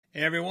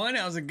Hey everyone,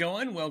 how's it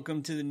going?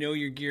 Welcome to the Know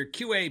Your Gear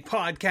QA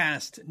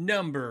podcast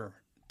number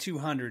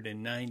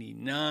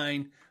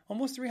 299.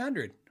 Almost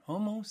 300.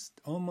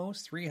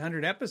 Almost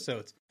 300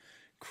 episodes.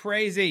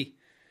 Crazy.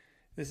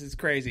 This is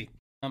crazy.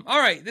 All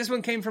right, this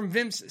one came from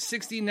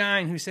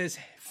Vimps69 who says,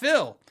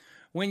 Phil,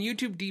 when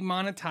YouTube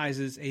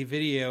demonetizes a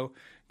video,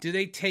 do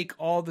they take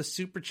all the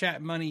super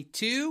chat money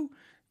too?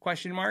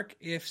 Question mark.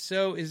 If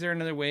so, is there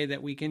another way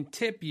that we can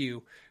tip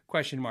you?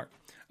 Question mark.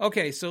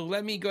 Okay, so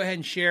let me go ahead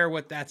and share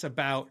what that's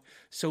about.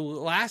 So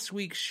last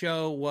week's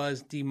show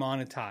was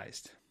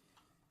demonetized.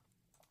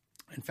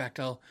 In fact,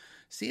 I'll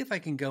see if I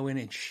can go in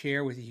and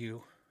share with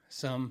you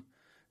some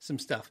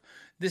stuff.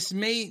 This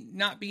may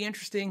not be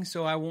interesting,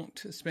 so I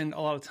won't spend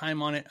a lot of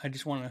time on it. I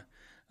just want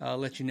to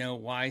let you know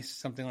why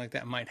something like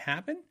that might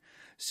happen.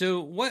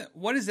 So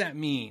what does that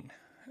mean,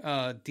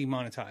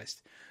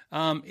 demonetized?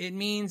 It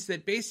means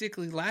that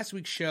basically last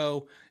week's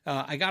show,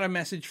 I got a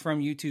message from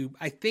YouTube.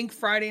 I think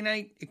Friday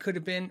night. It could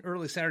have been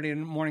early Saturday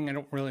morning. I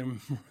don't really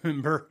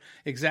remember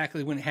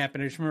exactly when it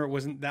happened. I just remember it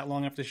wasn't that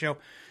long after the show.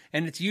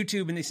 And it's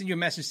YouTube, and they send you a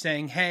message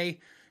saying, hey,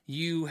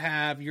 you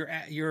have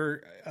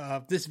your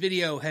this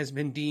video has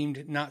been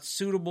deemed not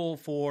suitable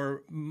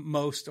for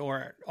most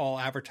or all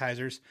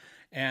advertisers,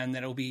 and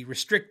that it will be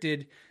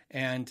restricted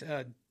and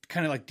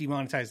kind of like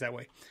demonetized that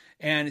way.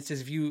 And it says,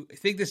 if you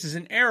think this is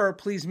an error,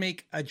 please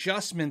make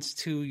adjustments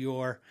to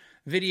your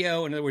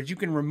video. In other words, you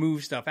can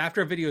remove stuff.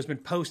 After a video has been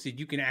posted,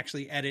 you can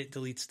actually edit,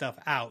 delete stuff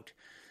out.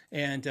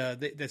 And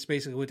that's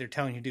basically what they're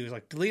telling you to do, is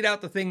like delete out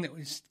the thing that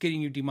was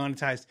getting you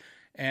demonetized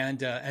and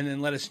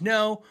then let us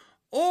know.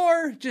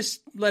 Or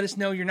just let us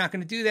know you're not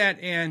going to do that.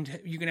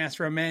 And you can ask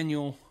for a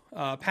manual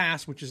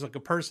pass, which is like a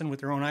person with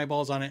their own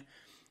eyeballs on it.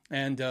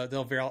 And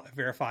they'll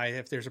verify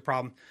if there's a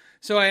problem.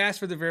 So I asked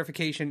for the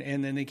verification,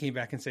 and then they came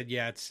back and said,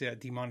 yeah, it's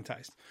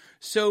demonetized.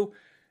 So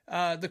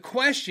the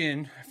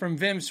question from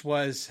Vimps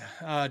was,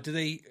 do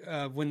they,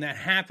 when that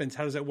happens,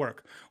 how does that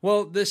work?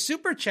 Well, the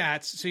super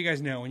chats, so you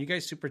guys know, when you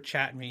guys super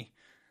chat me,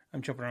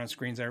 I'm jumping around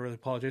screens, I really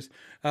apologize.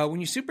 When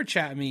you super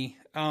chat me,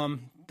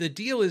 the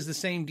deal is the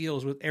same deal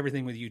as with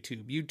everything with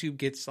YouTube. YouTube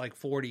gets like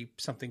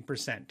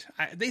 40-something%.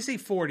 They say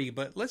 40,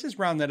 but let's just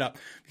round that up,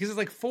 because it's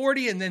like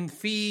 40 and then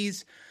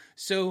fees.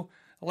 So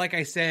like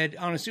I said,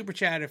 on a super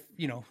chat, if,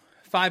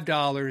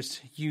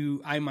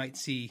 $5, I might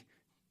see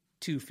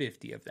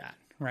 $2.50 of that,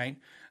 right?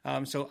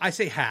 So I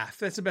say half.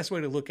 That's the best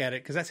way to look at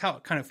it, because that's how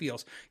it kind of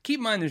feels. Keep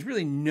in mind, there's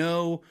really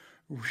no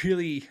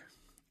really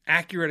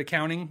accurate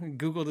accounting.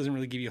 Google doesn't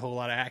really give you a whole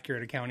lot of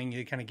accurate accounting.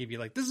 They kind of give you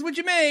like, this is what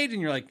you made,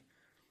 and you're like,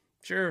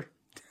 sure.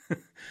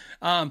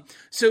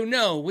 So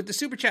no, with the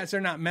super chats,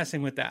 they're not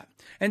messing with that.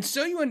 And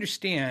so you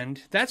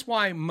understand, that's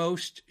why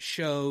most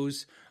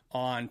shows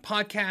on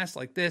podcasts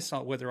like this,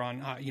 whether on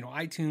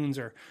iTunes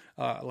or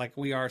like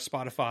we are,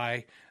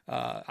 Spotify,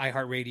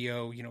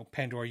 iHeartRadio,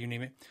 Pandora, you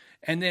name it.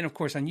 And then, of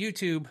course, on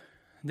YouTube,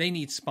 they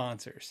need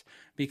sponsors,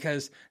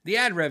 because the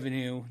ad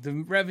revenue, the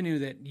revenue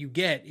that you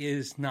get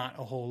is not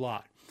a whole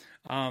lot.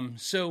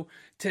 So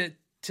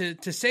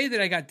to say that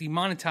I got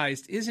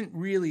demonetized isn't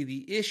really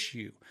the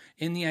issue,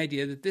 in the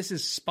idea that this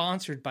is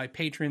sponsored by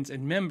patrons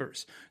and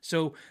members.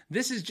 So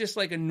this is just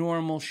like a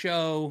normal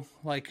show,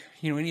 like,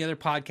 any other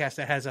podcast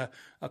that has a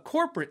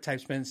corporate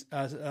type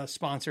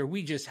sponsor.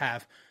 We just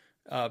have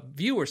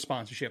viewer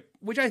sponsorship,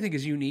 which I think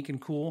is unique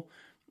and cool.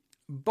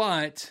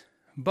 But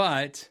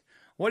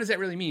what does that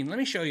really mean? Let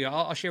me show you.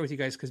 I'll share with you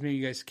guys, because maybe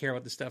you guys care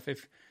about this stuff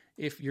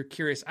if you're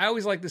curious. I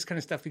always like this kind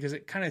of stuff, because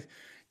it kind of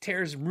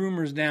tears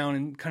rumors down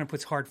and kind of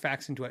puts hard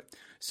facts into it.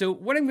 So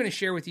what I'm going to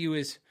share with you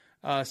is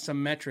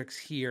some metrics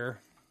here,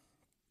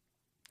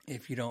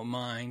 if you don't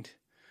mind,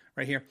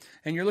 right here.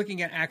 And you're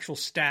looking at actual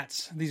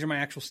stats. These are my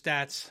actual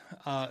stats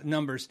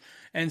numbers.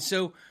 And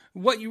so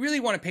what you really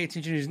want to pay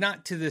attention to is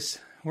not to this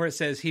where it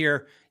says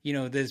here,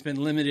 that has been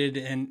limited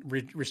and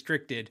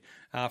restricted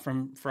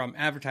from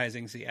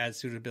advertising. So the ad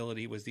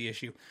suitability was the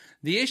issue.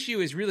 The issue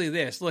is really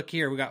this. Look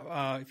here, we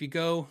got if you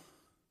go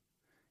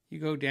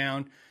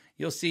down,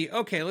 you'll see,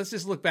 okay, let's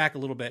just look back a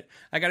little bit.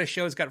 I got a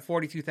show, it's got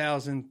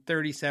 42,000,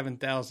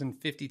 37,000,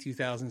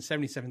 52,000,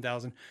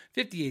 77,000,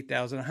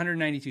 58,000,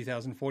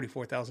 192,000,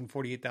 44,000,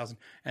 48,000,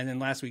 and then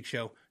last week's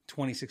show,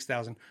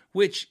 26,000,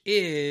 which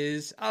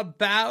is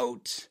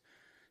about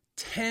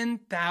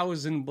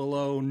 10,000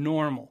 below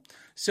normal.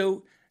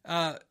 So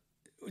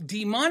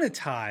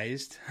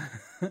demonetized,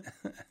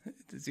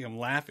 see, I'm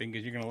laughing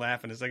because you're going to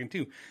laugh in a second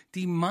too.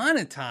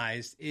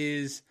 Demonetized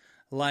is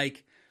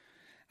like,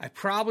 I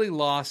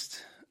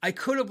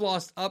could have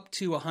lost up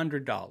to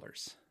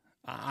 $100.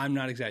 I'm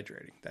not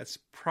exaggerating. That's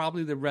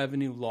probably the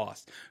revenue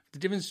lost. The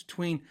difference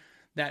between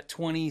that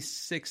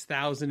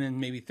 26,000 and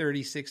maybe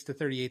 36 to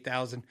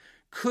 38,000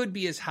 could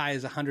be as high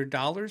as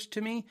 $100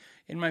 to me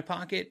in my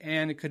pocket,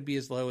 and it could be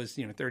as low as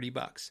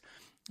 $30.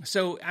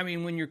 So I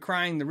mean, when you're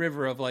crying the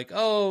river of like,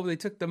 oh, they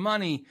took the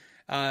money,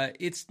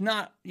 it's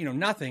not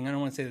nothing. I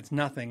don't want to say it's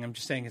nothing. I'm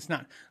just saying it's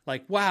not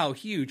like, wow,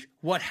 huge.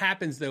 What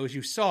happens though, as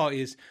you saw,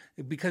 is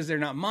because they're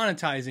not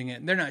monetizing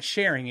it, they're not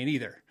sharing it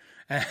either.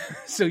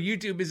 So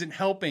YouTube isn't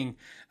helping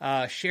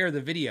share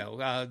the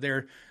video.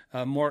 They're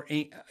more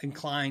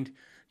inclined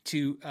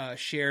to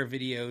share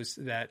videos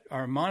that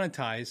are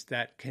monetized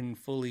that can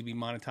fully be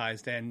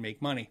monetized and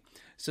make money.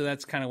 So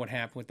that's kind of what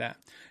happened with that.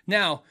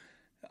 Now,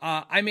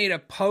 I made a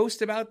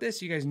post about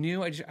this. You guys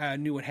knew. I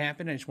knew what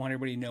happened. I just want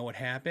everybody to know what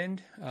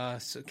happened,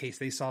 so in case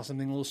they saw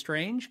something a little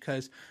strange.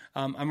 Because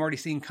I'm already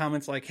seeing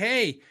comments like,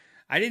 "Hey,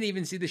 I didn't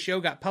even see the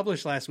show got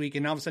published last week,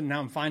 and all of a sudden now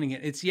I'm finding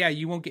it." It's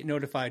you won't get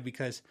notified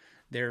because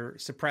they're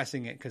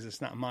suppressing it because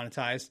it's not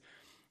monetized.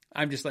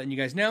 I'm just letting you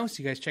guys know,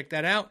 so you guys check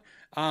that out.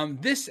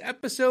 This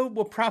episode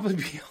will probably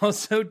be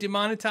also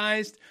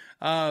demonetized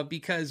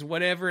because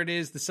whatever it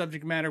is, the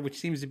subject matter, which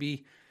seems to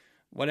be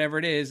whatever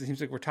it is, it seems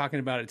like we're talking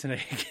about it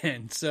tonight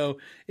again. So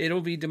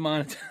it'll be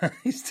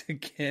demonetized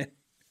again.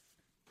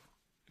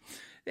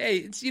 Hey,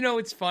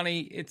 it's funny.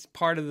 It's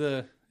part of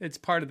the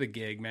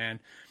gig, man.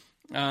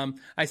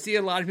 I see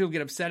a lot of people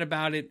get upset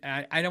about it.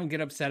 I don't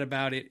get upset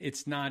about it.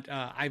 It's not,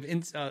 I've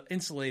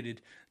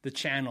insulated the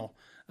channel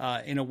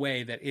in a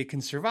way that it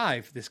can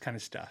survive this kind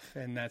of stuff.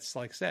 And that's,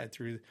 like I said,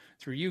 through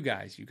you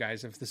guys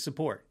have the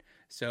support.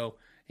 So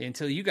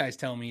until you guys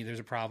tell me there's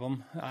a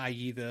problem,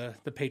 i.e. the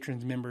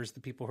patrons, members, the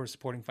people who are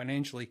supporting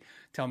financially,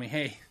 tell me,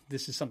 hey,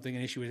 this is an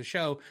issue with the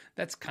show,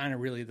 that's kind of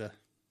really the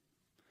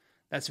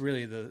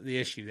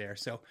issue there.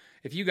 So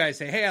if you guys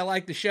say, hey, I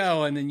like the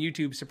show, and then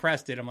YouTube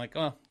suppressed it, I'm like,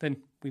 oh, then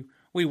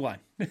we won.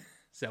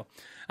 So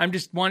I'm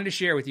just wanted to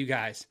share with you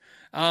guys.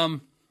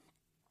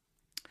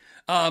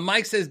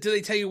 Mike says, do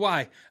they tell you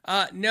why?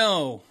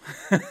 No.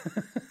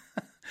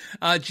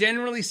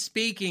 Generally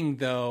speaking,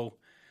 though,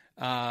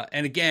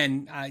 and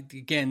again, I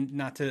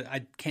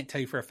can't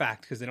tell you for a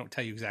fact because they don't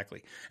tell you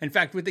exactly. In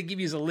fact, what they give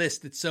you is a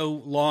list that's so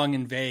long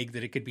and vague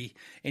that it could be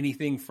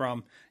anything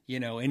from,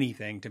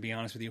 anything, to be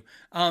honest with you.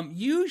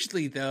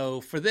 Usually, though,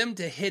 for them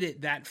to hit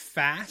it that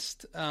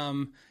fast,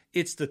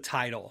 it's the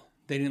title.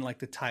 They didn't like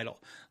the title.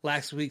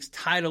 Last week's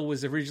title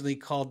was originally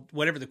called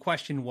whatever the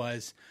question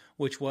was,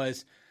 which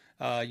was,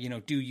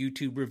 do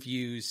YouTube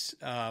reviews,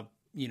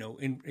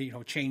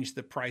 change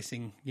the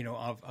pricing,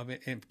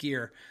 of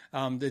gear.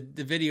 The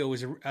video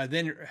was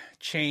then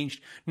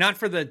changed, not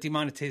for the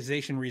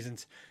demonetization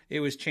reasons.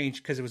 It was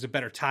changed because it was a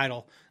better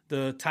title.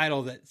 The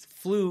title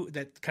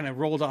that kind of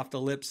rolled off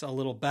the lips a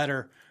little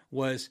better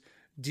was,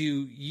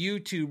 do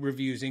YouTube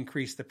reviews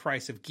increase the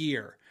price of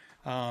gear?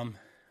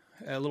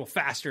 A little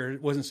faster.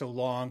 It wasn't so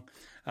long.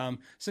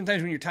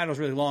 Sometimes when your title's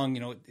really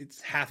long,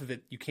 it's half of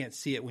it. You can't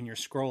see it when you're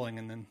scrolling,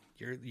 and then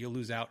you'll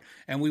lose out.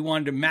 And we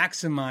wanted to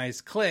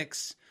maximize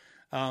clicks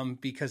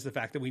because the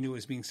fact that we knew it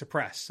was being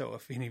suppressed. So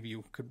if any of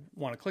you could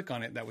want to click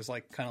on it, that was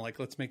kind of like,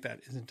 let's make that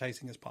as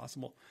enticing as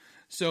possible.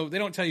 So they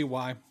don't tell you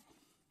why.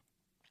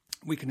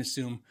 We can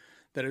assume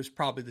that it was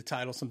probably the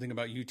title, something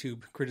about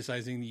YouTube,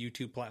 criticizing the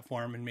YouTube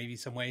platform in maybe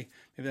some way.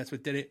 Maybe that's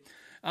what did it.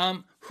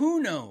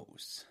 Who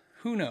knows?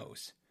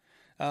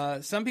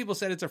 Some people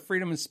said it's a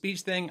freedom of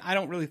speech thing. I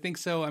don't really think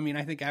so. I mean,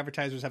 I think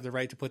advertisers have the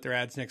right to put their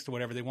ads next to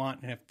whatever they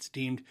want. And if it's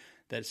deemed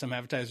that some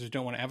advertisers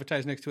don't want to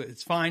advertise next to it,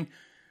 it's fine.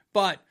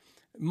 But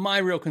my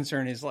real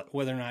concern is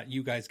whether or not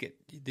you guys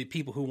the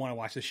people who want to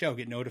watch the show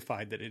get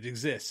notified that it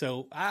exists.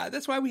 So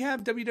that's why we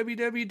have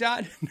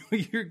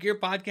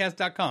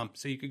www.knowyourgearpodcast.com.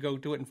 So you could go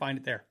do it and find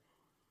it there.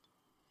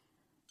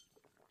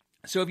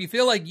 So if you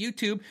feel like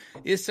YouTube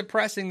is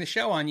suppressing the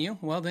show on you,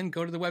 well, then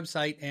go to the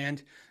website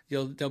and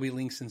there'll be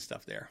links and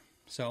stuff there.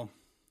 So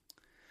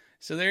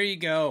there you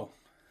go.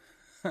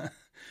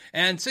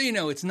 And so,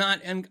 it's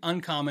not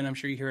uncommon. I'm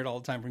sure you hear it all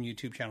the time from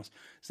YouTube channels.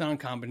 It's not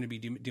uncommon to be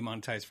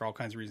demonetized for all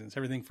kinds of reasons.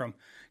 Everything from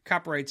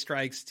copyright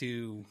strikes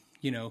to,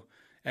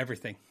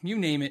 everything. You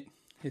name it.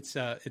 It's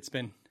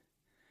been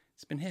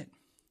hit.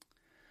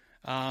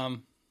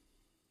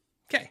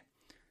 Okay.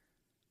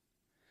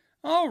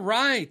 All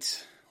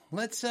right.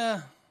 Let's,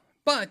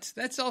 but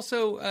that's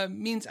also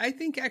means, I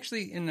think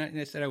actually, and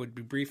I said I would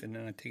be brief and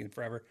then I'd take it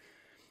forever.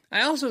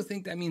 I also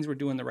think that means we're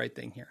doing the right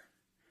thing here.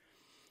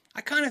 I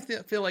kind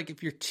of feel like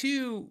if you're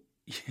too,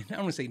 I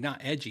don't want to say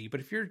not edgy, but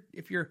if you're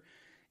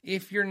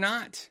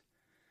not,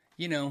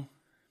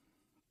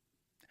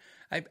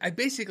 I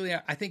basically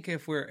think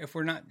if we're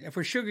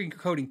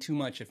sugarcoating too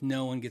much, if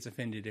no one gets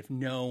offended, if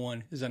no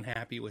one is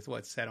unhappy with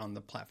what's said on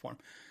the platform.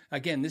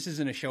 Again, this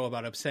isn't a show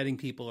about upsetting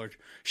people or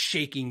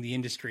shaking the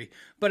industry,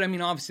 but I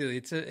mean, obviously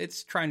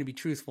it's trying to be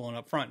truthful and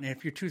upfront. And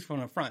if you're truthful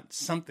and upfront,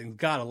 something's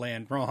got to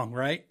land wrong,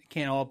 right? It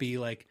can't all be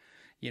like,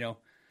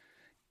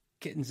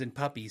 kittens and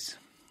puppies.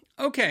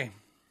 Okay.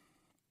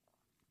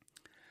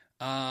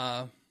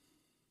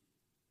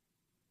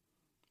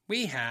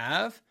 We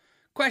have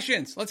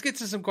questions. Let's get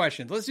to some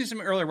questions. Let's do some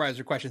early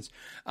riser questions.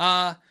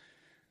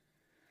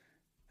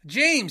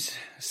 James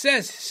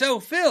says,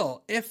 so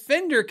Phil, if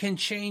Fender can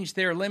change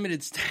their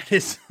limited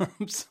status,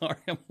 I'm sorry,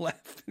 I'm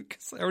laughing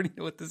because I already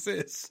know what this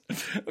is.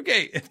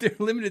 Okay, if their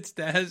limited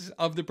status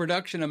of the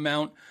production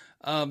amount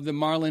of the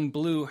Marlin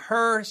Blue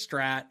Her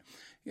Strat,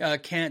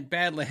 can't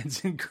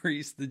Badlands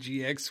increase the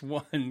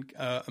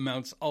GX1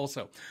 amounts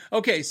also?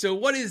 Okay, so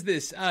what is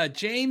this?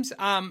 James,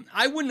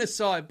 I wouldn't have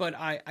saw it, but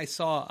I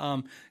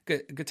saw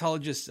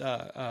Guitologist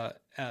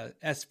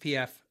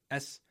SPF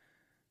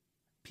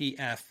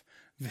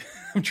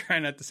I'm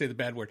trying not to say the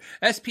bad word.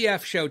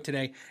 SPF show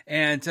today,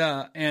 and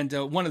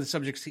one of the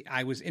subjects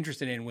I was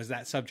interested in was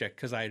that subject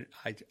because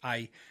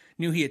I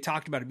knew he had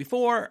talked about it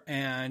before,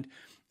 and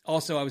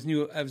also I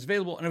knew I was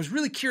available, and I was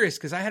really curious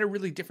because I had a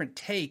really different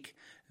take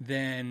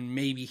than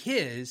maybe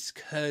his,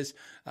 because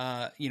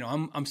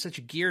I'm such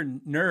a gear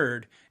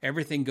nerd.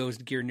 Everything goes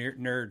to gear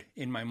nerd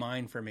in my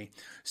mind for me.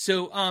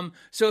 So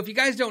if you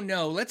guys don't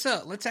know, let's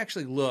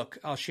actually look.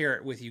 I'll share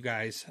it with you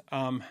guys.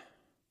 I'm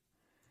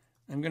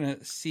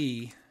gonna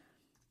see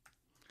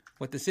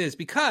what this is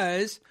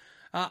because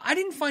I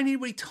didn't find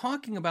anybody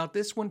talking about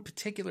this one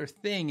particular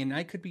thing, and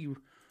I could be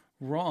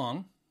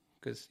wrong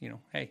because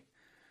hey,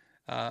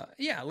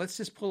 let's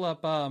just pull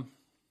up.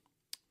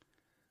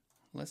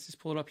 Let's just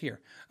pull it up here.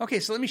 Okay,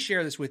 so let me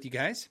share this with you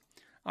guys.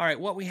 All right,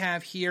 what we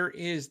have here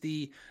is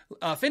the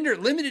Fender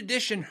limited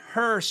edition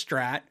Her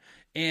Strat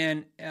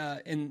in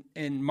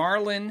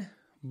Marlin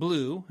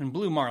Blue, and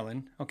Blue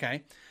Marlin.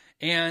 Okay,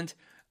 and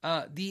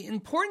the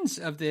importance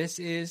of this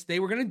is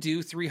they were going to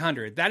do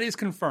 300. That is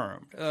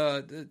confirmed.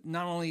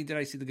 Not only did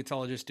I see the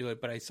guitarologist do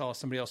it, but I saw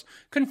somebody else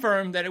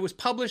confirm that it was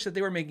published that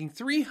they were making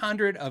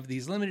 300 of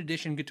these limited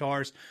edition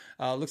guitars.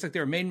 Looks like they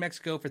were made in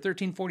Mexico for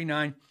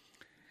 $1,349.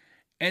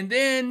 And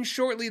then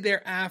shortly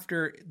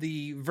thereafter,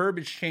 the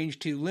verbiage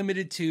changed to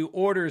limited to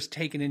orders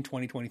taken in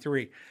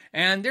 2023.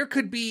 And there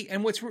could be,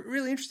 and what's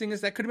really interesting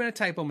is that could have been a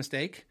typo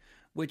mistake,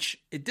 which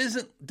it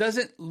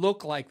doesn't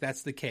look like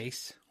that's the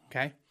case,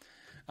 okay?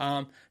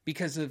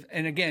 Because of,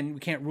 and again, we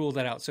can't rule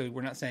that out, so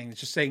we're not saying, it's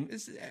just saying,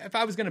 if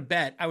I was going to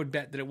bet, I would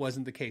bet that it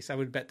wasn't the case. I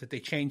would bet that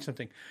they changed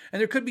something. And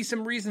there could be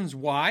some reasons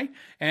why,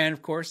 and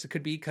of course, it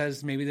could be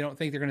because maybe they don't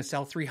think they're going to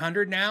sell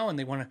 300 now, and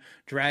they want to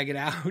drag it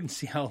out and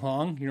see how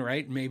long,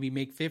 right? Maybe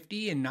make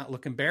 50 and not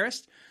look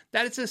embarrassed.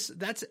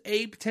 That's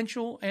a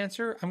potential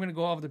answer. I'm going to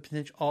go over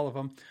all of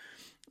them.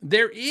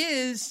 There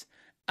is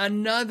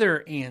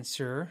another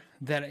answer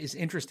that is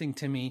interesting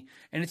to me,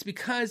 and it's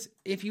because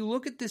if you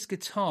look at this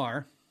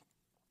guitar,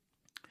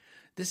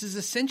 this is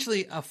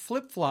essentially a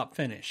flip-flop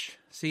finish.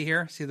 See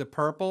here? See the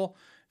purple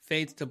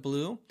fades to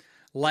blue?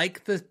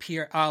 Like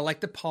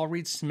the Paul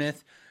Reed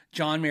Smith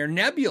John Mayer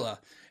Nebula.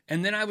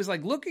 And then I was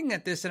like looking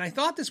at this, and I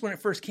thought this when it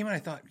first came out. I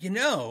thought,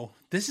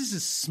 this is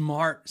a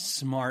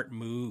smart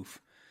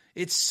move.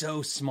 It's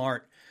so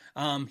smart.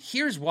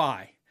 Here's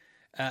why.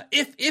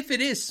 If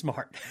it is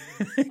smart,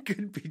 it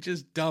could be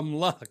just dumb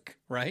luck,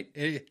 right?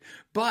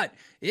 But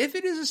if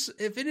it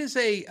is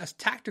a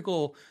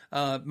tactical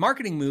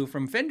marketing move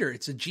from Fender,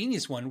 it's a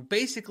genius one.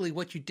 Basically,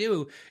 what you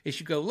do is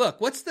you go, look,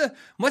 what's the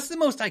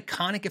most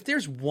iconic? If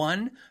there's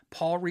one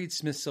Paul Reed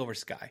Smith Silver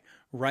Sky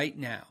right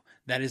now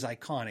that is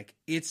iconic,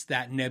 it's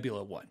that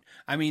Nebula one.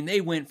 I mean,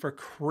 they went for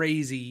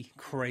crazy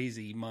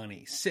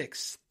money,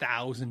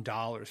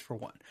 $6,000 for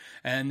one.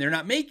 And they're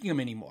not making them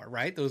anymore,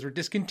 right? Those were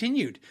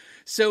discontinued.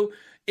 So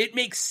it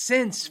makes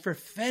sense for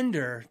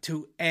Fender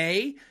to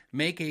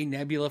make a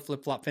Nebula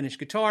flip-flop finish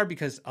guitar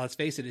because, let's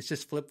face it, it's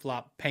just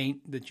flip-flop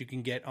paint that you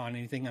can get on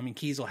anything. I mean,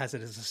 Kiesel has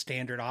it as a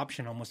standard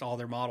option, almost all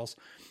their models.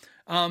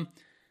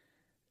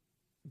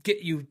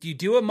 You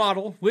do a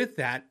model with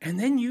that, and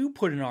then you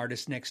put an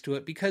artist next to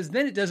it, because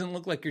then it doesn't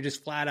look like you're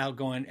just flat out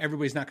going,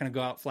 everybody's not going to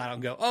go out flat out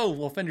and go, oh,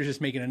 well, Fender's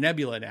just making a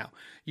Nebula now.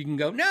 You can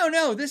go,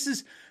 no, this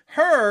is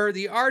her,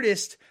 the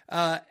artist,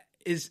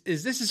 this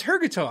is her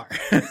guitar.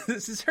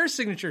 This is her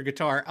signature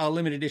guitar, a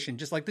limited edition,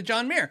 just like the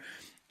John Mayer.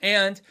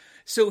 And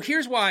so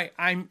here's why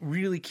I'm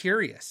really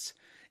curious.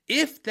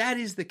 If that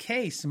is the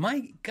case,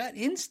 my gut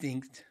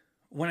instinct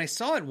when I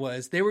saw it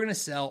was they were going to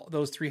sell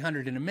those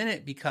 300 in a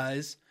minute,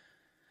 because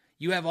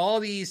you have all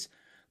these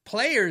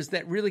players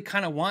that really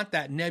kind of want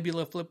that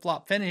Nebula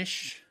flip-flop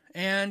finish.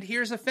 And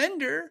here's a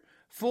Fender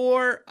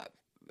for,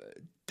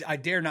 I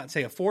dare not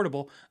say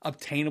affordable,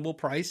 obtainable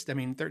priced. I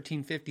mean,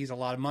 $1,350 is a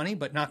lot of money,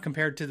 but not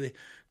compared to the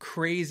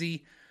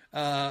crazy,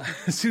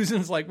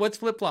 Susan's like, what's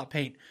flip-flop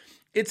paint?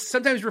 It's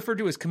sometimes referred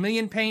to as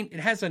chameleon paint.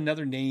 It has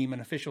another name, an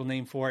official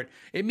name for it.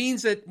 It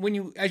means that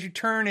as you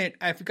turn it,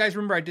 if you guys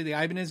remember, I did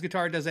the Ibanez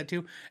guitar, it does that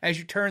too. As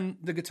you turn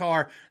the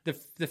guitar, the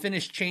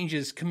finish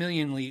changes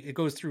chameleonly. It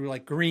goes through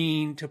like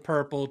green to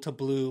purple to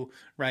blue,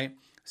 right?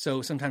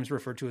 So sometimes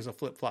referred to as a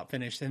flip-flop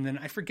finish. And then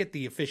I forget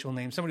the official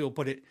name. Somebody will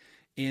put it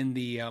in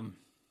the,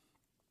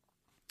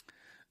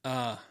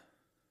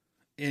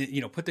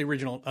 put the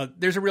original,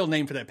 there's a real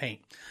name for that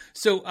paint.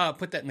 So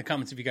put that in the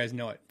comments if you guys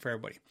know it, for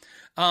everybody.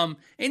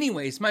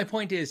 Anyways, my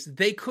point is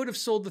they could have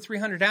sold the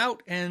 300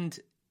 out and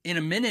in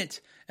a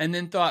minute and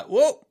then thought,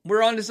 whoa,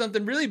 we're on to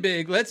something really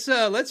big. Let's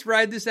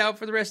ride this out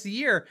for the rest of the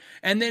year,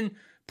 and then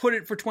put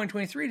it for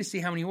 2023 to see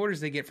how many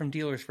orders they get from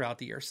dealers throughout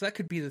the year. So that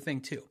could be the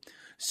thing too.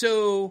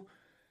 So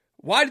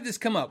why did this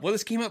come up? Well,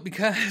 this came up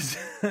because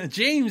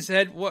James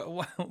said,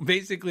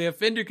 basically a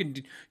Fender can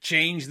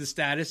change the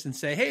status and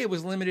say, hey, it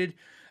was limited.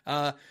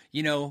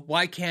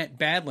 Why can't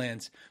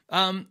Badlands?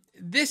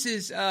 This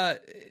is a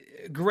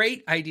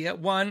great idea.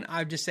 One,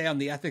 I'd just say on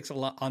the ethics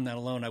on that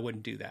alone, I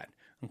wouldn't do that.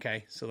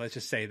 Okay. So let's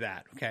just say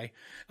that. Okay.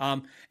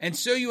 And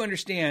so you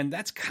understand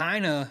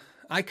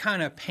I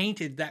kind of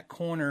painted that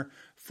corner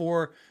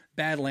for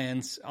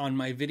Badlands on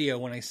my video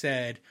when I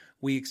said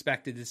we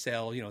expected to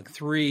sell,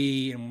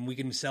 3 and we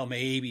can sell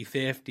maybe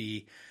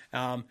 50.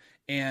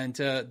 And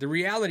the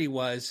reality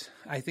was,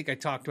 I think I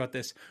talked about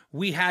this.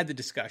 We had the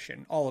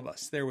discussion, all of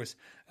us. There was,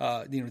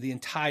 the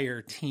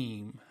entire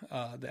team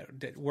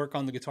that work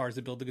on the guitars,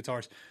 that build the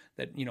guitars,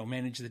 that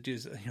manage to do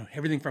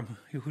everything from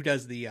who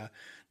does the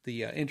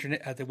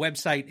internet, the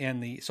website,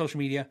 and the social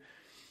media.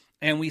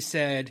 And we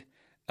said,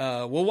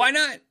 well, why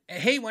not?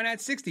 Hey, why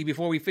not 60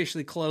 before we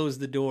officially close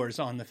the doors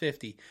on the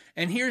 50?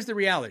 And here's the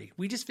reality: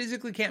 we just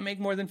physically can't make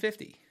more than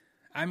 50.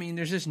 I mean,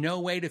 there's just no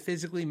way to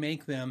physically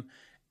make them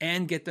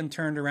and get them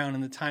turned around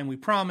in the time we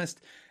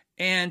promised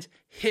and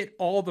hit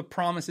all the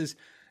promises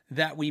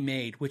that we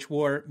made, which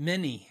were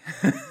many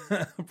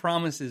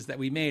promises that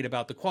we made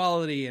about the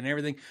quality and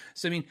everything.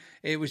 So, I mean,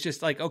 it was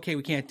just like, okay,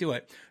 we can't do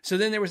it. So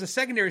then there was a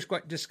secondary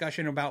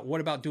discussion about what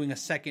about doing a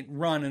second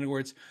run? In other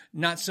words,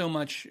 not so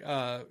much,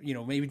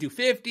 maybe do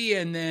 50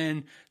 and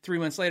then 3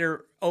 months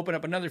later, open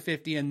up another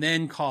 50 and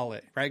then call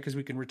it, right? Because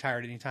we can retire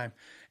at any time.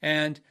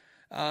 And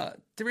the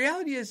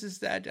reality is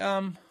that,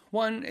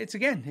 one, it's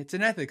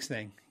an ethics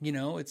thing.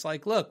 It's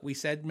like, look, we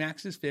said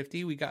max is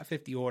 50. We got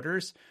 50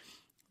 orders.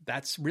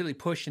 That's really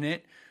pushing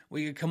it.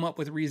 We can come up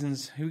with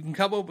reasons. We can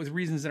come up with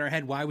reasons in our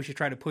head why we should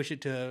try to push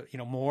it to,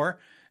 more.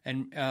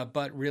 And,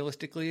 but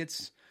realistically,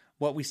 it's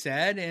what we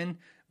said. And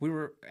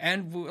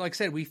like I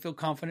said, we feel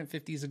confident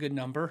 50 is a good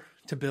number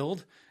to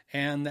build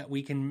and that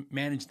we can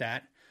manage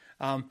that.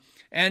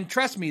 And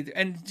trust me,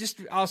 and just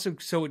also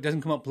so it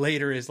doesn't come up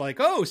later is like,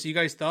 oh, so you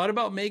guys thought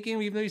about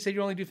making, even though you said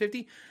you only do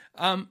 50.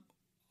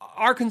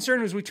 Our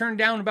concern was we turned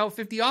down about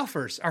 50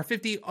 offers, our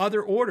 50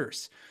 other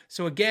orders.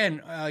 So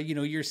again,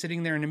 you're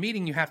sitting there in a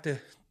meeting, you have to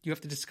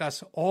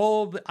discuss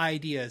all the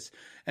ideas.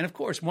 And of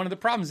course, one of the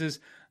problems is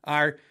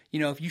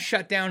if you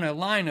shut down a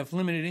line of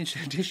limited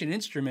edition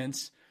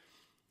instruments,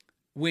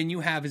 when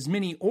you have as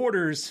many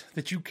orders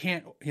that you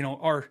can't,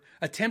 or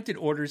attempted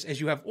orders as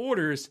you have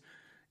orders,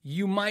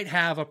 you might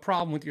have a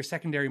problem with your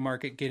secondary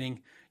market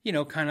getting,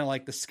 kind of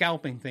like the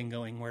scalping thing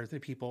going where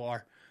the people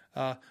are.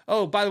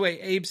 By the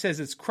way, Abe says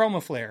it's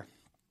ChromaFlare.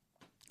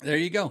 There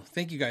you go.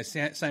 Thank you guys.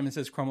 Simon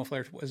says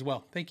ChromaFlare as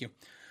well. Thank you.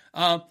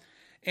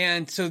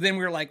 And so then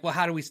we were like, well,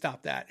 how do we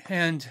stop that?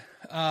 And,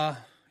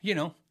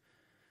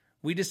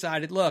 we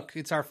decided, look,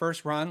 it's our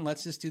first run.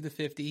 Let's just do the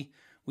 50.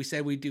 We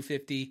said we'd do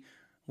 50.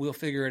 We'll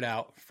figure it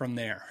out from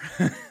there.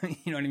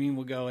 You know what I mean?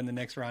 We'll go in the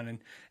next run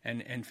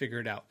and figure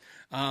it out.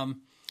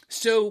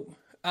 So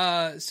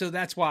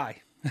that's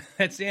why.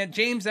 That's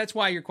James. That's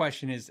why your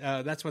question is.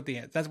 That's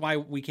why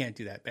we can't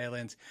do that.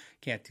 Badlands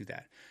can't do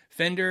that.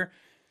 Fender,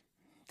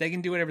 they can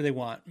do whatever they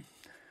want.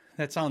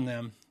 That's on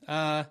them.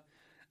 I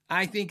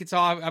think it's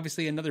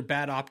obviously another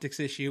bad optics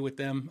issue with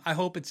them. I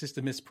hope it's just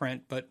a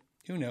misprint, but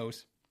who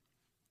knows?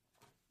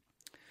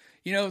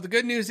 The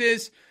good news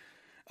is,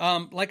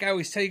 like I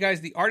always tell you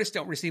guys, the artists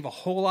don't receive a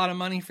whole lot of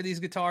money for these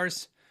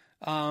guitars.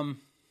 And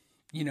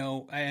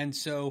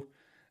so.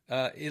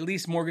 At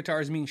least more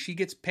guitars mean she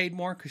gets paid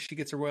more because she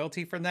gets a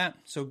royalty from that.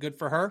 So good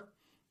for her.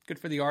 Good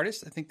for the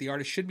artist. I think the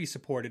artist should be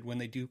supported when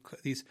they do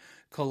these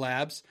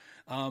collabs.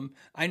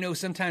 I know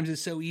sometimes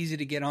it's so easy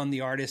to get on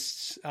the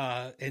artists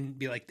and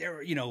be like,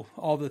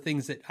 all the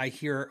things that I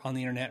hear on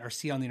the internet or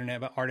see on the internet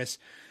about artists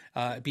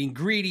being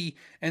greedy.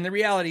 And the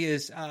reality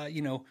is,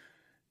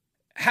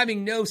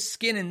 having no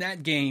skin in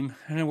that game.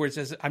 In other words,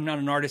 as I'm not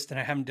an artist and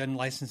I haven't done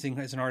licensing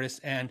as an artist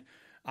and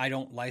I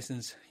don't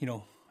license, we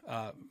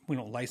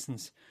don't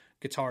license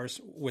guitars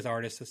with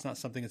artists. That's not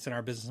something that's in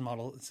our business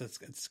model.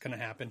 It's going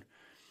to happen.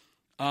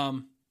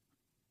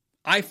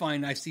 I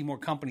find I see more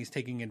companies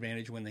taking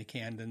advantage when they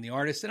can than the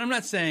artists. And I'm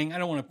not saying, I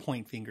don't want to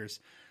point fingers.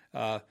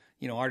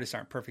 Artists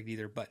aren't perfect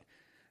either, but,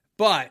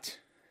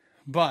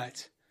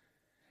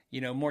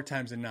 more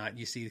times than not,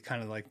 you see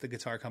kind of like the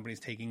guitar companies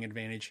taking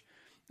advantage,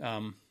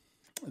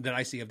 that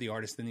I see of the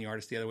artist than the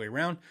artist the other way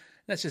around.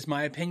 That's just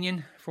my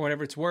opinion for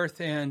whatever it's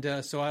worth.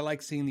 And, so I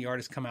like seeing the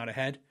artist come out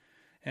ahead.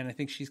 And I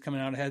think she's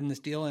coming out ahead in this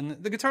deal.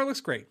 And the guitar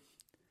looks great.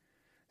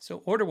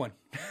 So order one.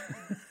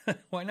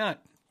 Why not?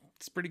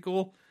 It's pretty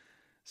cool.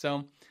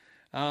 So,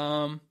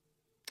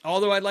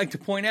 although I'd like to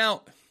point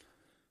out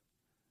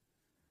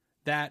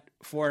that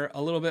for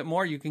a little bit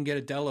more, you can get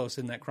a Delos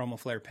in that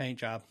ChromaFlare paint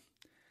job.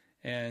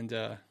 And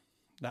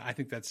I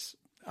think that's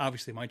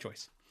obviously my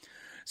choice.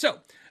 So,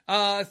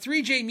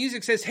 3J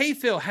Music says, hey,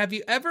 Phil, have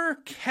you ever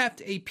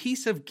kept a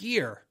piece of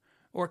gear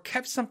or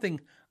kept something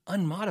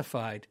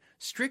unmodified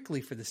strictly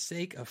for the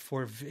sake of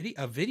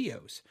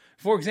videos?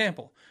 For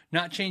example,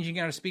 not changing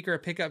out a speaker or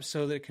pickup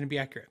so that it can be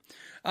accurate.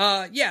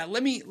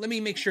 Let me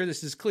make sure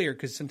this is clear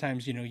because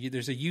sometimes,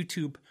 there's a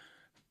YouTube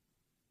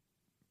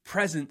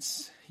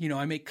presence.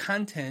 I make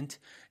content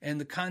and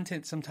the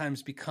content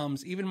sometimes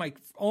becomes even my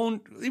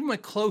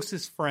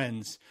closest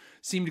friends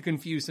seem to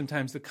confuse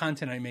sometimes the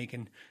content I make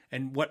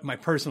and what my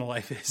personal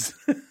life is.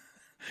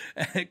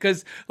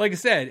 Because, like I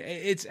said,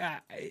 it's,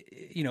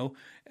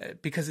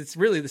 because it's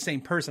really the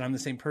same person. I'm the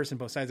same person,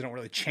 both sides. I don't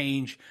really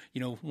change,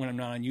 when I'm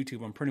not on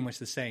YouTube. I'm pretty much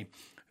the same.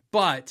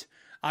 But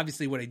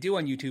obviously what I do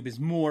on YouTube is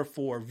more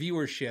for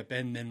viewership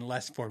and then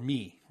less for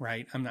me,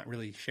 right? I'm not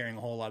really sharing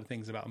a whole lot of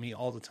things about me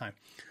all the time.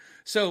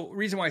 So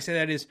reason why I say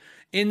that is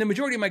in the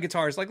majority of my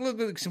guitars, like look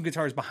at some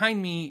guitars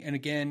behind me. And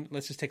again,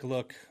 let's just take a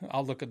look.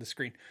 I'll look at the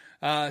screen.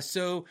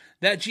 So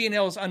that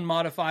G&L is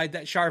unmodified.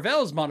 That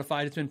Charvel is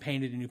modified. It's been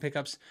painted in new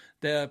pickups.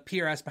 The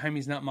PRS behind me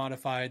is not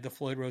modified. The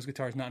Floyd Rose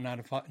guitar is not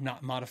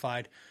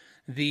modified.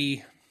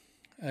 The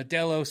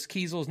Delos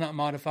Kiesel is not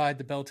modified.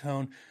 The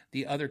Beltone,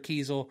 the other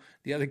Kiesel,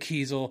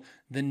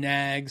 the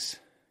Nags,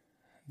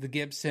 the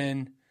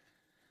Gibson,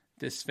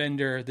 this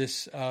Fender,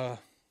 this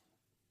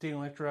Dean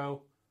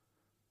Electro.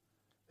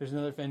 There's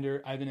another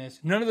Fender, Ibanez.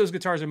 None of those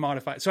guitars are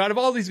modified. So out of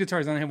all these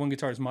guitars, I only have one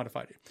guitar that's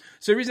modified.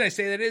 So the reason I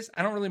say that is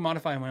I don't really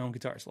modify my own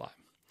guitars a lot.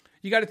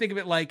 You got to think of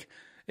it like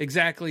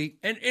exactly,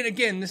 and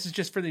again, this is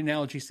just for the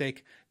analogy's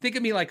sake. Think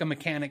of me like a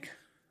mechanic,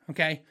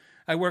 okay?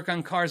 I work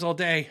on cars all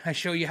day. I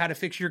show you how to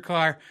fix your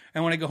car.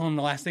 And when I go home,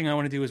 the last thing I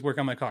want to do is work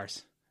on my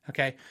cars,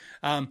 okay?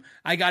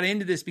 I got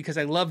into this because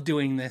I love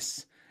doing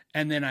this.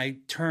 And then I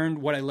turned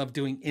what I love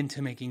doing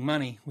into making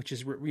money, which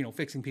is,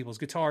 fixing people's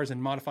guitars and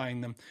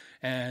modifying them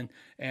and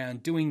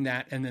doing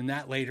that. And then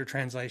that later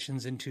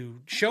translations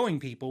into showing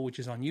people, which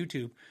is on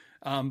YouTube.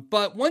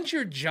 But once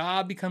your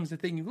job becomes the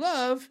thing you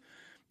love,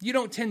 you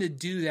don't tend to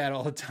do that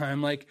all the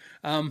time. Like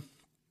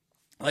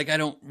I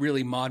don't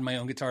really mod my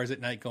own guitars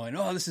at night going,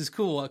 oh, this is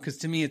cool. Because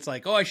to me, it's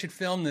like, oh, I should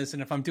film this.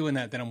 And if I'm doing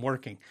that, then I'm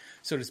working,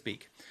 so to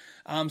speak.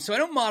 So I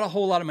don't mod a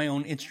whole lot of my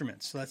own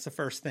instruments. So that's the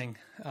first thing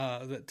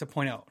to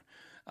point out.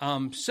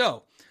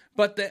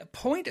 But the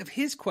point of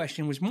his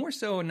question was more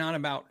so not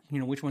about,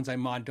 which ones I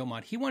mod, don't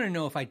mod. He wanted to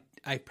know if I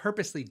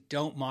purposely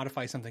don't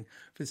modify something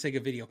for the sake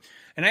of video.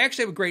 And I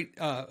actually have a great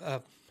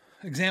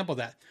example of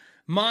that.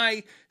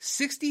 My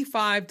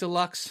 65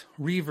 Deluxe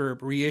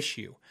Reverb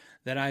reissue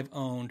that I've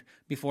owned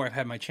before I've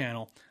had my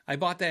channel, I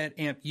bought that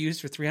amp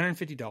used for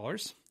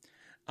 $350.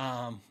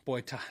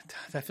 Boy,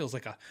 that feels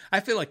like I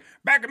feel like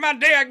back in my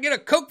day, I could get a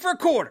Coke for a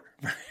quarter,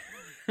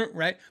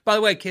 right? By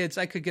the way, kids,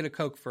 I could get a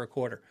Coke for a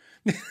quarter.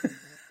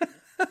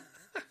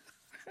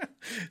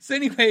 So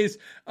anyways,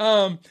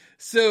 that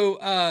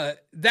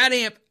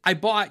amp I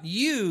bought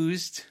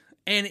used,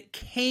 and it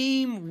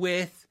came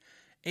with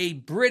a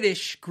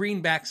British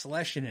greenback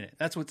Celestion in it.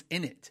 That's what's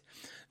in it.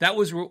 That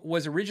was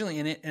originally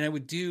in it, and I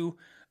would do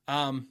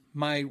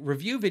my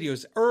review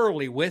videos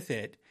early with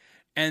it.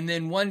 And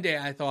then one day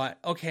I thought,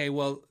 okay,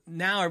 well,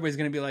 now everybody's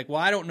going to be like, well,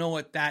 I don't know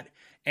what that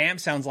amp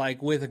sounds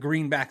like with a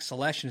greenback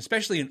Celestion,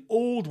 especially an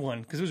old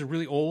one, because it was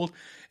really old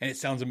and it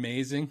sounds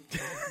amazing,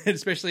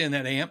 especially in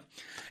that amp.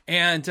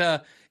 And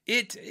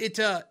it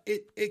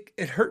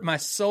hurt my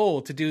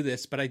soul to do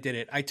this, but I did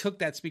it. I took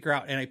that speaker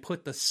out and I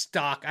put the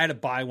stock. I had to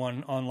buy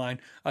one online,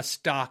 the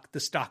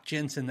stock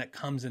Jensen that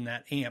comes in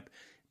that amp.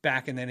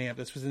 Back in that amp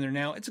that's in there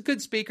now. It's a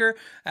good speaker.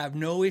 I have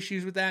no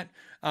issues with that.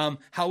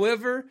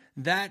 However,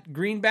 that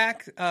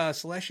greenback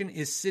Celestion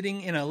is sitting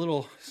in a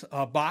little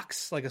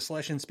box, like a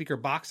Celestion speaker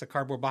box, a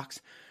cardboard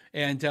box.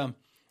 And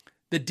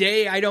the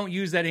day I don't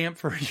use that amp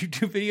for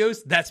YouTube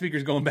videos, that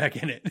speaker's going back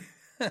in it.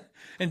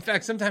 In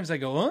fact, sometimes I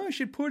go, oh, I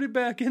should put it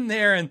back in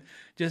there and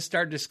just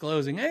start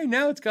disclosing, hey,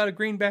 now it's got a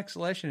greenback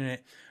Celestion in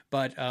it.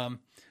 But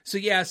so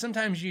yeah,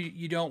 sometimes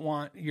you don't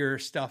want your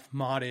stuff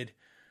modded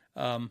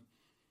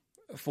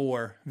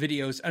for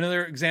videos.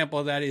 Another example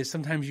of that is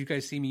sometimes you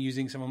guys see me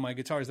using some of my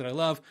guitars that I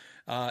love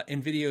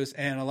in videos,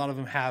 and a lot of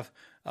them have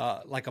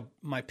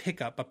my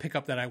pickup, a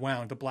pickup that I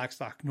wound, a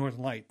Blackstock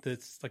Northern Light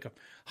that's like a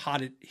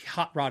hot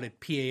rodded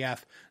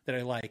PAF that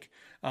I like.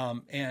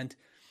 And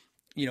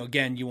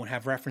again, you won't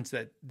have reference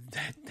that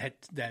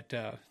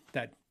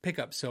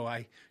pickup, so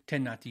I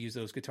tend not to use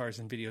those guitars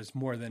in videos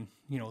more than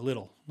a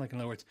little. Like in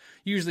other words,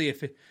 usually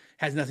if it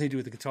has nothing to do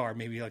with the guitar,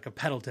 maybe like a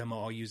pedal demo,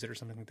 I'll use it or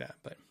something like that.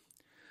 But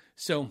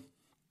so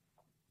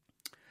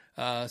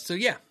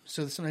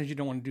sometimes you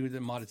don't want to do the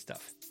modded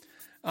stuff.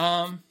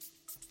 And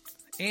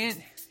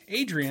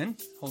Adrian,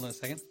 hold on a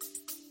second.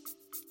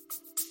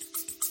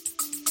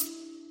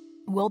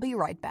 We'll be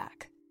right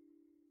back.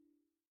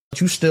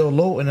 You still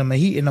loading them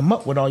and heating them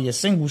up with all your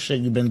single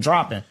shit you've been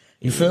dropping.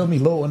 You feel me?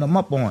 Loading them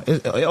up on.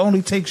 It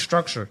only takes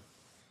structure.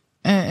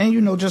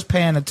 And just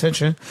paying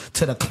attention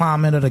to the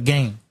climate of the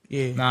game.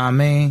 Yeah. Know what I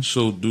mean?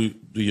 So do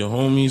your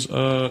homies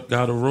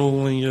got a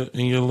role in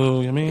your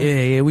little,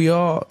 Yeah, we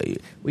all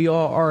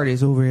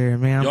artists over here,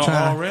 man.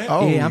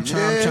 I'm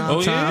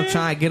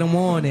trying to get them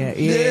on there.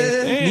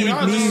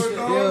 Yeah.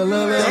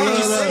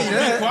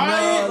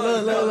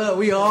 Look.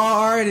 We all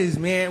artists,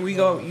 man.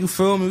 You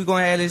feel me? We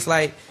gonna have this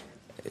like,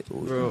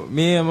 bro,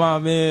 me and my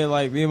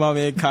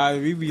man Kai,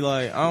 we be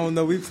like, I don't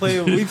know, we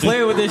play with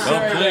this shit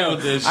right now. I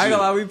ain't gonna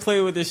lie, we play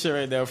with this shit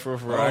right now for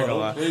I ain't gonna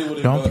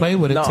lie. Don't play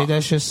with it. No. Take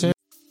that shit serious.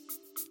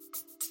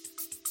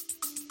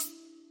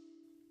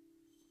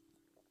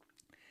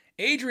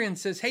 Adrian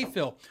says, hey,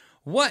 Phil,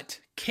 what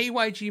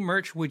KYG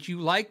merch would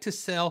you like to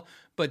sell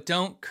but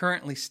don't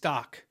currently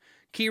stock?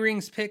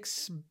 Keyrings,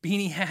 picks,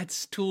 beanie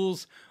hats,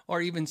 tools,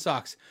 or even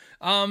socks.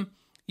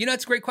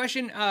 It's a great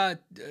question,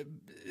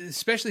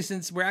 especially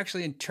since we're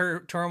actually in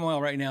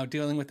turmoil right now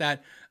dealing with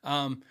that.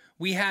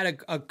 We had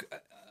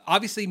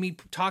obviously me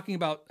talking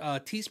about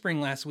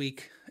Teespring last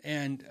week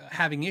and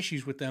having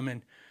issues with them,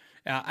 and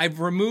I've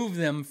removed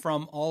them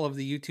from all of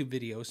the YouTube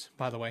videos,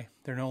 by the way.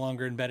 They're no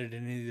longer embedded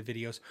in any of the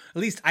videos.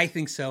 At least I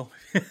think so.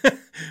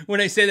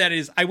 When I say that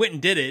is I went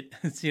and did it,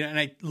 and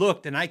I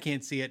looked and I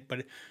can't see it.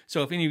 But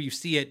so if any of you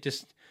see it,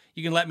 just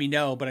you can let me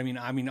know. But I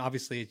mean,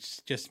 obviously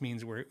it just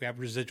means we have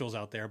residuals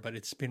out there, but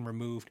it's been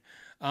removed.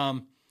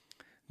 Hold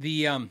on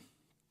a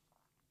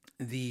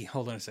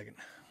second.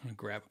 I'm gonna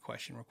grab a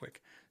question real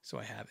quick so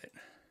I have it.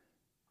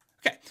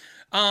 Okay.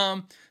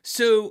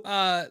 So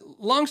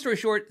long story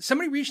short,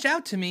 somebody reached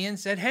out to me and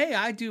said, hey,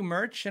 I do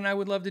merch and I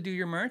would love to do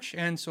your merch.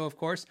 And so, of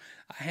course,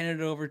 I handed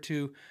it over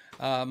to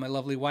my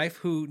lovely wife,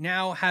 who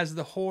now has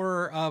the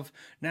horror of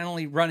not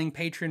only running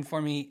Patreon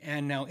for me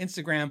and now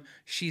Instagram,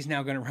 she's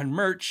now going to run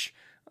merch.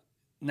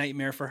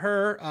 Nightmare for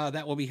her.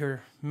 That will be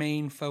her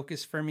main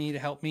focus for me to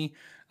help me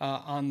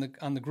on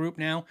the group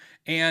now.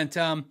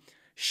 And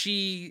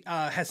she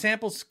has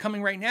samples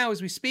coming right now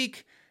as we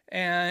speak.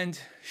 And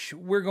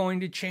we're going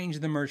to change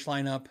the merch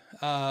lineup,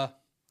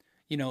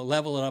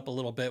 level it up a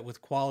little bit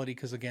with quality.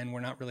 Cause again, we're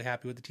not really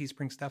happy with the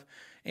Teespring stuff.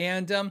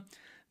 And,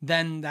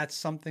 then that's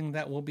something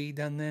that will be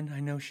done then. I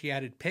know she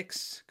added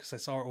picks cause I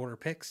saw her order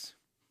picks.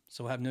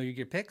 So we'll have Know Your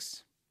Gear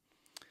picks.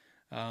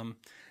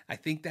 I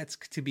think that's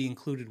to be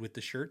included with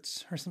the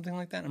shirts or something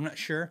like that. I'm not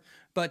sure,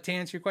 but to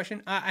answer your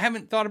question, I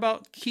haven't thought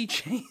about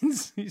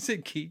keychains. You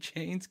said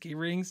keychains, key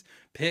rings,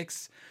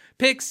 picks,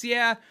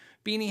 yeah.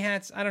 Beanie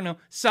hats, I don't know.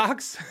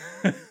 Socks,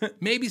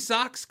 maybe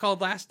socks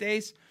called Last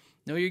Days.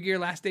 Know Your Gear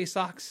Last Day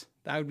socks.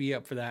 I would be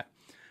up for that.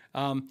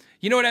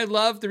 You know what I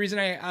love? The reason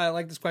I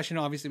like this question,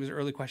 obviously, was an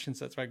early question,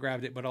 so that's why I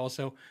grabbed it. But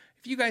also,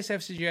 if you guys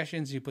have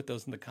suggestions, you put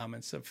those in the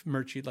comments of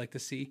merch you'd like to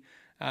see.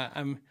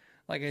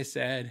 Like I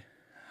said,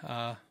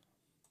 I'm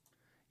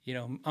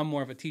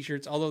more of a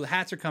t-shirts, although the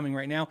hats are coming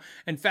right now.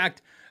 In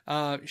fact,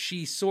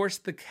 she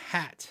sourced the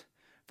hat.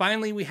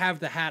 Finally, we have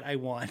the hat I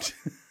want.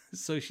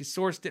 So she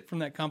sourced it from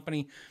that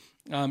company.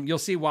 You'll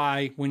see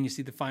why when you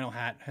see the final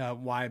hat,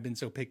 why I've been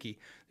so picky.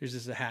 There's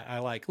just a hat I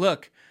like.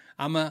 Look,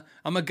 I'm a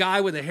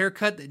guy with a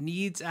haircut that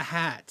needs a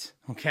hat.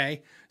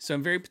 Okay. So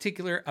I'm very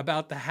particular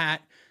about the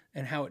hat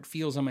and how it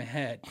feels on my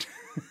head.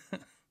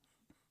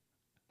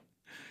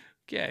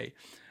 Okay.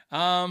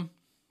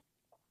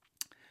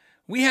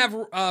 We have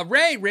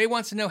Ray. Ray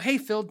wants to know, hey,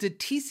 Phil, did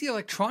TC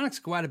Electronics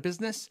go out of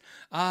business?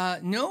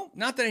 No,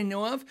 not that I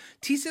know of.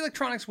 TC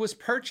Electronics was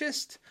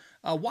purchased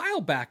a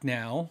while back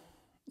now,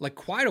 like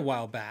quite a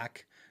while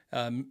back,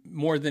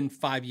 more than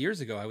 5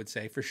 years ago, I would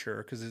say, for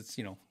sure, because it's,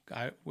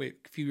 a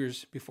few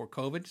years before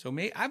COVID. So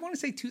I want to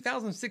say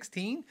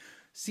 2016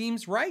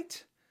 seems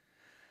right.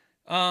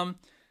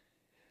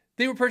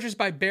 They were purchased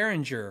by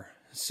Behringer.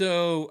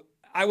 So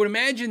I would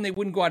imagine they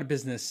wouldn't go out of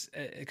business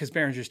because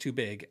Behringer's too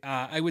big.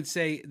 I would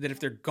say that if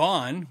they're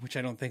gone, which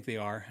I don't think they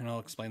are, and I'll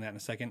explain that in a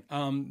second,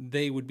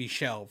 they would be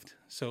shelved.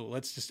 So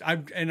let's just,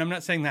 I'm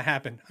not saying that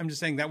happened. I'm just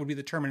saying that would be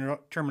the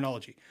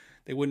terminology.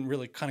 They wouldn't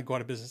really kind of go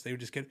out of business. They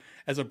would just get,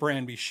 as a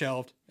brand, be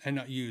shelved and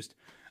not used.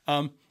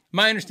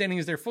 My understanding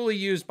is they're fully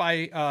used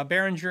by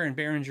Behringer, and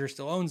Behringer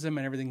still owns them,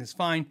 and everything is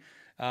fine.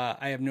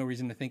 I have no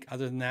reason to think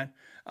other than that.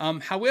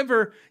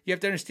 However, you have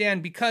to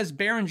understand, because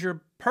Behringer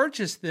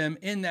purchased them,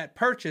 in that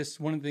purchase,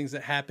 one of the things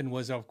that happened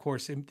was, of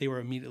course, they were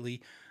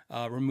immediately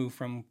removed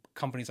from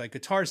companies like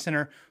Guitar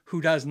Center,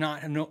 who does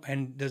not know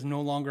and does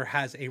no longer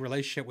has a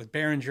relationship with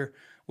Behringer,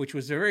 which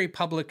was a very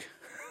public.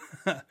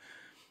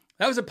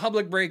 That was a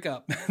public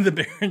breakup, the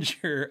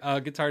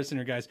Behringer Guitar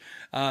Center guys.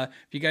 If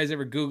you guys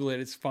ever Google it,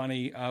 it's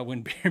funny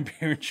when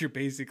Behringer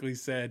basically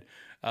said,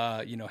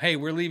 hey,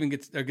 we're leaving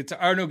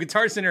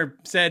Guitar Center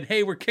said,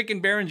 hey, we're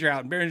kicking Behringer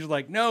out. And Behringer's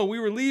like, no, we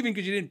were leaving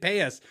because you didn't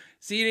pay us.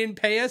 See, you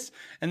didn't pay us?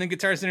 And then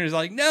Guitar Center's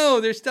like,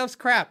 no, their stuff's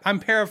crap. I'm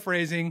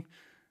paraphrasing,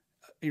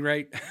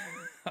 right?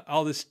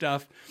 All this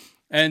stuff.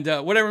 And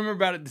what I remember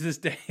about it to this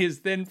day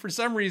is then, for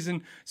some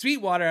reason,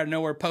 Sweetwater out of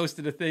nowhere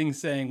posted a thing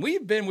saying,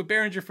 we've been with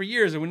Behringer for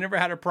years and we never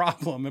had a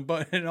problem.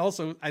 And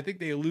also, I think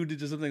they alluded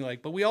to something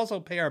like, but we also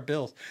pay our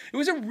bills. It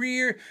was a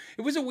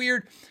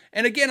weird,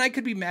 and again, I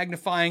could be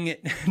magnifying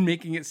it and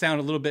making it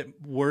sound a little bit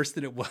worse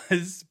than it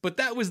was, but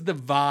that was the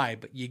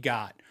vibe you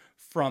got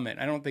from it.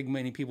 I don't think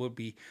many people would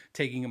be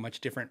taking a much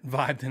different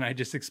vibe than I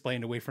just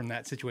explained away from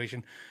that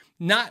situation.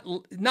 Not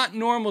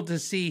normal to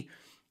see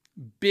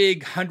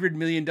big $100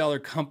 million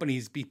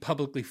companies be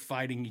publicly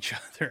fighting each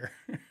other.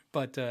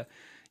 But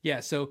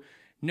so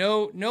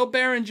no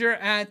Behringer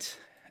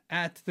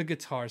at the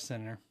Guitar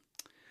Center.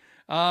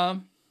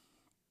 John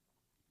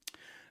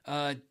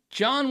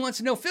wants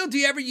to know, Phil, do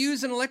you ever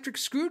use an electric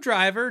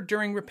screwdriver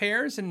during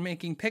repairs and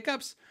making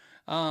pickups?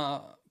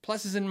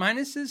 Pluses and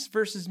minuses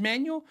versus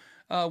manual?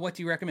 What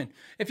do you recommend?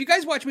 If you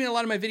guys watch me in a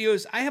lot of my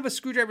videos, I have a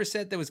screwdriver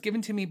set that was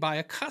given to me by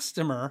a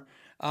customer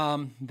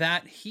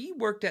that he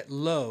worked at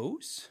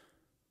Lowe's.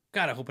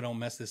 God, I hope I don't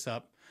mess this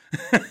up.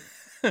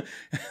 I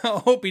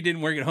hope he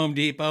didn't work at Home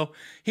Depot.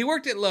 He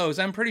worked at Lowe's.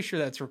 I'm pretty sure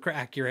that's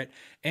accurate.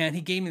 And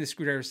he gave me the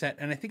screwdriver set,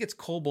 and I think it's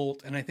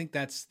Cobalt, and I think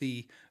that's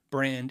the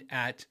brand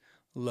at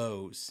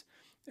Lowe's.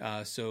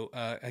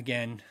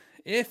 Again,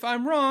 if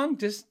I'm wrong,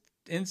 just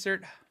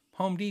insert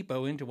Home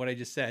Depot into what I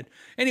just said.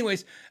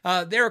 Anyways,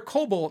 they're a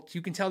Cobalt.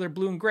 You can tell they're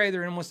blue and gray.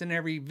 They're almost in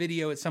every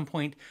video at some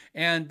point.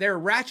 And they're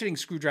ratcheting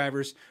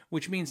screwdrivers,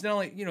 which means not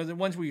only, the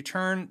ones where you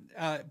turn,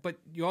 but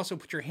you also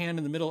put your hand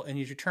in the middle, and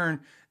as you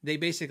turn, they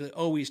basically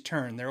always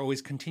turn. They're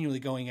always continually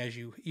going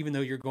even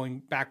though you're going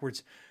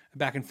backwards,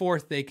 back and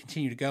forth, they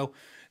continue to go.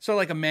 So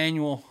like a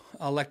manual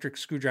electric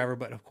screwdriver,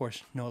 but of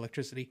course, no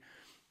electricity.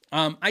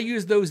 I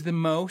use those the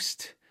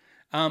most.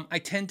 I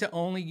tend to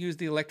only use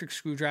the electric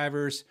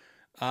screwdrivers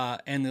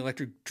and the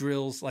electric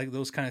drills, like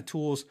those kind of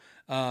tools,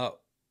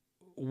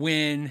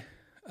 when,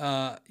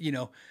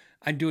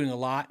 I'm doing a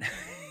lot,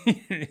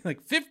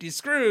 like 50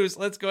 screws.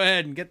 Let's go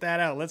ahead and get that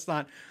out. Let's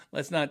not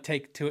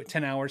take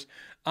 10 hours.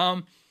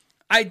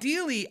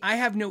 Ideally, I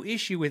have no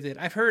issue with it.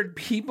 I've heard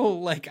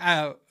people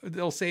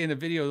they'll say in the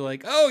video, they're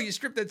like, "Oh, you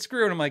stripped that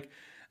screw," and I'm like,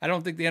 I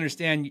don't think they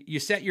understand. You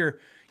set your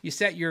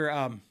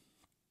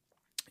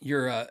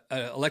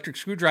electric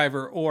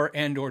screwdriver or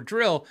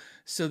drill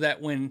so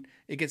that when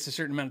it gets a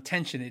certain amount of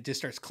tension, it just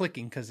starts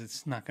clicking because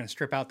it's not going to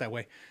strip out that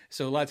way.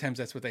 So a lot of times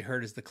that's what they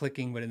heard is the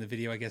clicking, but in the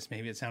video, I guess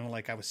maybe it sounded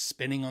like I was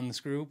spinning on the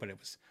screw, but it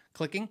was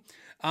clicking.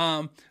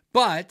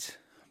 But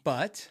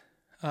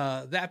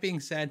that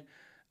being said,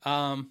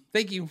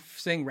 thank you for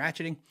saying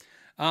ratcheting.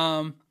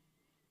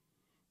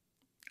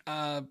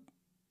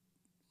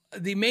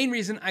 The main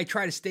reason I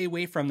try to stay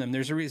away from them,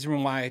 there's a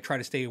reason why I try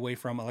to stay away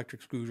from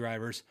electric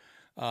screwdrivers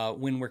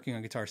when working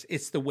on guitars.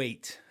 It's the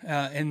weight,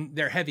 and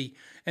they're heavy.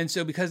 And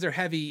so because they're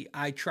heavy,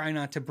 I try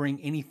not to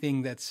bring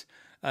anything that's,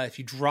 if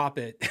you drop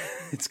it,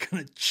 it's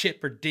going to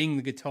chip or ding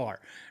the guitar,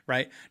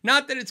 right?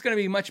 Not that it's going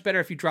to be much better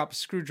if you drop a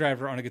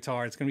screwdriver on a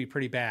guitar. It's going to be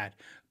pretty bad.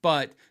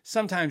 But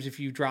sometimes if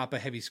you drop a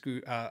heavy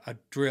a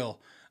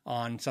drill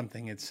on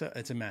something, it's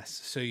a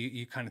mess. So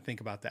you kind of think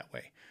about that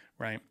way,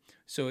 right?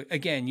 So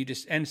again,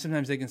 and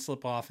sometimes they can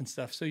slip off and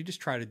stuff. So you just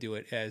try to do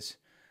it as,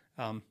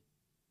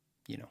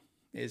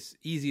 as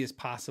easy as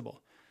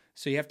possible.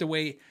 So you have to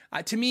weigh.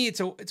 To me, it's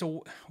a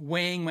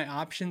weighing my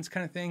options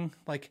kind of thing.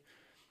 Like,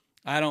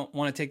 I don't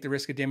want to take the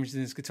risk of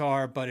damaging this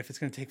guitar, but if it's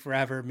going to take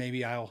forever,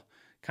 maybe I'll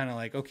kind of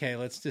like, okay,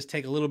 let's just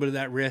take a little bit of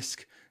that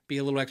risk, be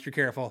a little extra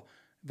careful,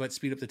 but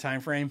speed up the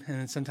time frame. And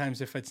then sometimes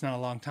if it's not a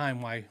long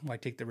time, why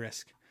take the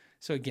risk?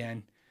 So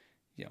again,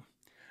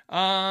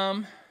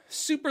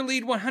 Super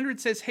Lead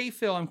 100 says, "Hey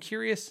Phil, I'm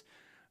curious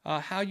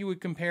how you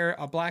would compare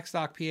a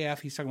Blackstock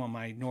PAF," he's talking about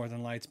my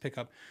Northern Lights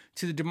pickup,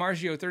 "to the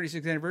DiMarzio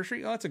 36th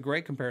anniversary." Oh, that's a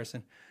great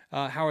comparison.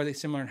 How are they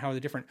similar and how are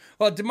they different?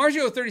 Well,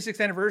 DiMarzio 36th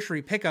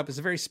anniversary pickup is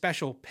a very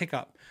special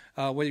pickup,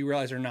 whether you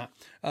realize it or not.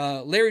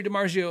 Larry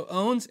DiMarzio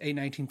owns a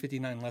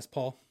 1959 Les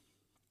Paul.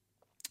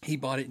 He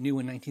bought it new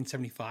in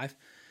 1975.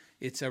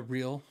 It's a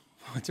real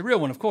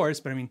one, of course,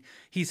 but I mean,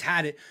 he's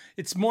had it.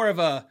 It's more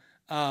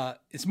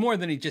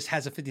than he just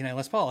has a 59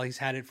 Les Paul. He's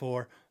had it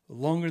for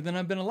longer than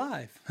I've been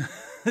alive.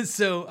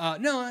 So,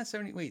 no, that's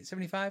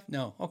 75?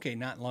 No. Okay.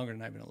 Not longer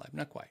than I've been alive.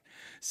 Not quite.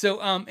 So,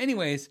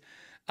 anyways,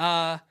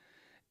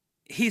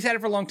 he's had it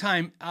for a long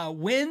time.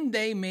 When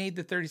they made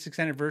the 36th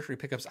anniversary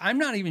pickups, I'm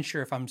not even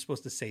sure if I'm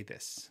supposed to say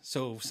this.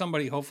 So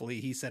somebody, hopefully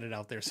he said it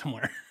out there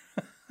somewhere.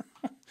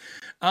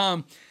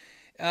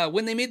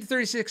 When they made the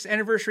 36th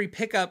anniversary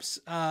pickups,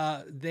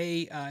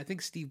 I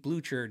think Steve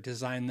Blucher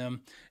designed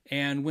them.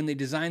 And when they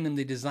designed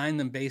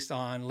them based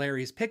on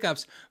Larry's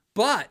pickups,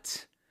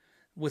 but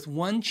with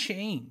one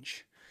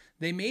change.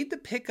 They made the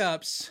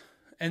pickups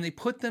and they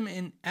put them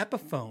in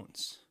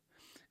Epiphones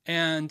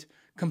and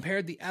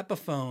compared the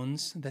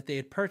Epiphones that they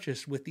had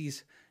purchased with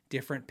these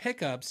different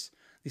pickups,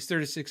 these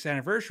 36th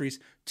anniversaries,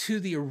 to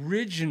the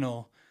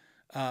original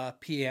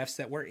PAFs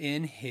that were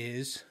in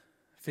his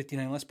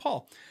 59 Les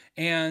Paul.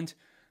 And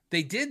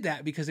they did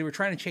that because they were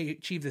trying to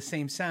achieve the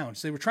same sound.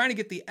 So they were trying to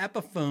get the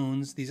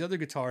Epiphones, these other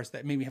guitars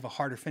that maybe have a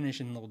harder finish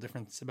and a little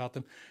difference about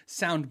them,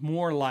 sound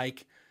more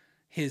like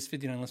his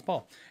 59 Les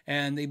Paul.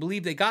 And they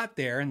believe they got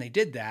there, and they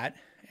did that.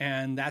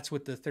 And that's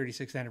what the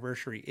 36th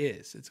anniversary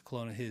is. It's a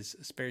clone of his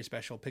very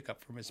special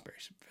pickup from his very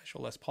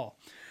special Les Paul.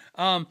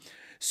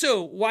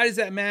 So why does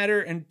that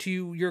matter? And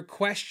to your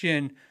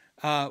question,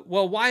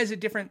 well, why is it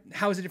different?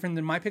 How is it different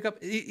than my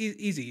pickup?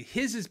 Easy.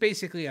 His is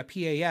basically a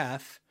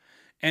PAF,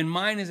 and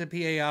mine is a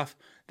PAF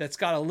that's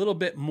got a little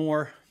bit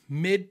more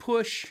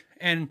mid-push,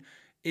 and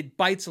it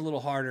bites a little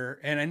harder.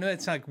 And I know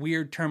that's like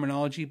weird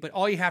terminology, but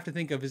all you have to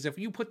think of is if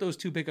you put those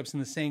two pickups in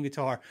the same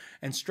guitar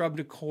and strubbed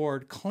a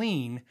chord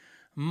clean,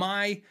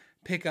 my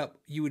pickup,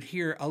 you would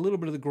hear a little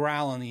bit of the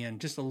growl on the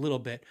end, just a little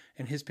bit,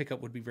 and his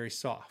pickup would be very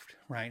soft,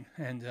 right?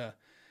 And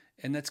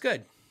that's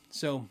good.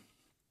 So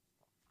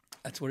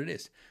that's what it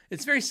is.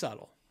 It's very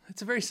subtle.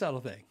 It's a very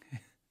subtle thing.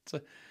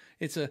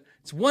 It's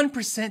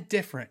 1%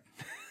 different.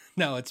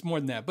 No, it's more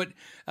than that, but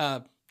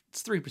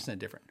it's 3%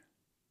 different.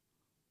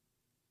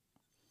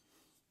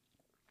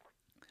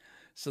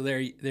 So there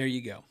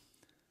you go.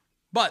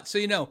 But so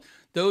you know,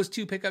 Those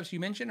two pickups you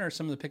mentioned are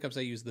some of the pickups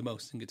I use the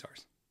most in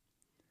guitars.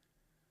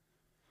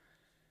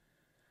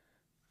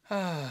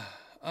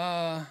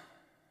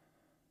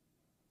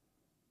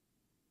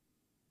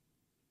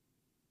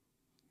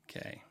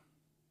 Okay.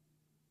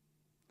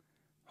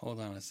 Hold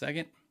on a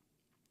second.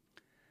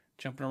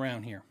 Jumping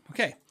around here.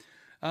 Okay.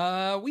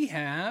 We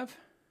have...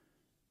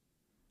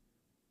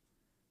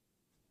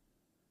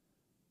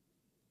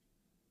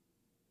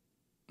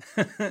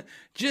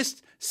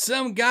 Just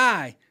some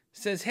guy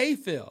says, "Hey,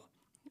 Phil,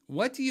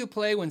 what do you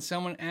play when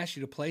someone asks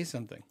you to play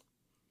something?"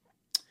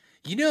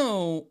 You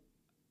know,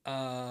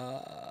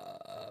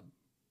 I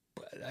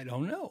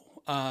don't know.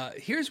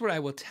 Here's what I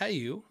will tell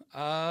you.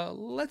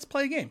 Let's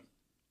play a game.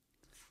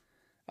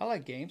 I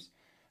like games.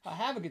 I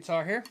have a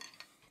guitar here.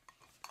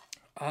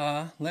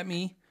 I'm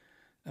going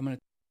to...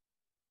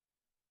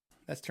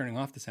 That's turning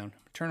off the sound.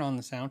 Turn on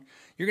the sound.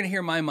 You're going to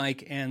hear my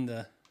mic and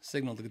the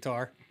signal to the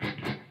guitar.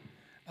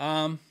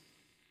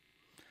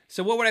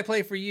 So what would I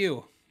play for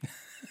you?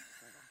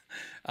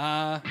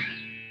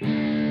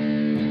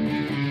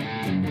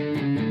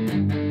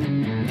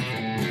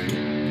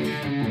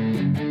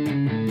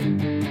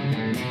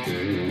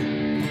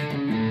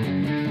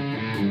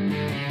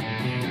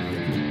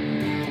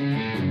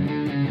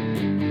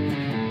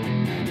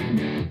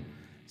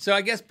 So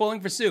I guess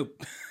Bowling for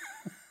Soup.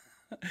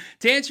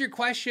 To answer your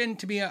question,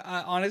 to be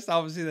honest,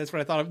 obviously that's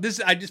what I thought of. This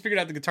I just figured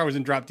out the guitar was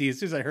in drop D as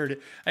soon as I heard it.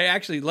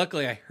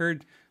 Luckily I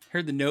heard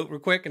the note real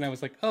quick, and I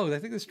was like, oh, I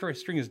think this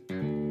string is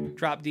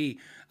drop D.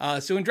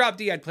 So in drop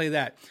D, I'd play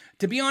that.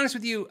 To be honest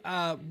with you,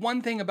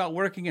 one thing about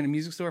working in a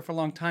music store for a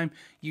long time,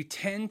 you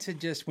tend to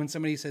just, when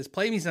somebody says,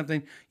 play me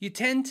something, you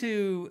tend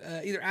to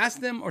either ask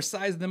them or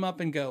size them up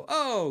and go,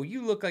 oh,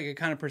 you look like a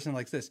kind of person who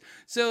likes this.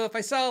 So if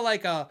I saw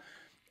like a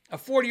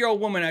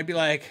 40-year-old woman, I'd be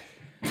like,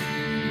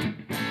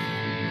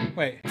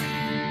 wait. I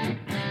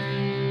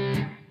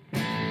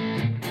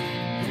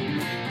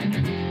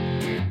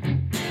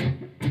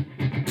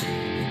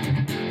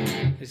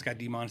just got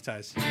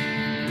demonetized.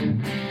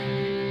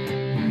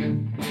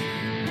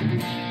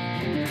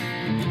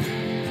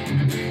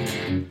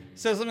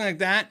 So something like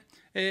that.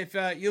 If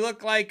you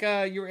look like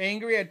you're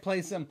angry, I'd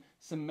play some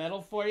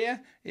metal for you.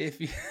 If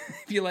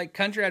you like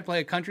country, I'd play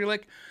a country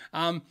lick.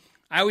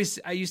 I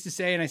used to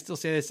say, and I still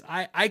say this,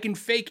 I can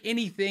fake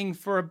anything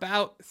for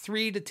about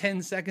 3 to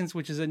 10 seconds,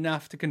 which is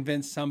enough to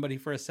convince somebody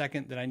for a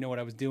second that I know what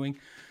I was doing.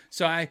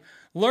 So I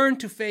learned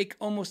to fake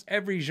almost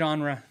every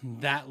genre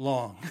that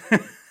long.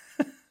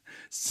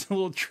 It's a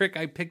little trick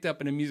I picked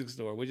up in a music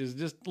store, which is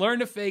just learn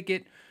to fake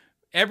it,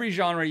 every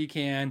genre you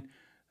can,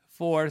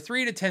 for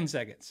 3 to 10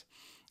 seconds.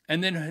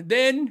 And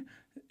then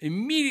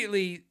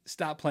immediately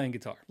stop playing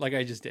guitar, like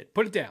I just did.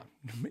 Put it down.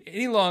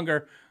 Any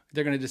longer,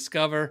 they're going to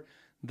discover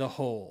the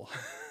whole.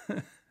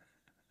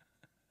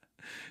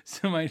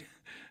 So my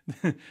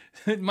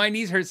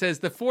knees hurt says,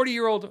 the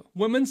 40-year-old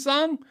woman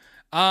song?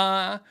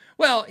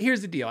 Well,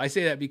 here's the deal. I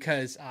say that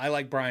because I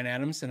like Bryan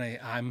Adams, and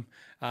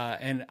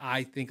and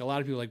I think a lot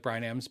of people like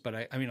Bryan Adams,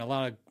 but I mean, a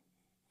lot of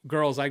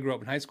girls I grew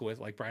up in high school with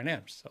like Bryan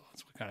Adams, so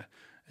that's what kind of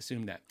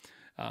assumed that.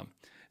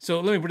 So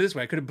let me put it this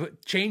way. I could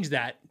have changed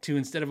that to,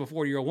 instead of a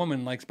 40-year-old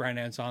woman likes Bryan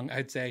Adams song,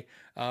 I'd say,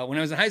 when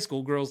I was in high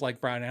school, girls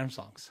like Bryan Adams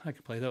songs. I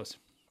could play those.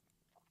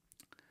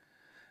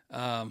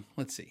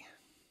 Let's see.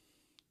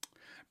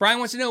 Brian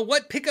wants to know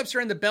what pickups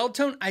are in the bell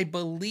tone. I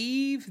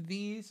believe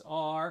these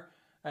are,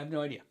 I have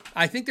no idea.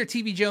 I think they're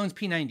TV Jones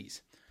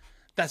P90s.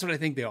 That's what I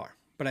think they are,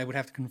 but I would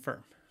have to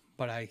confirm.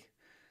 But I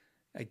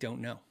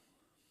don't know.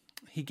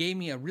 He gave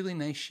me a really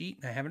nice sheet,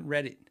 and I haven't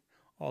read it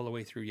all the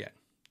way through yet.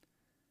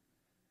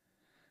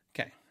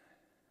 Okay.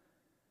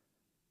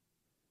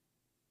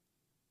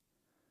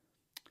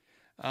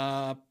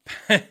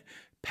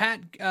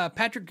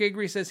 Patrick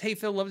Gregory says, "Hey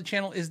Phil, love the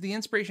channel. Is the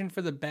inspiration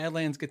for the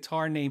Badlands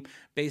guitar name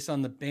based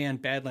on the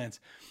band Badlands?"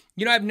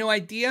 You know, I have no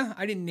idea.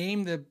 I didn't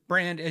name the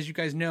brand, as you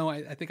guys know.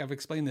 I think I've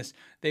explained this.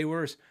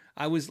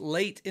 I was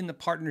late in the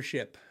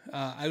partnership.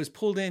 I was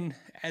pulled in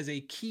as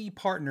a key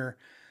partner,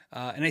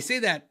 and I say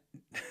that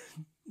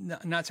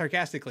not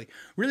sarcastically.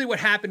 Really what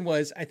happened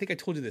was, I think I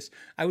told you this,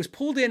 I was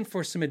pulled in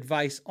for some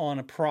advice on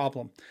a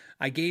problem.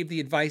 I gave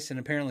the advice and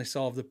apparently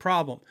solved the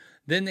problem.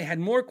 Then they had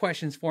more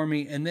questions for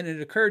me, and then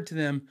it occurred to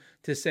them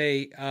to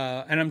say,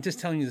 and I'm just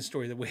telling you the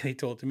story the way they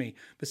told it to me.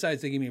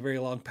 Besides, they gave me a very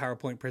long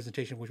PowerPoint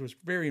presentation, which was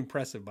very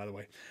impressive, by the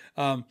way.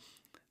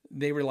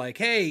 They were like,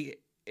 hey,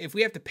 if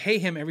we have to pay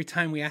him every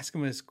time we ask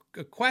him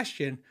a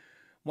question,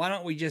 why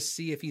don't we just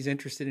see if he's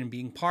interested in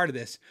being part of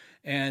this?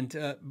 And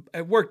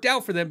it worked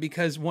out for them,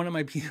 because one of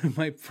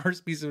my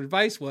first piece of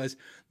advice was,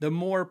 the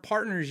more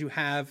partners you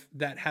have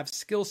that have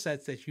skill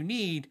sets that you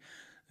need,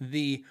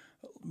 the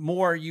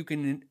more you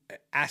can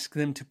ask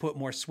them to put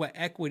more sweat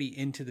equity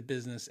into the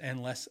business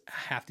and less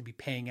have to be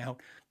paying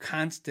out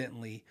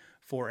constantly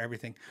for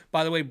everything.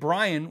 By the way,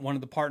 Brian, one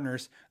of the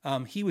partners,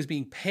 he was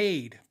being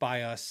paid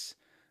by us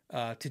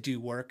to do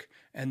work.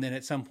 And then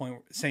at some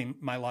point,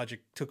 my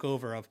logic took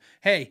over of,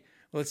 hey,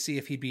 let's see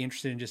if he'd be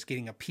interested in just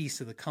getting a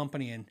piece of the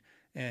company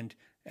and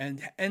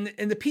And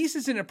the piece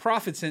is in a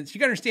profit sense. You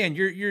got to understand,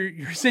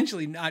 you're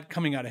essentially not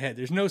coming out ahead.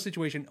 There's no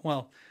situation.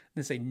 Well,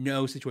 let's say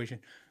no situation.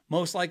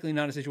 Most likely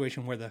not a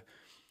situation where the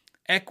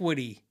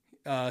equity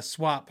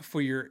swap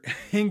for your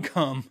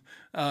income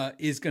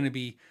is going to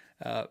be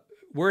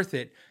worth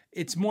it.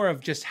 It's more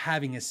of just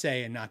having a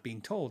say and not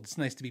being told. It's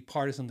nice to be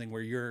part of something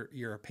where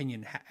your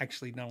opinion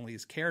actually not only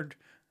is cared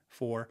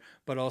for,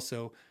 but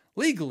also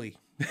legally.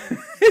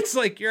 It's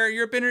like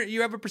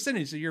you have a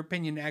percentage, so your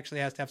opinion actually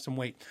has to have some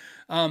weight.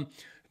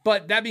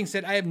 But that being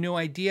said, I have no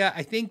idea.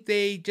 I think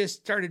they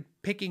just started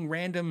picking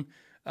random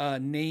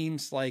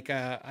names. Like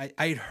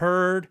I'd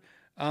heard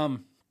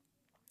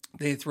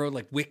they throw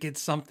like Wicked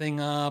something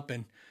up,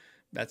 and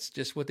that's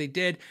just what they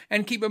did.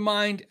 And keep in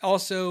mind,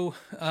 also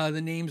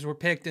the names were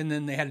picked, and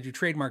then they had to do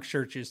trademark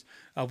searches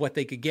of what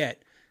they could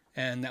get,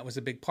 and that was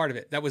a big part of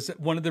it. That was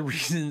one of the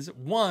reasons,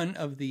 one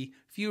of the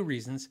few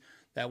reasons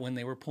that when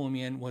they were pulling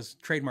me in was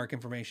trademark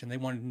information. They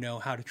wanted to know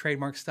how to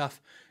trademark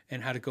stuff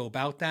and how to go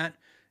about that,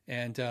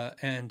 and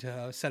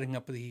setting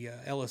up the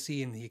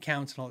LLC and the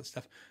accounts and all that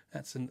stuff.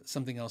 That's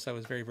something else I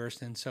was very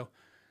versed in. So,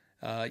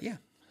 yeah.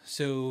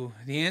 So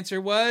the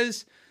answer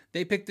was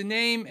they picked the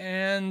name,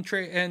 and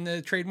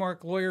the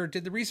trademark lawyer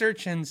did the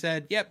research and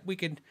said, "Yep, we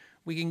can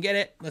get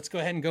it. Let's go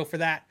ahead and go for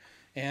that."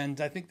 And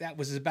I think that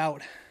was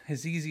about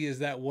as easy as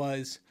that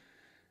was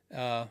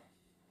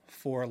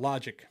for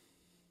Logic.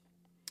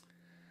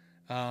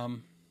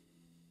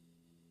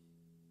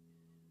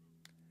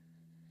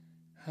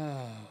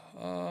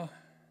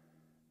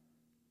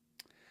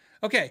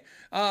 Okay.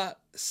 I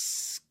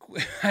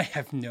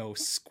have no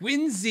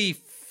Squinsy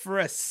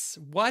Friss.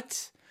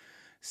 What?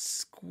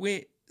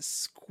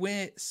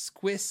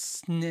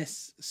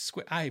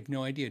 I have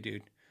no idea,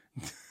 dude.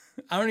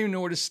 I don't even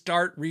know where to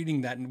start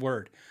reading that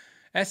word.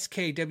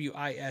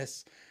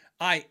 SKWISINFERIS.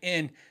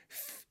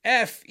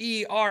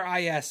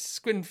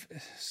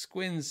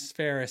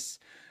 Squinsferis.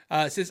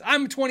 Says,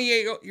 I'm a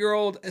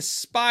 28-year-old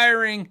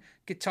aspiring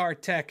guitar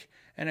tech,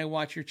 and I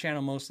watch your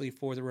channel mostly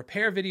for the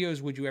repair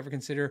videos. Would you ever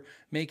consider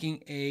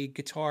making a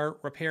guitar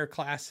repair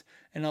class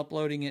and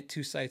uploading it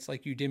to sites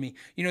like Udemy?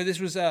 You know, this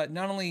was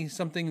not only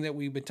something that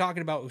we've been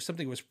talking about, it was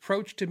something that was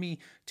approached to me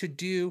to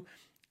do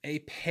a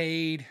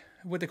paid,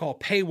 what they call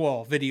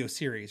paywall video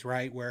series,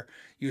 right? Where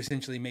you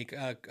essentially make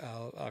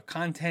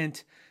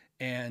content,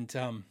 and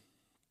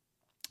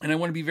I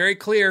want to be very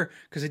clear,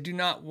 because I do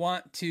not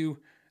want to,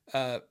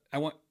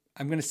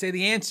 I'm going to say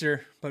the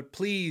answer, but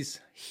please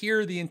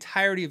hear the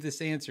entirety of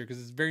this answer,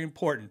 because it's very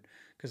important,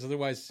 because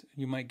otherwise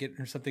you might get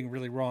something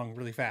really wrong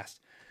really fast.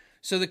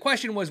 So the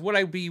question was, would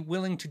I be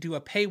willing to do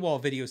a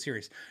paywall video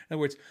series? In other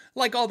words,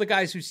 like all the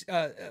guys who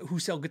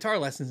sell guitar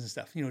lessons and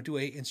stuff, you know, do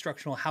a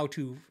instructional how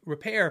to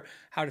repair,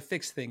 how to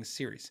fix things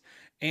series.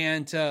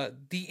 And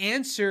the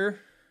answer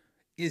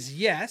is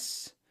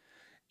yes.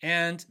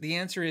 And the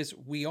answer is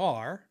we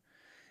are.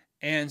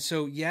 And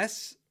so,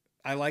 yes,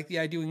 I like the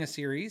idea of doing a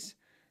series.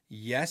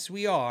 Yes,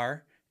 we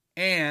are.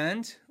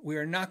 And we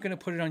are not going to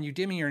put it on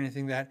Udemy or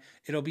anything like that.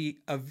 It'll be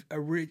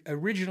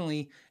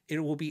originally, it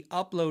will be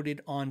uploaded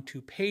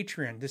onto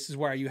Patreon. This is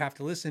where you have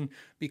to listen,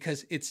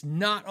 because it's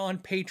not on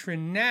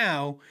Patreon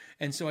now.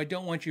 And so I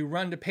don't want you to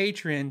run to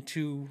Patreon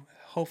to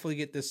hopefully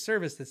get this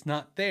service that's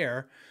not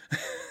there.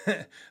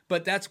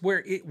 But that's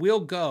where it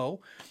will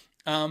go.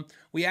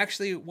 We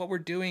actually, what we're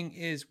doing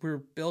is we're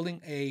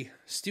building a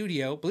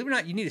studio. Believe it or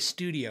not, you need a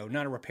studio,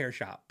 not a repair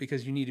shop,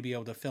 because you need to be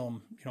able to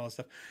film, you know, all that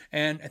stuff.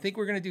 And I think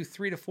we're going to do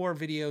 3 to 4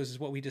 videos is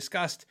what we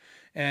discussed,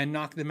 and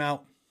knock them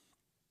out.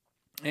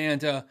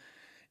 And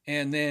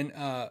then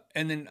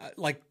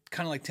like,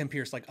 kind of like Tim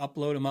Pierce, like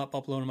upload them up,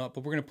 but we're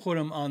going to put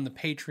them on the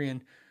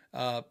Patreon.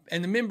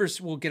 And the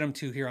members will get them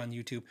too here on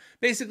YouTube.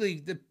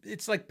 Basically,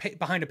 it's like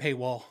behind a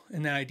paywall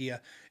in that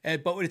idea.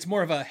 But it's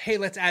more of a, hey,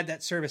 let's add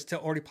that service to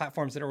already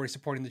platforms that are already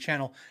supporting the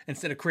channel,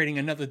 instead of creating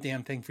another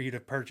damn thing for you to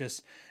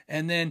purchase.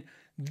 And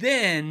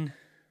then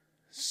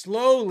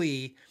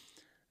slowly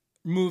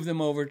move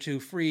them over to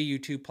free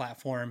YouTube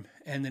platform.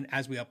 And then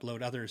as we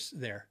upload others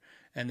there.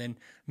 And then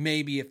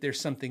maybe if there's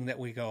something that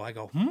I go, I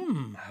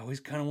always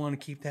kind of want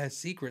to keep that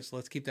secret, so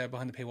let's keep that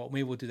behind the paywall.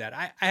 Maybe we'll do that.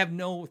 I have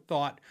no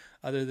thought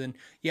other than,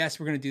 yes,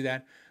 we're going to do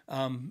that.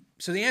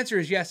 So the answer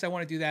is yes, I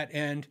want to do that.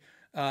 And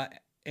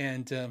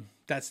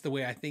that's the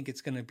way I think it's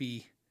going to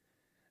be.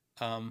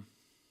 I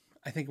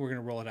think we're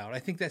going to roll it out. I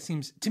think that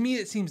seems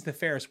the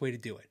fairest way to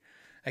do it.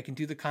 I can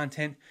do the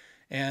content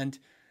and,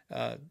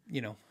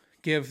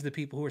 give the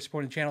people who are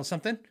supporting the channel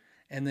something,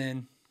 and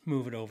then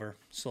move it over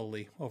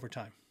slowly over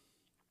time.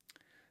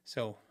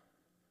 So,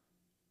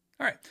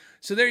 all right.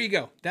 So there you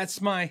go.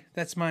 That's my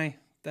thing.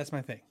 That's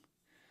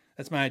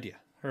my idea.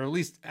 Or at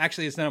least,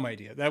 actually, it's not my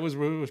idea. That was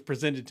what was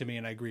presented to me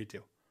and I agreed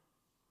to.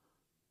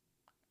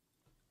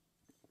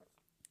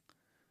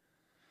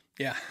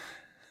 Yeah.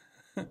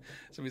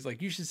 Somebody's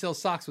like, you should sell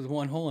socks with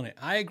one hole in it.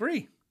 I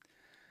agree.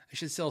 I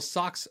should sell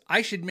socks.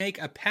 I should make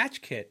a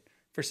patch kit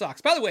for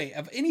socks. By the way,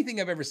 of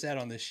anything I've ever said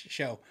on this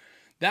show,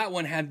 that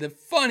one had the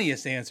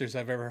funniest answers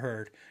I've ever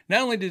heard.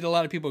 Not only did a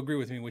lot of people agree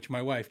with me, which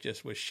my wife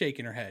just was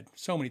shaking her head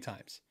so many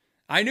times.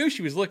 I knew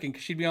she was looking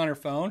because she'd be on her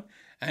phone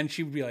and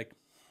she would be like,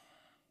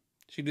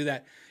 she'd do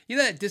that. You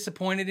know that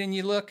disappointed in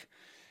you look?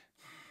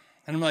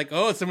 And I'm like,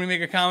 oh, somebody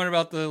make a comment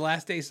about the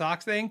last day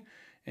socks thing?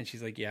 And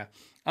she's like, yeah.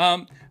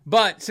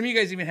 But some of you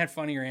guys even had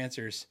funnier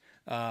answers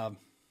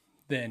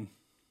than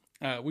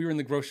we were in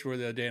the grocery store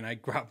the other day and I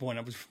grabbed one.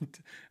 I'm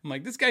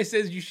like, this guy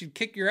says you should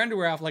kick your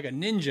underwear off like a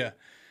ninja.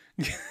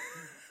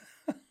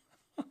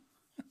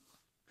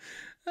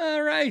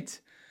 All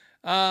right.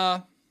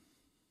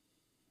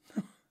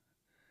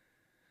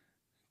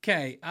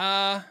 Okay.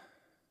 All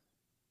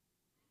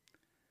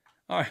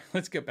right,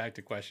 let's get back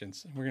to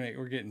questions.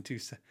 We're getting too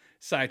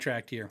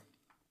sidetracked here.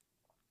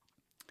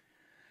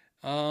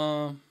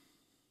 Hold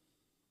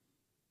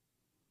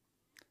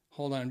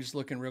on, I'm just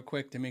looking real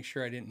quick to make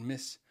sure I didn't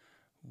miss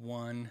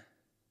one.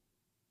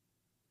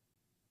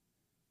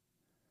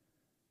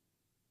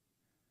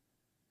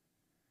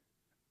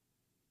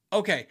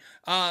 Okay,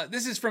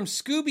 this is from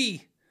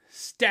Scooby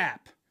Stapp.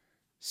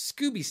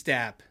 Scooby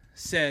Stapp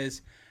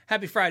says,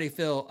 Happy Friday,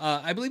 Phil.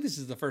 I believe this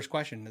is the first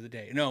question of the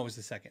day. No, it was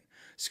the second.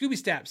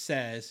 Scooby Stapp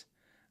says,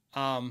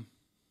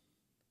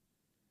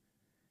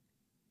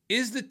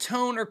 is the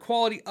tone or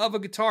quality of a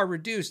guitar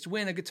reduced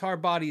when a guitar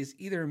body is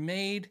either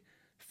made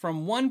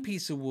from one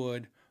piece of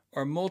wood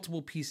or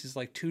multiple pieces,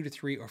 like 2 to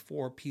 3 or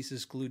 4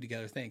 pieces glued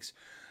together? Thanks.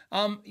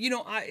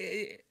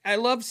 I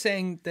love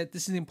saying that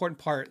this is the important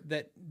part,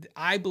 that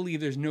I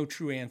believe there's no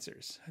true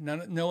answers.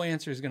 No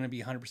answer is going to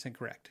be 100%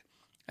 correct.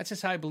 That's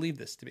just how I believe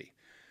this to be.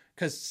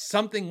 Because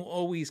something will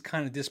always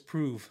kind of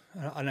disprove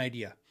an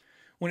idea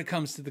when it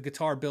comes to the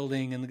guitar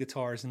building and the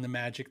guitars and the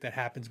magic that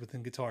happens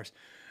within guitars.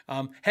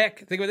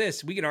 Heck, think about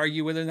this. We could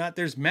argue whether or not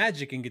there's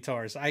magic in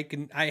guitars. I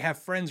have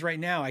friends right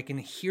now. I can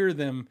hear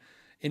them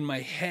in my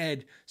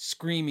head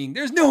screaming,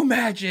 there's no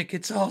magic.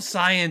 It's all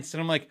science.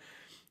 And I'm like,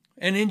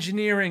 and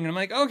engineering. And I'm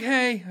like,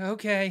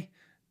 okay.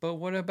 But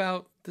what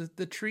about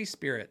the tree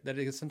spirit that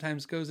it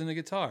sometimes goes in a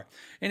guitar?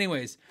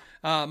 Anyways,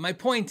 my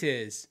point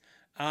is,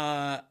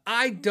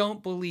 I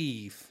don't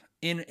believe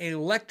in an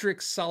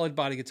electric solid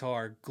body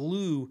guitar,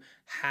 glue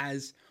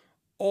has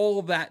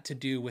all that to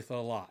do with a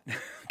lot.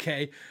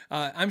 Okay.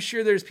 I'm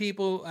sure there's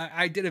people,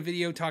 I did a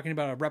video talking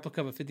about a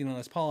replica of a 59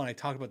 Les Paul and I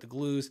talked about the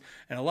glues,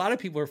 and a lot of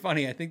people are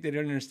funny. I think they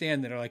don't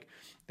understand that. They're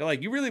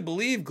like, you really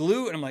believe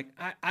glue? And I'm like,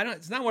 I don't,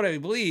 it's not what I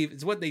believe.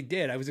 It's what they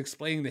did. I was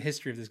explaining the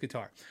history of this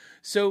guitar.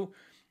 So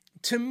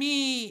to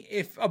me,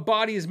 if a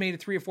body is made of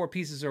 3 or 4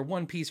 pieces or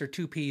 1 piece or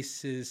 2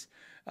 pieces,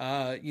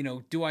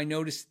 do I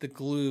notice the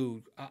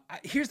glue?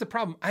 Here's the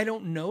problem. I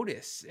don't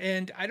notice,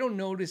 and I don't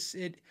notice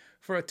it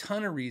for a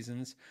ton of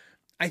reasons.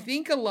 I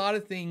think a lot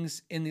of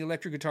things in the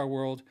electric guitar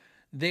world,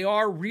 they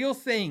are real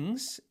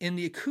things in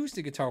the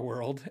acoustic guitar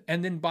world.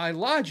 And then by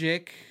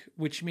logic,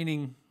 which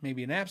meaning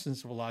maybe an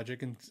absence of a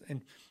logic, and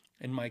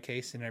in my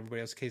case and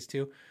everybody else's case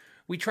too,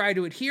 we try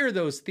to adhere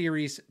those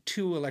theories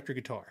to electric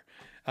guitar.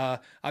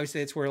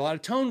 Obviously, that's where a lot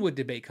of tone wood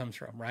debate comes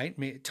from, right?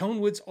 I mean, tone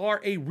woods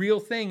are a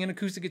real thing in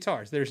acoustic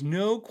guitars. There's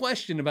no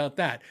question about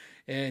that.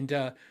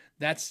 And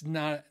that's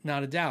not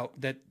a doubt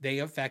that they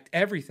affect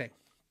everything.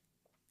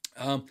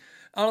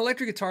 On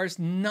electric guitars,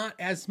 not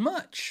as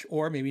much,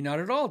 or maybe not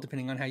at all,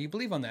 depending on how you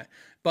believe on that.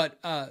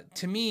 But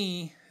to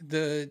me,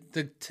 the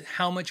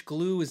how much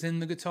glue is in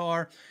the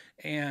guitar,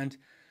 and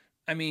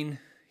I mean,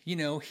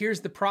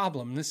 here's the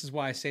problem. This is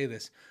why I say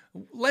this.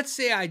 Let's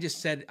say I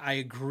just said I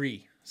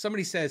agree.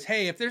 Somebody says,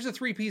 hey, if there's a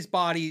 3-piece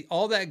body,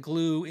 all that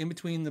glue in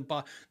between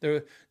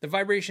the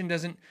vibration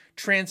doesn't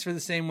transfer the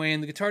same way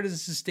and the guitar doesn't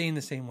sustain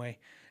the same way.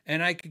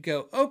 And I could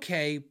go,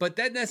 okay, but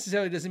that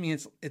necessarily doesn't mean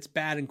it's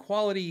bad in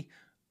quality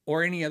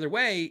or any other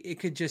way. It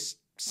could just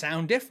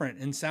sound different,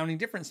 and sounding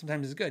different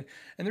sometimes is good.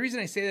 And the reason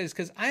I say that is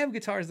because I have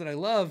guitars that I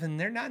love and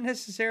they're not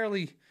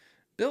necessarily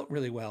built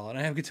really well. And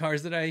I have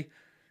guitars that I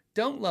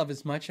don't love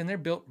as much and they're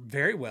built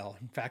very well.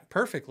 In fact,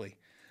 perfectly.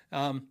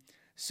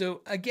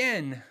 So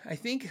again, I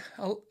think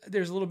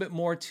there's a little bit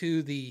more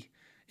to the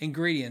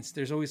ingredients.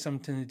 There's always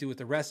something to do with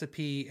the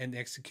recipe and the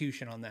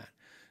execution on that.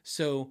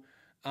 So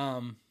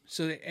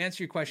to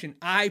answer your question,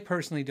 I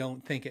personally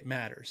don't think it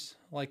matters.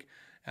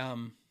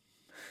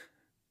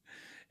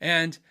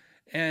 And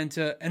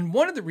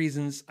one of the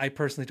reasons I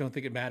personally don't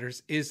think it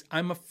matters is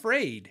I'm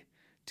afraid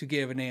to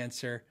give an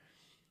answer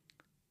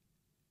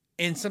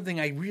in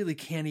something I really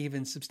can't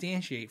even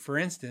substantiate. For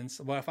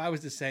instance, if I was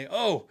to say,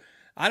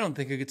 I don't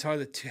think a guitar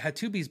that had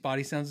 2-piece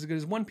body sounds as good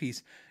as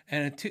 1-piece,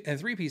 and a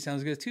 3-piece sounds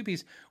as good as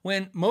 2-piece,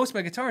 when most of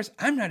my guitars,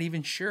 I'm not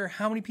even sure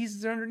how many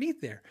pieces are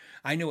underneath there.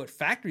 I know what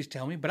factories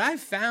tell me, but I've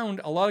found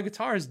a lot of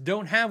guitars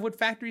don't have what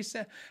factories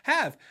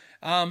have.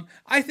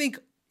 I think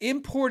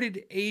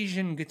imported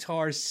Asian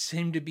guitars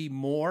seem to be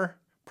more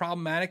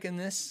problematic in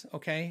this,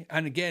 okay?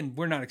 And again,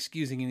 we're not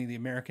excusing any of the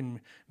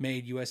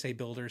American-made USA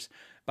builders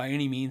by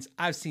any means.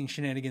 I've seen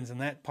shenanigans in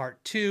that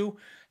part too.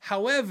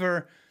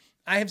 However,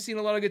 I have seen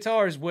a lot of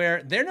guitars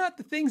where they're not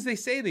the things they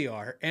say they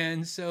are.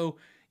 And so,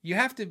 you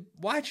have to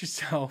watch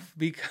yourself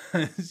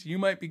because you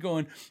might be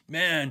going,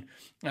 man,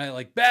 I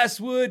like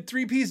basswood,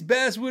 3-piece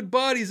basswood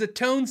body is a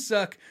tone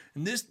suck,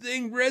 and this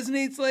thing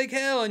resonates like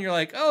hell. And you're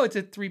like, oh, it's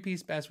a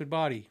 3-piece basswood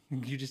body.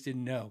 You just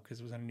didn't know because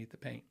it was underneath the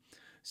paint.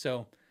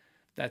 So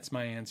that's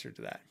my answer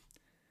to that.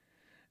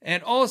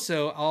 And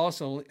also,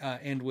 I'll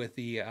end with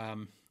the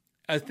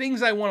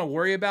things I want to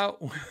worry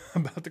about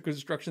the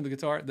construction of the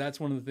guitar. That's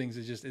one of the things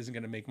that just isn't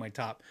going to make my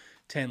top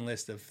 10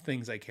 list of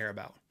things I care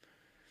about.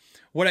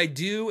 What I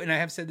do, and I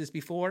have said this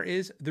before,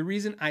 is the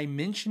reason I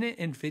mention it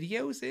in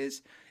videos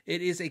is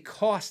it is a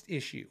cost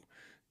issue.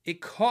 It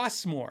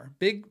costs more.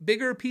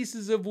 Bigger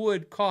pieces of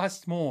wood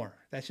cost more.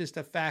 That's just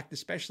a fact,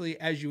 especially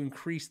as you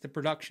increase the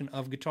production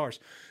of guitars.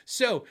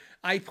 So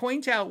I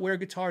point out where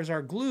guitars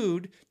are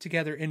glued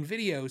together in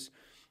videos,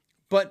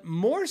 but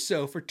more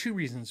so for 2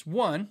 reasons.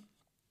 One,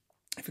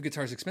 if a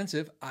guitar is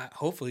expensive,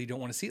 hopefully you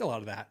don't want to see a lot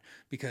of that,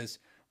 because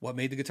what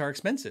made the guitar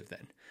expensive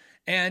then?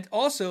 And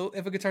also,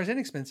 if a guitar is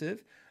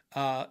inexpensive,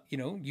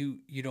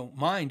 you don't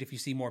mind if you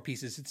see more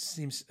pieces. It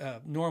seems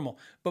normal.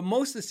 But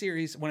most of the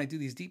series, when I do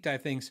these deep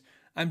dive things,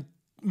 I'm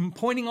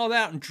pointing all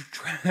that out,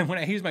 and when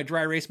I use my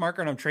dry erase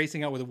marker and I'm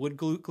tracing out where the wood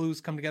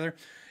glues come together,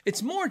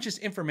 it's more just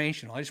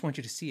informational. I just want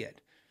you to see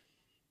it.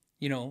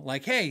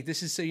 Like, hey,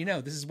 this is so you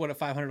know, this is what a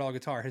 $500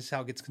 guitar, here's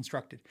how it gets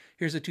constructed.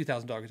 Here's a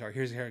 $2,000 guitar,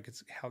 here's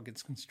how it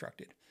gets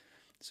constructed.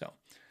 So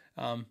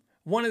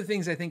one of the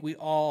things I think we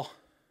all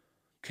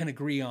can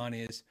agree on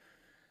is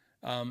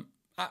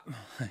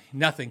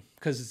nothing,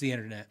 because it's the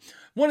internet.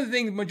 One of the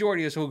things the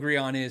majority of us will agree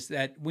on is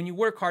that when you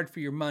work hard for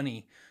your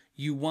money,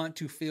 you want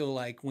to feel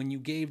like when you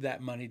gave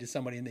that money to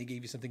somebody and they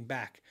gave you something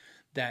back,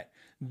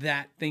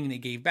 that thing they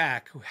gave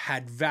back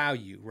had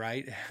value,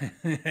 right?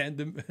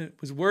 It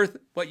was worth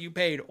what you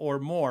paid or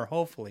more,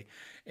 hopefully.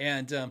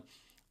 And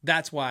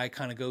that's why I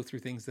kind of go through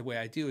things the way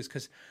I do, is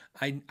because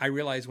I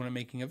realize when I'm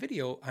making a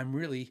video, I'm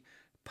really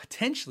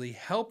potentially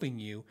helping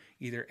you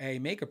either A,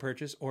 make a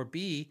purchase, or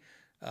B,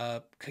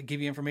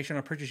 give you information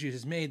on a purchase you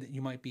just made that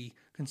you might be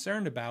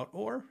concerned about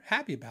or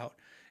happy about.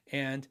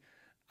 And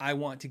I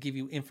want to give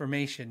you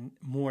information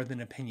more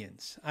than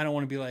opinions. I don't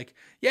want to be like,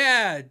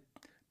 yeah,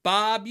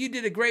 Bob, you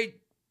did a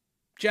great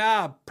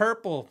job.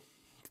 Purple.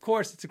 Of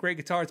course, it's a great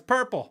guitar. It's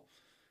purple.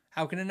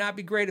 How can it not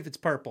be great if it's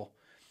purple?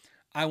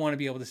 I want to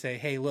be able to say,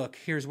 hey, look,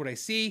 here's what I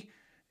see.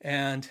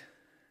 And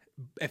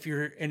if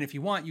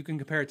you want, you can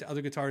compare it to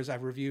other guitars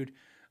I've reviewed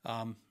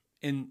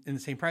in the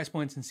same price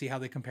points and see how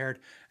they compared.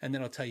 And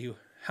then I'll tell you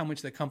how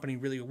much the company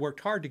really worked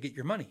hard to get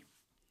your money.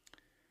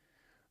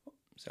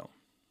 So,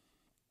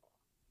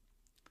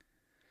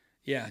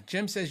 yeah,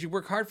 Jim says you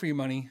work hard for your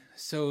money,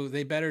 so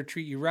they better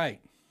treat you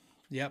right.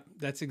 Yep,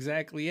 that's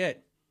exactly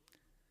it.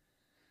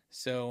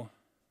 So,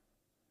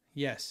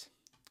 yes.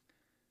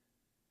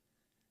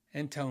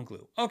 And tone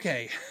glue.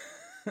 Okay.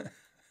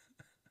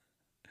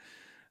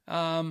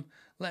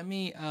 Let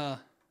me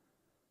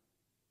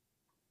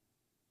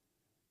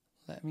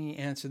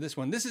answer this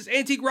one. This is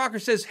Antique Rocker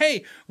says,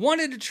 hey,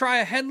 wanted to try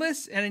a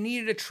headless and I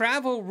needed a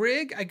travel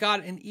rig. I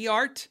got an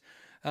eArt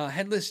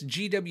headless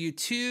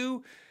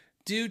GW2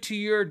 due to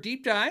your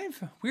deep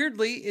dive.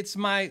 Weirdly, it's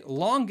my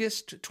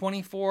longest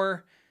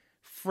 24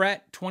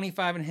 fret,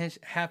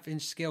 25.5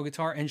 inch scale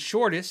guitar and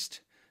shortest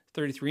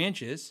 33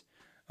 inches.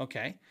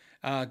 Okay.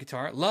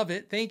 Guitar. Love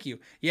it. Thank you.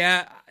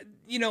 Yeah.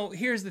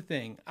 Here's the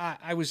thing.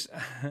 I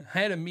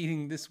had a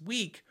meeting this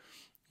week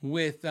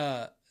with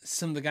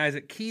some of the guys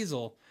at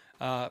Kiesel.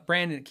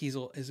 Brandon at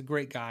Kiesel is a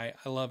great guy.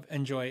 I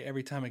enjoy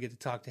every time I get to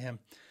talk to him.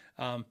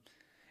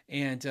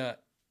 And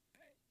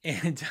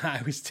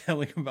I was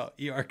telling him about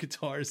eArt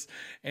guitars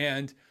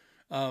and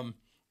how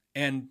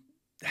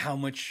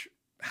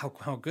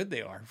good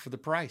they are for the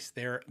price.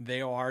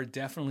 They are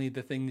definitely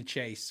the thing to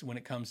chase when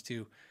it comes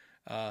to,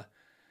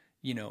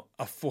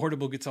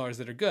 affordable guitars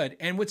that are good.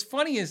 And what's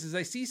funny is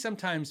I see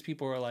sometimes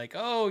people are like,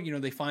 oh,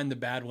 they find the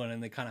bad one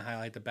and they kind of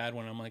highlight the bad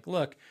one. I'm like,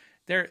 look,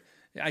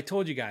 I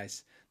told you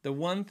guys, the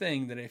one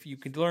thing that if you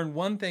could learn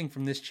one thing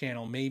from this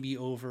channel, maybe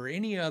over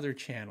any other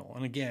channel,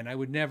 and again, I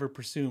would never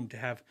presume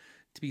to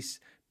be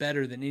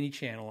better than any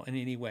channel in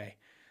any way.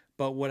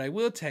 But what I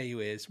will tell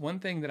you is one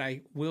thing that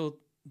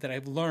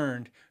I've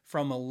learned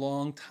from a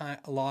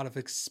lot of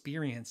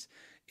experience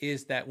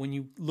is that when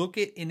you look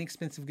at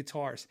inexpensive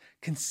guitars,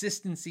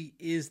 consistency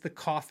is the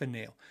coffin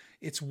nail.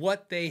 It's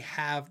what they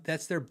have.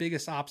 That's their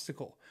biggest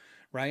obstacle,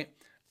 right?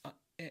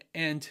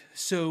 And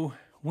so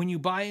when you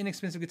buy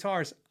inexpensive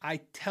guitars,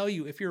 I tell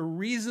you, if you're a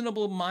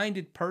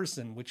reasonable-minded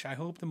person, which I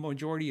hope the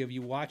majority of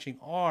you watching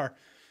are,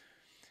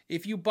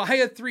 if you buy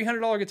a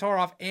 $300 guitar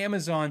off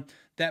Amazon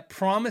that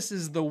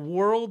promises the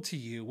world to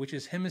you, which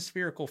is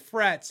hemispherical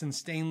frets and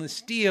stainless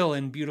steel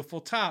and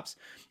beautiful tops,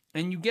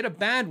 and you get a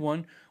bad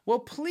one, well,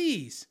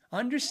 please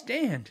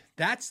understand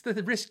that's the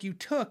risk you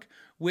took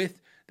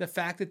with the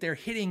fact that they're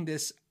hitting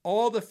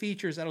all the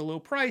features at a low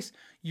price.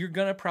 You're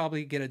going to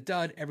probably get a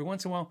dud every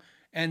once in a while.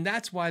 And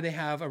that's why they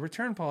have a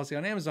return policy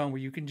on Amazon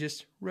where you can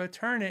just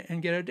return it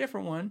and get a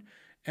different one.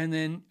 And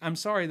then, I'm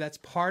sorry, that's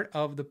part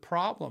of the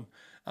problem.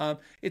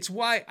 It's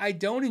why I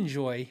don't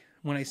enjoy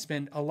when I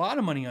spend a lot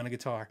of money on a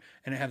guitar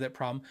and I have that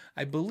problem,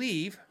 I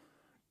believe,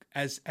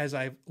 as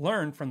I've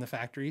learned from the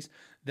factories,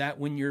 that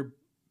when you're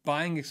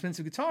buying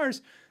expensive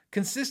guitars,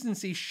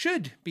 consistency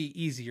should be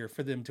easier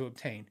for them to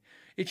obtain.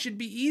 It should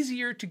be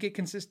easier to get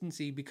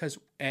consistency because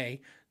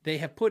A, they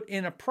have put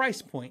in a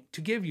price point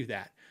to give you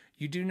that.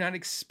 You do not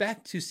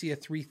expect to see a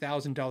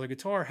 $3,000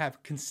 guitar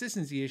have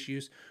consistency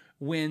issues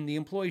when the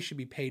employees should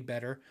be paid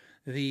better.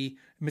 The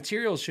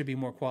materials should be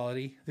more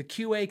quality. The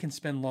QA can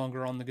spend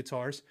longer on the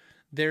guitars.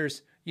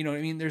 There's,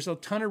 there's a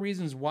ton of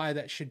reasons why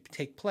that should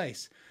take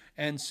place.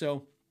 And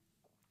so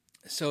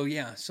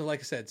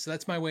like I said, so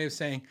that's my way of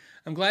saying,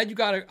 I'm glad you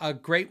got a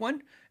great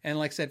one. And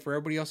like I said, for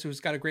everybody else who's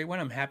got a great one,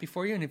 I'm happy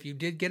for you. And if you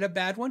did get a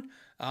bad one,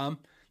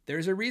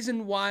 there's a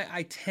reason why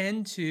I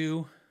tend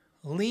to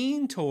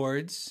lean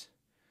towards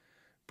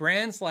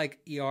brands like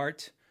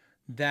eArt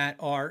that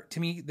are, to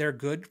me, they're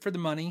good for the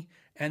money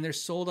and they're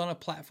sold on a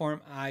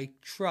platform I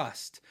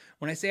trust.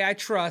 When I say I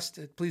trust,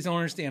 please don't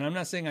understand, I'm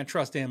not saying I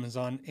trust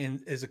Amazon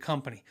as a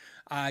company.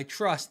 I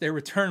trust their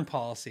return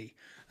policy.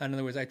 In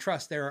other words, I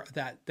trust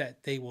that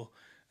they will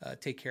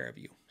take care of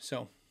you.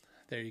 So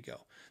there you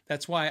go.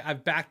 That's why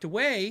I've backed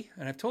away,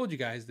 and I've told you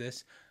guys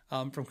this,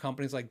 from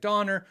companies like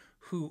Donner,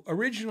 who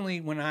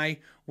originally, when I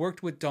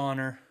worked with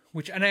Donner,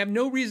 and I have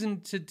no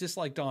reason to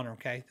dislike Donner,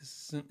 okay?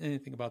 This isn't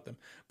anything about them.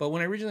 But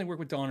when I originally worked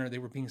with Donner, they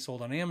were being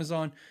sold on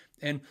Amazon.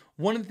 And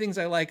one of the things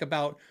I like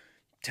about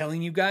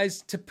telling you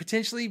guys to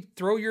potentially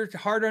throw your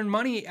hard-earned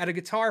money at a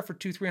guitar for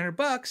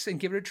 $200-$300 and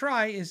give it a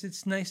try is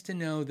it's nice to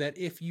know that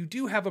if you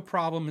do have a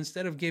problem,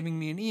 instead of giving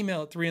me an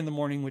email at 3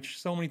 a.m,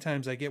 which so many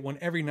times I get one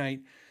every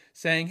night,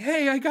 saying,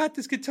 hey, I got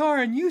this guitar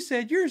and you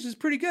said yours is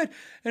pretty good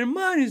and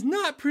mine is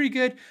not pretty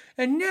good.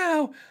 And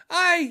now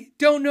I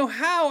don't know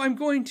how I'm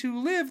going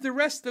to live the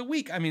rest of the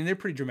week. I mean, they're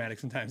pretty dramatic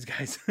sometimes,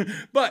 guys.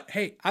 But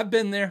hey, I've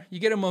been there. You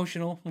get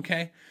emotional,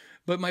 okay?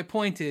 But my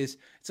point is,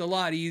 it's a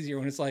lot easier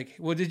when it's like,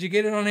 well, did you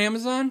get it on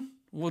Amazon?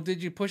 Well,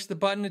 did you push the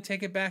button to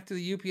take it back to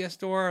the UPS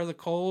store or the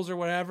Kohl's or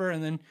whatever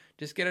and then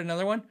just get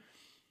another one?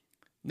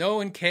 No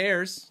one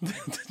cares.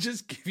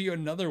 Just give you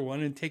another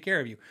one and take care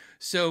of you.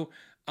 So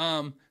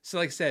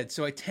like I said,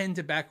 so I tend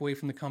to back away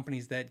from the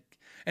companies that,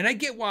 and I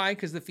get why,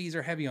 because the fees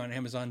are heavy on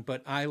Amazon,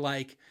 but I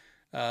like,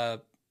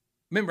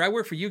 remember, I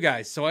work for you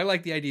guys, so I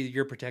like the idea that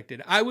you're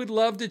protected. I would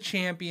love to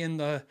champion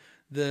the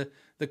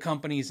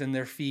companies and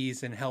their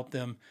fees and help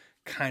them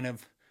kind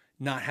of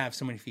not have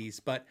so many fees.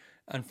 But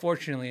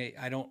unfortunately,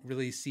 I don't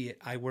really see it.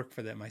 I work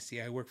for them.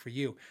 I work for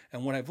you.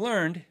 And what I've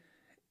learned,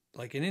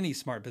 like in any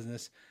smart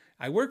business,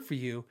 I work for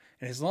you.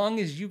 And as long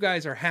as you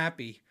guys are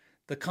happy,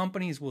 the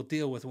companies will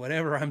deal with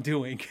whatever I'm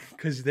doing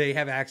because they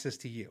have access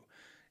to you.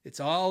 It's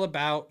all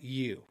about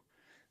you.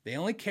 They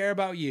only care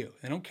about you.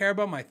 They don't care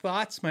about my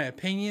thoughts, my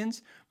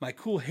opinions, my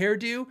cool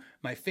hairdo,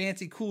 my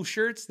fancy cool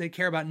shirts. They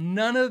care about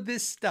none of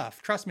this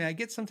stuff. Trust me, I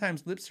get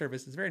sometimes lip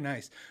service. It's very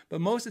nice.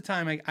 But most of the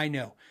time, I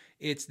know.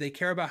 They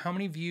care about how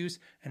many views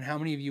and how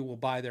many of you will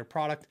buy their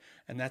product.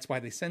 And that's why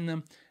they send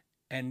them.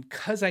 And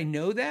because I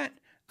know that,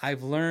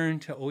 I've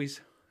learned to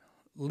always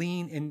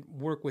lean and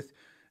work with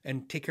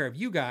and take care of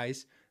you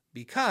guys,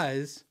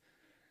 because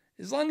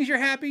as long as you're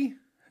happy,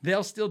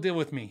 they'll still deal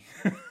with me.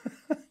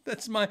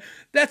 That's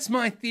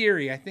my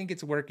theory. I think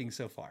it's working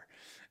so far.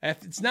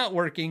 If it's not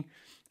working,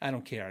 I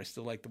don't care. I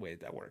still like the way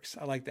that works.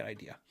 I like that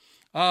idea.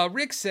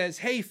 Rick says,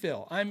 hey,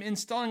 Phil, I'm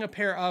installing a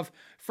pair of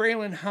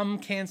Fralin hum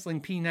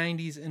canceling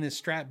P90s in a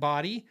Strat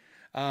body.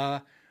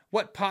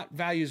 What pot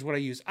values would I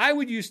use? I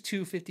would use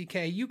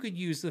 250K. You could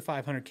use the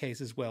 500Ks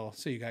as well.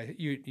 So you guys,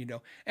 you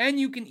know, and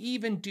you can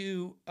even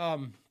do,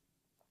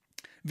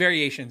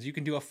 variations. You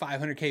can do a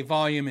 500K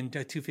volume and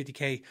a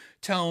 250K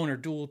tone or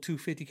dual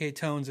 250K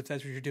tones if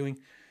that's what you're doing.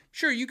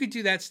 Sure, you could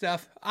do that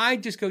stuff. I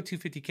just go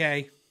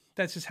 250K.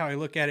 That's just how I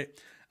look at it.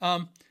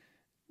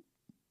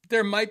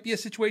 There might be a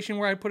situation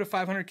where I put a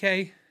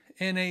 500K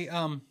in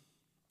a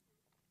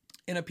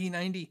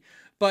P90,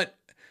 but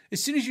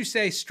as soon as you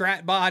say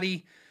Strat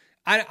body,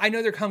 I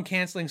know they're hum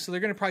canceling, so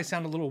they're going to probably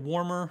sound a little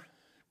warmer,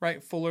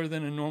 right? Fuller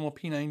than a normal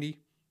P90,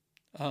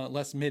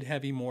 less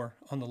mid-heavy, more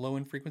on the low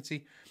end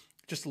frequency.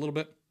 Just a little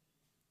bit.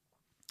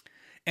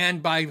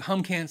 And by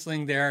hum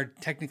canceling, there are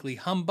technically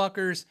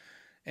humbuckers.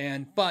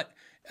 But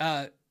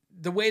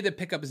the way the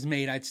pickup is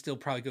made, I'd still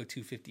probably go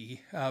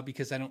 250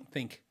 because I don't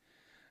think,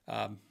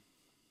 I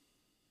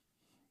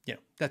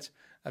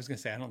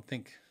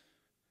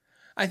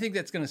think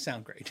that's going to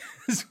sound great.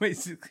 It's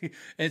basically,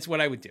 it's what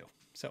I would do.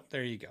 So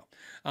there you go.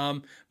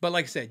 But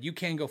like I said, you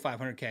can go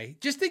 500K.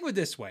 Just think of it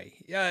this way.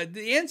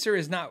 The answer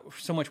is not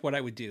so much what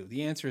I would do.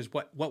 The answer is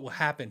what will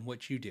happen,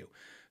 what you do.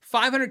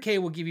 500K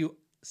will give you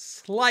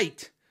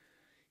slight,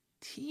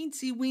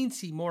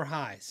 teensy-weensy more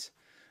highs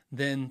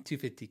than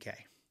 250K.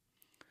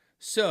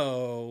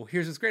 So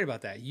here's what's great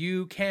about that.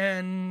 You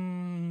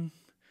can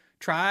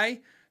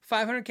try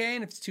 500K,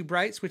 and if it's too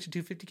bright, switch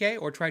to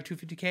 250K, or try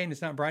 250K and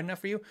it's not bright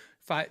enough for you,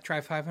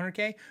 try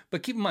 500K.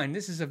 But keep in mind,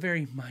 this is a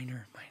very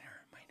minor amount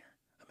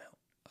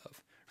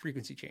of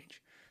frequency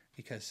change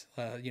because,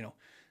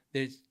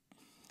 there's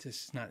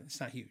just it's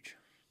not huge.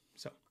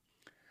 So,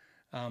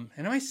 And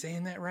am I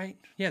saying that right?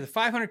 Yeah, the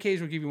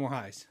 500Ks will give you more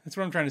highs. That's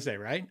what I'm trying to say,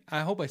 right?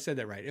 I hope I said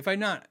that right. If I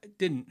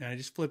didn't, and I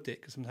just flipped it,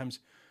 because sometimes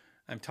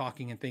I'm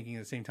talking and thinking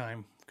at the same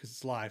time because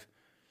it's live.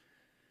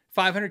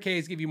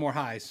 500Ks give you more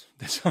highs.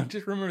 So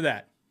just remember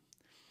that.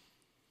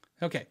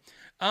 Okay.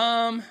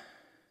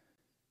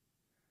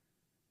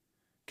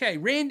 Okay,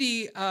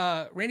 Randy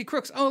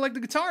Crooks. Oh, I like the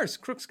guitars.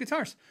 Crooks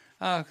guitars.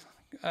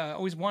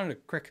 Always wanted a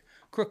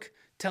Crook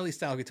Telly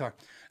style guitar.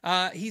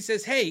 He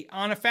says, hey,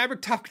 on a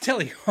fabric top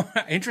Telly.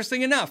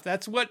 Interesting enough,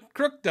 that's what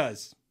Crook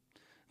does.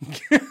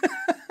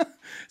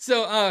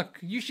 So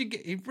you should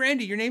get,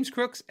 Randy, your name's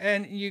Crooks,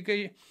 and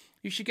you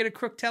should get a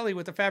Crook Telly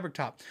with a fabric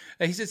top.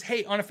 He says,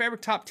 hey, on a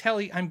fabric top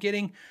Telly,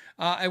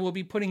 I will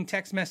be putting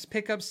Tex-Mex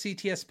pickups,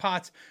 CTS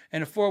pots,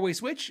 and a 4-way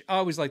switch. I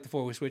always like the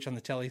 4-way switch on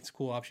the Telly. It's a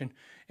cool option.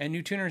 And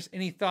new tuners,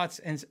 any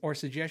thoughts or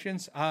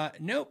suggestions?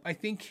 Nope, I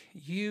think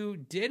you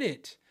did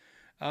it.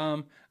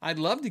 I'd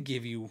love to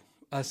give you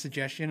a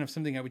suggestion of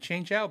something I would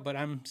change out, but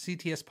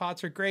CTS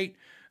pots are great.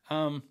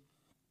 I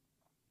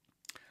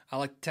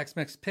like the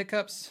Tex-Mex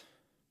pickups.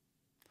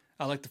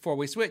 I like the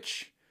 4-way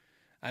switch.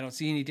 I don't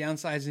see any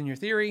downsides in your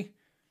theory.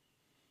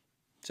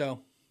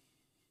 So,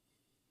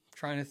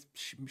 trying to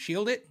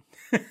shield it.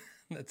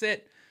 That's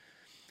it.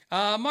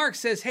 Mark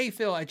says, hey,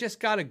 Phil, I just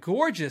got a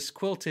gorgeous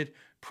quilted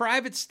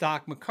private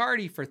stock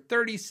McCarty for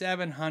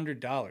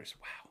 $3,700.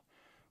 Wow.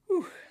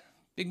 Whew.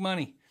 Big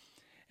money.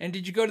 And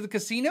did you go to the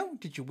casino?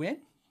 Did you win?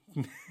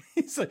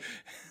 It's like,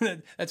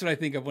 that's what I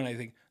think of when I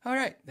think, all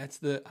right,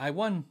 I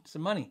won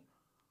some money.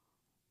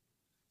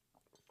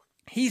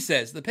 He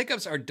says, the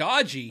pickups are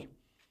dodgy.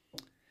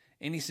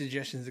 Any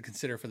suggestions to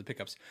consider for the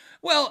pickups?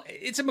 Well,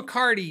 it's a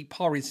McCarty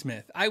Paul Reed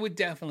Smith. I would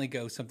definitely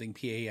go something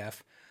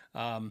PAF.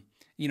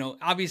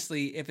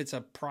 Obviously, if it's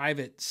a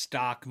private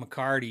stock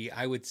McCarty,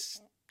 I would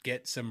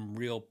get some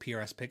real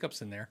PRS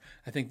pickups in there.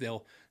 I think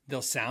they'll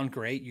sound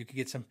great. You could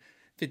get some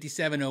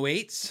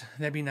 5708s.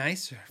 That'd be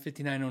nice. Or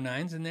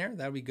 5909s in there.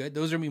 That would be good.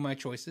 Those would be my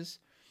choices.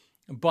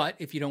 But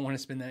if you don't want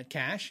to spend that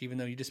cash, even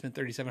though you just spent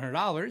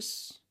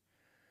 $3,700,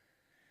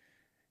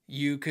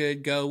 you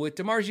could go with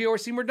DiMarzio or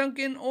Seymour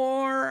Duncan,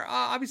 or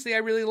obviously I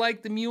really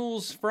like the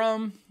mules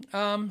from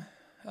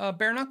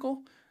Bare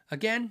Knuckle.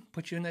 Again,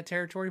 put you in that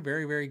territory.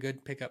 Very, very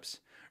good pickups.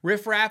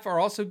 Riff Raff are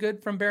also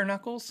good from Bare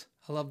Knuckles.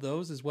 I love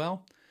those as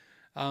well.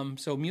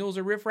 So mules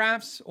or Riff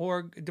Raffs,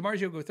 or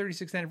DiMarzio go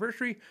 36th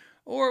anniversary,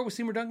 or with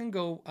Seymour Duncan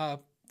go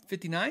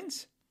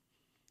 59s.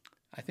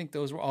 I think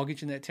those will all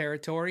get you in that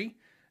territory.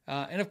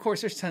 And of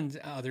course, there's tons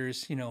of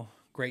others,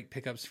 great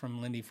pickups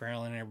from Lindy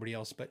Farrell and everybody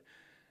else, but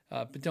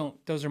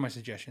those are my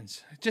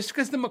suggestions. Just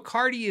because the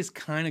McCarty is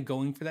kind of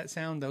going for that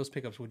sound, those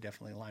pickups would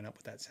definitely line up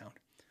with that sound.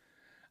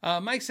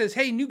 Mike says,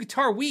 hey, new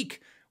guitar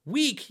week.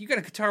 You got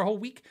a guitar a whole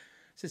week?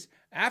 Says,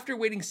 after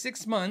waiting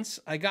 6 months,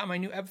 I got my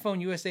new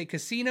Epiphone USA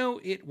Casino.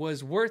 It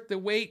was worth the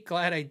wait.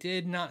 Glad I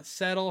did not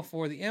settle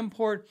for the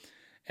import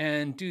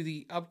and do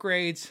the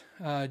upgrades.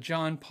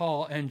 John,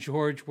 Paul, and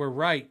George were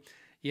right.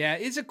 Yeah,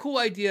 it's a cool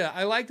idea.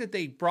 I like that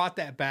they brought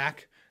that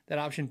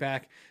option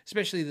back,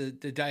 especially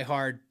the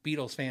diehard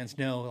Beatles fans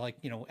know,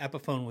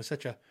 Epiphone was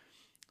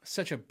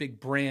such a big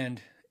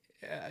brand,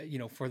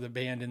 for the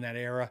band in that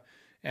era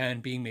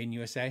and being made in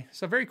USA.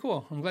 So very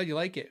cool. I'm glad you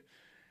like it.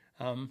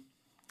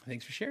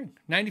 Thanks for sharing.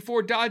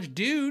 94 Dodge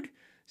Dude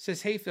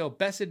says, hey, Phil,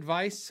 best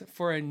advice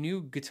for a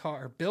new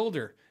guitar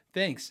builder.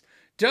 Thanks.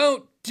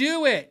 Don't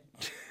do it.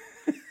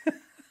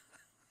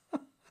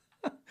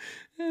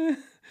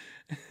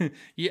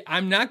 Yeah,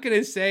 I'm not going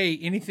to say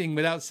anything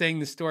without saying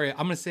the story. I'm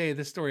going to say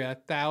this story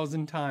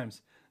 1,000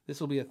 times. This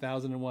will be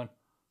 1,001.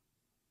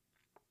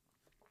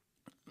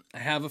 I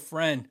have a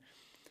friend.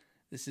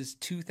 This is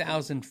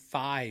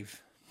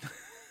 2005.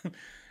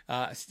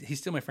 He's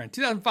still my friend.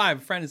 2005,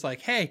 a friend is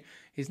like, hey,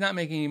 he's not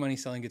making any money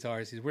selling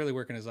guitars. He's really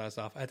working his ass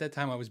off. At that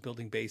time, I was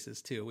building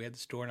basses too. We had the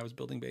store and I was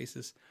building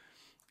basses.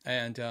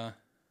 And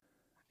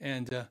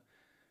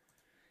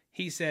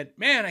he said,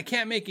 man, I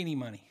can't make any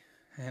money.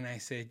 And I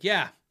said,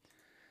 yeah.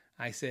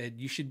 I said,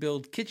 you should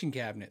build kitchen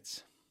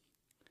cabinets.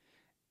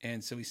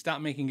 And so he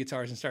stopped making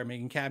guitars and started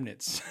making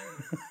cabinets.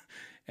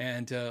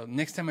 And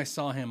next time I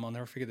saw him, I'll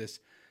never forget this,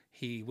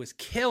 he was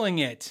killing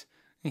it.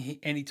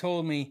 And he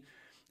told me,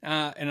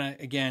 and I,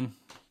 again,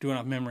 doing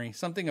off memory,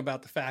 something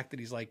about the fact that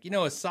he's like,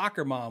 a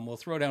soccer mom will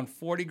throw down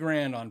 40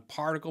 grand on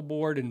particle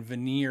board and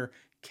veneer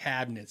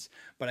cabinets,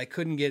 but I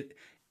couldn't get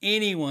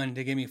anyone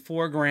to give me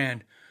 4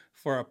 grand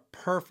for a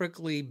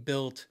perfectly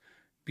built,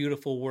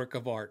 beautiful work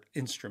of art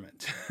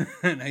instrument.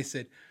 And I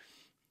said,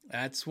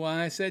 that's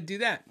why I said do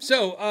that.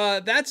 So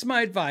that's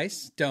my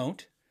advice.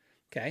 Don't.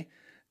 Okay.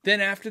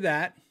 Then after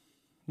that,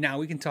 now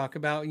we can talk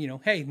about,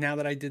 hey, now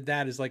that I did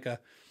that as like a,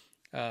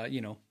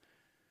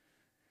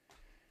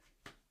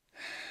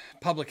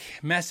 public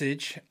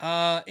message.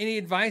 Any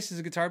advice as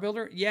a guitar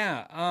builder?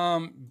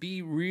 Yeah.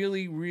 Be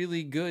really,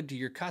 really good to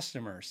your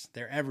customers.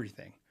 They're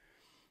everything.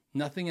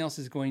 Nothing else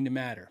is going to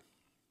matter.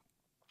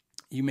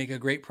 You make a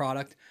great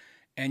product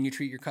and you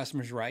treat your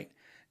customers right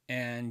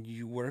and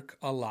you work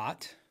a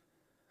lot.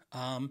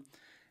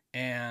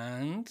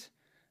 And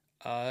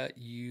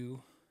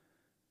you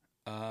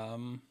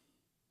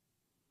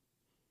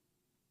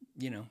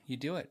you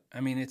do it.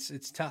 I mean,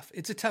 it's tough.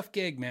 It's a tough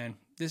gig, man.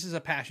 This is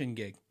a passion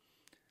gig.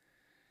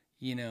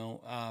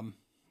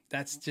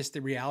 That's just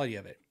the reality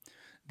of it.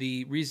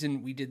 The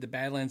reason we did the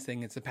Badlands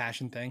thing, it's a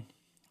passion thing.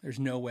 There's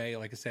no way,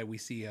 like I said, we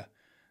see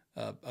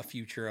a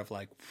future of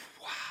like,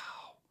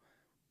 wow,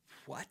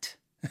 what?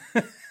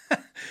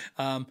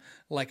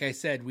 Like I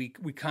said,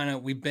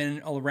 we've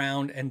been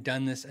around and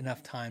done this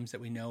enough times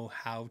that we know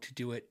how to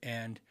do it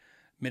and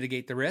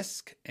mitigate the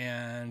risk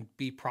and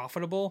be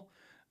profitable.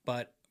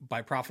 But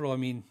by profitable, I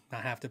mean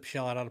not have to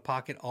shell out of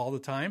pocket all the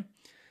time.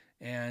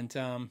 And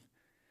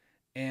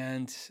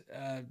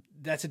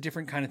that's a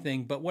different kind of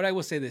thing. But what I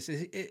will say this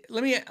is,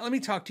 let me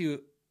talk to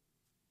you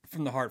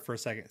from the heart for a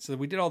second. So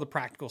we did all the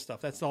practical stuff.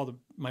 That's all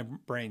my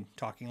brain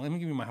talking. Let me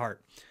give you my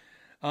heart.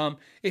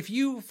 If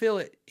you feel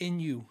it in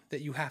you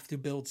that you have to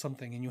build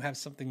something and you have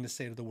something to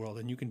say to the world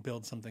and you can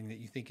build something that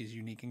you think is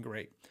unique and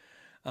great,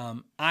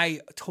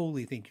 I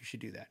totally think you should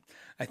do that.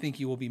 I think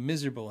you will be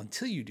miserable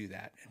until you do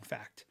that, in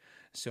fact.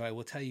 So I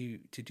will tell you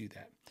to do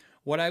that.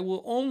 What I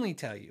will only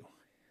tell you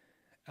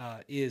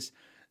is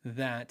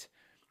that,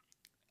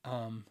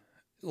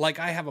 like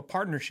I have a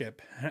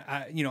partnership.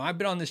 I've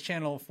been on this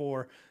channel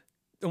for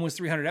almost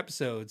 300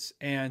 episodes,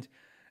 and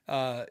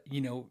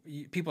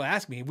people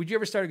ask me, would you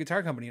ever start a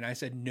guitar company? And I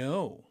said,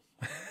 no.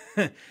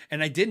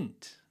 And I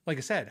didn't. Like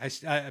I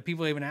said,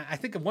 people even, I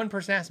think one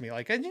person asked me,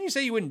 like, didn't you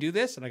say you wouldn't do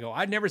this? And I go,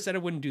 I never said I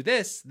wouldn't do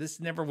this. This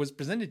never was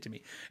presented to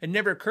me. It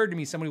never occurred to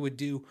me somebody would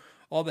do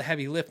all the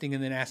heavy lifting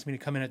and then ask me to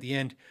come in at the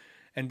end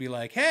and be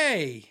like,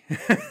 hey,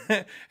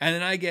 and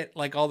then I get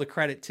like all the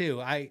credit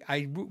too.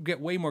 I get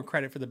way more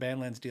credit for the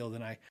Badlands deal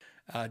than I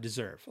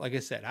deserve. Like I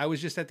said, I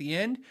was just at the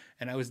end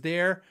and I was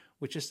there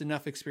with just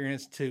enough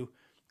experience to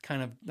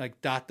kind of like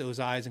dot those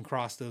I's and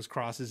cross those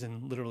crosses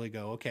and literally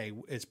go, okay,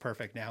 it's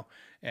perfect now.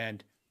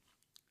 And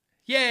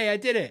yay, I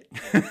did it.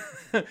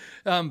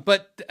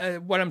 But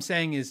what I'm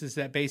saying is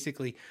that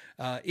basically,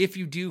 if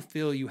you do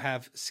feel you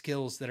have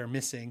skills that are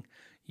missing,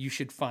 you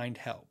should find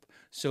help.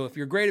 So if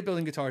you're great at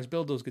building guitars,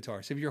 build those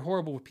guitars. If you're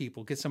horrible with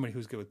people, get somebody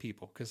who's good with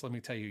people. Because let me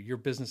tell you, your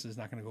business is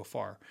not going to go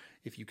far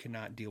if you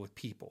cannot deal with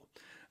people.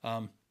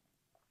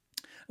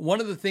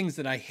 One of the things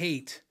that I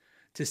hate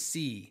to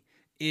see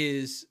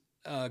is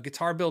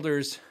guitar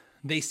builders,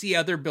 they see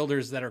other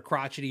builders that are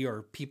crotchety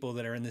or people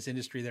that are in this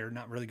industry that are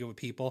not really good with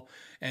people,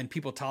 and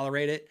people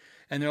tolerate it.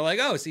 And they're like,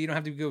 oh, so you don't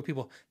have to be good with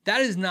people. That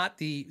is not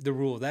the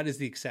rule. That is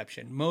the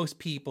exception. Most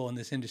people in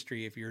this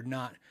industry, if you're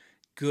not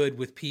good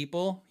with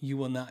people, you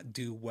will not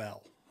do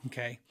well.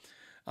 Okay.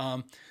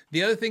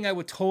 The other thing I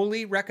would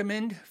totally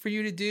recommend for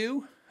you to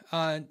do,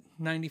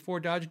 94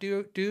 Dodge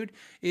Dude,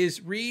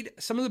 is read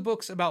some of the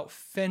books about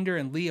Fender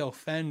and Leo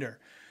Fender.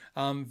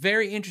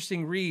 Very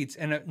interesting reads,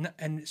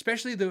 and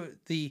especially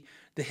the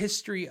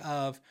history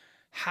of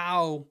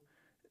how,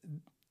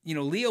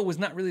 Leo was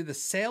not really the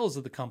sales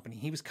of the company.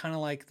 He was kind of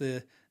like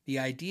the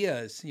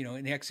ideas,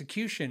 and the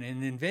execution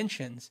and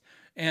inventions.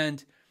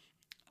 And,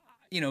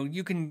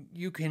 you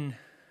can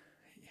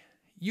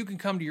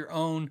come to your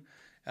own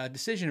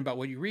decision about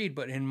what you read.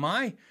 But in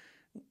my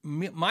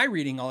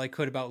reading, all I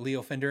could about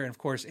Leo Fender, and of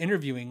course,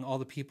 interviewing all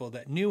the people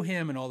that knew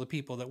him and all the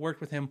people that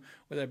worked with him,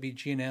 whether it be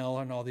G&L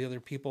and all the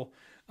other people,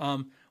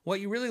 what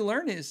you really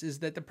learn is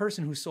that the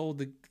person who sold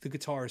the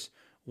guitars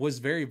was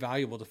very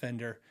valuable to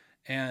Fender,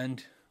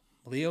 and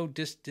Leo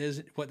just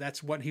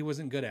that's what he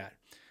wasn't good at.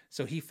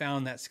 So he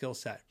found that skill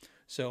set.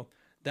 So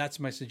that's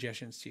my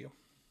suggestions to you.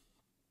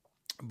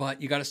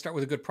 But you got to start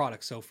with a good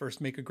product. So first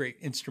make a great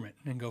instrument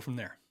and go from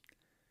there.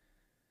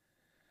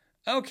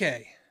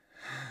 Okay.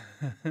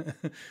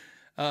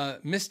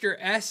 Mr.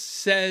 S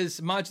says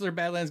modular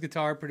Badlands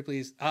guitar, pretty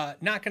please.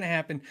 Not going to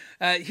happen.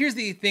 Here's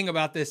the thing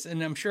about this,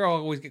 and I'm sure I'll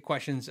always get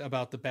questions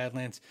about the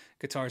Badlands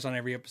guitars on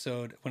every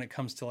episode when it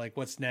comes to like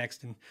what's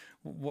next and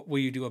what will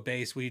you do a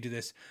bass? Will you do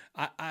this?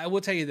 I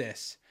will tell you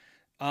this.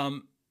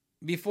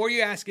 Before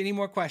you ask any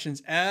more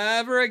questions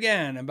ever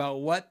again about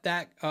what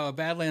that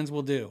Badlands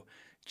will do,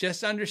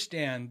 just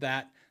understand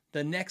that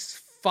the next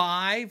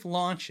 5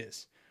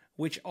 launches,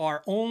 which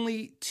are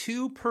only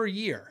 2 per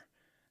year,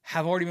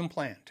 have already been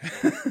planned.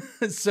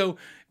 So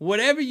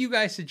whatever you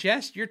guys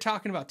suggest, you're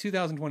talking about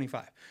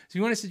 2025. So if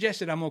you want to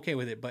suggest it, I'm okay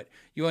with it, but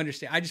you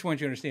understand. I just want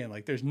you to understand,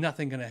 like, there's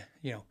nothing going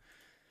to,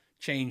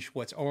 change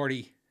what's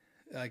already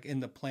like in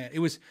the plan. It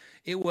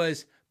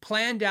was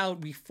planned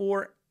out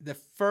before the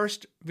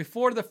first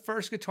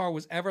guitar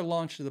was ever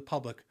launched to the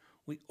public.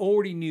 We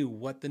already knew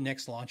what the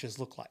next launches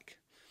look like.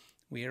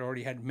 We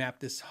had mapped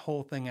this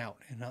whole thing out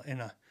in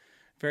a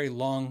very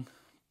long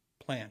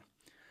plan.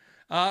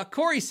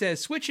 Corey says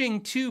switching a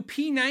 2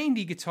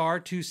 P90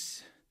 guitar,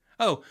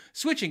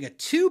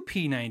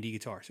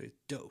 so it's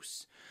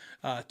DOS,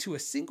 to a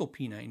single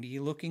P90,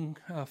 looking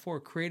for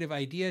a creative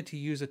idea to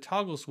use a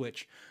toggle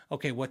switch.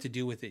 Okay, what to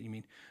do with it, you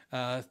mean?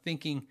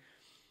 Thinking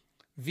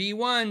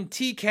V1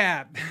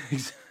 T-cap.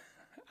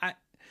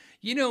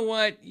 You know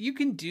what? You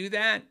can do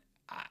that.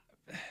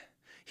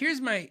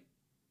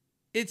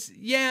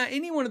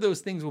 Any one of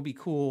those things will be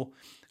cool.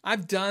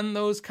 I've done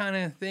those kind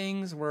of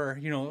things where,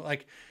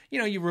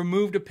 you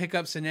removed a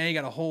pickup, so now you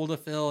got to hold a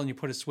fill and you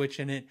put a switch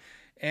in it.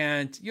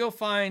 And you'll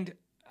find,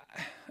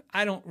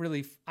 I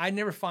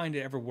never find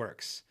it ever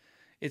works.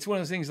 It's one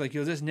of those things like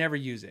you'll just never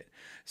use it.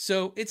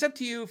 So it's up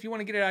to you if you want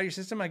to get it out of your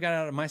system. I got it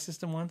out of my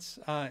system once.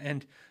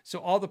 And so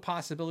all the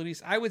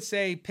possibilities, I would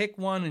say pick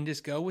one and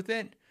just go with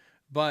it.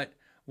 But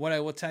what I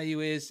will tell you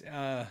is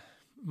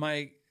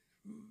my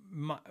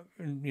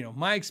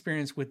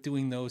experience with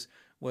doing those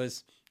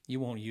was you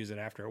won't use it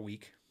after a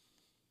week.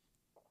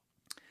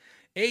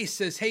 Ace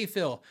says, hey,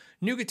 Phil,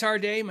 new guitar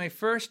day. My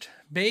first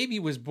baby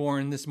was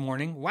born this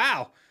morning.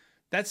 Wow.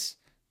 That's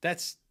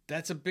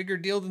a bigger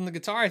deal than the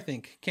guitar, I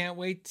think. Can't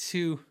wait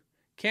to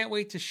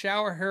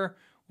shower her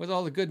with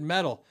all the good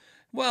metal.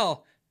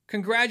 Well,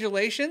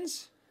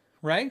 congratulations,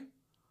 right?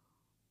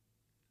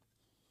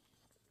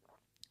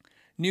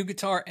 New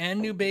guitar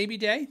and new baby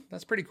day.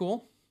 That's pretty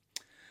cool.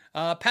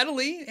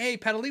 Pedally, hey,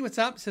 Pedally, what's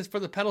up? Says, for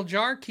the pedal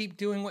jar, keep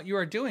doing what you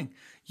are doing.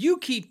 You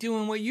keep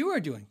doing what you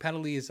are doing.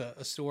 Pedally is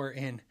a store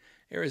in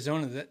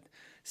Arizona that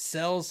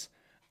sells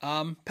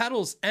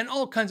pedals and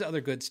all kinds of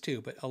other goods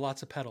too, but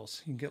lots of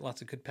pedals. You can get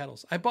lots of good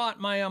pedals. I bought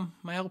my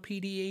my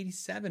LPD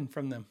 87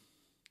 from them.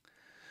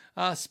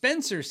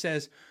 Spencer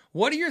says,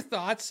 what are your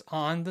thoughts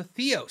on the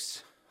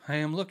Theos? I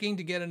am looking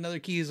to get another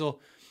Kiesel,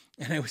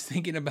 and I was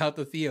thinking about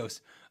the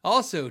Theos.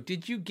 Also,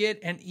 did you get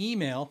an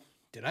email?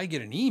 Did I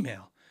get an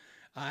email?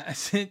 I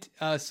sent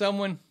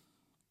someone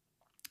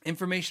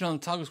information on the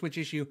toggle switch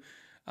issue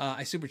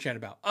I super chat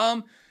about.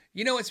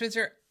 You know what,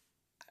 Spencer?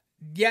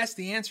 Yes,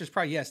 the answer is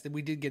probably yes, that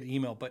we did get an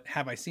email, but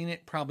have I seen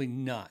it? Probably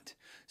not.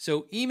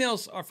 So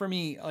emails are, for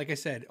me, like I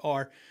said,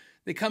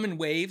 they come in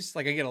waves.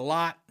 Like I get a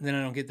lot, and then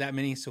I don't get that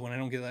many. So when I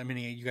don't get that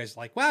many, you guys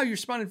are like, wow, you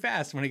responded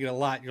fast. And when I get a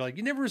lot, you're like,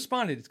 you never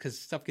responded. It's because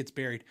stuff gets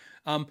buried.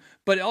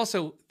 But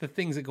also the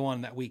things that go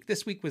on that week.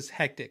 This week was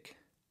hectic.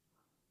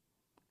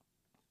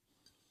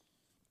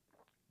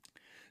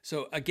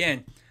 So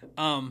again,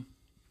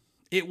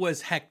 it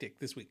was hectic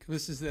this week.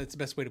 That's the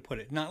best way to put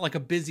it. Not like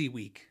a busy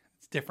week.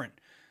 It's different.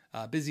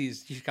 Busy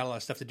is you got a lot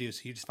of stuff to do,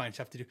 so you just find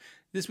stuff to do.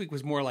 This week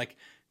was more like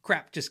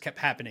crap just kept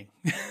happening.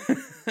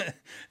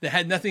 That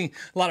had nothing,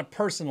 a lot of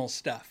personal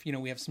stuff.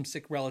 We have some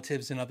sick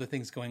relatives and other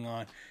things going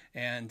on,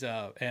 and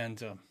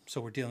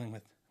so we're dealing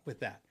with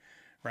that,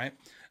 right?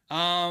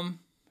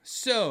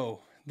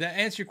 So that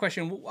answers your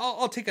question.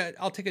 I'll take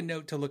a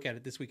note to look at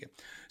it this weekend.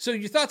 So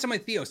your thoughts on my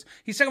Theos?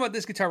 He's talking about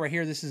this guitar right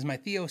here. This is my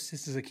Theos.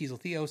 This is a Kiesel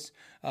Theos.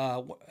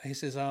 He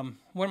says,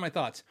 what are my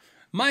thoughts?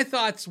 My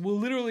thoughts will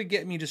literally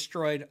get me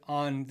destroyed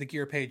on the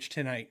gear page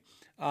tonight.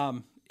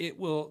 They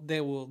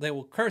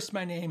will curse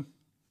my name.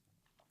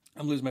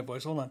 I'm losing my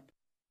voice. Hold on.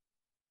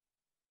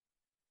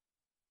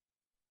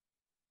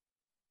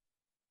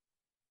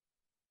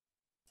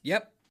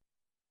 Yep.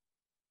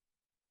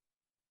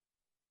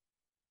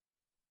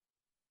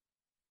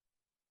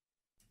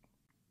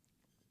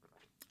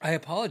 I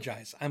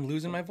apologize. I'm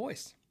losing my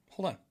voice.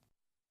 Hold on.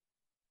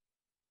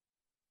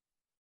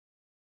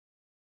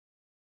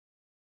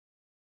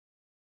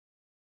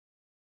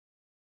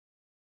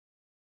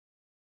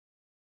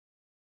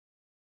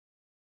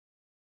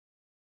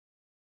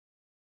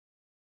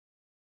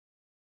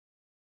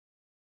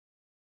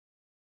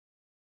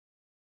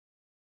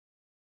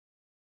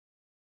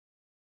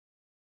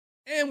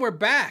 And we're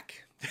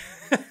back.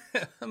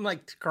 I'm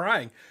like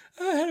crying.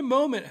 I had a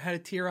moment. I had to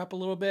tear up a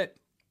little bit.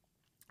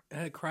 I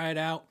had to cry it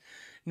out.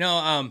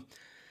 No,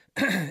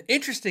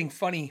 interesting,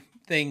 funny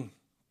thing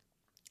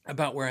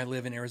about where I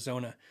live in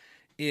Arizona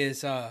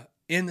is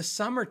in the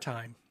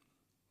summertime,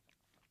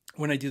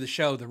 when I do the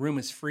show, the room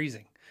is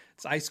freezing.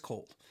 It's ice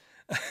cold.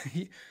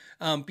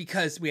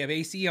 Because we have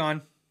AC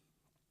on.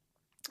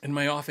 In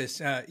my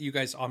office, you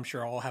guys, I'm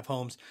sure, all have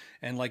homes.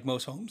 And like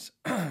most homes,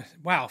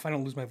 wow, if I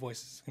don't lose my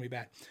voice, it's going to be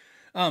bad.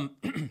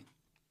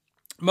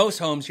 Most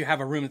homes, you have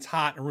a room that's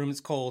hot, a room that's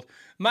cold.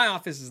 My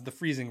office is the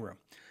freezing room.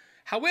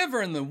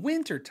 However, in the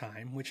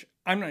wintertime, which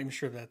I'm not even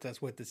sure that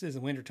that's what this is,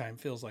 the wintertime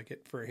feels like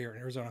it for here in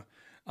Arizona,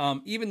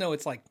 even though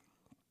it's like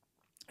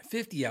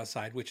 50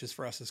 outside, which is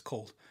for us is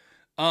cold,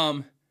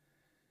 the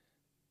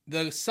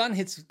sun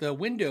hits the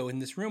window in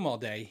this room all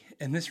day,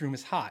 and this room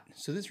is hot.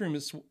 So this room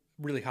is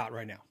really hot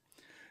right now.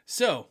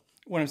 So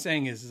what I'm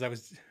saying is I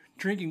was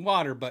drinking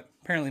water, but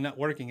apparently not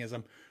working, as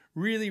I'm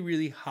really,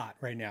 really hot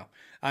right now.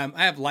 I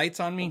have lights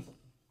on me,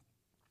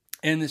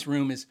 and this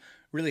room is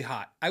really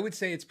hot. I would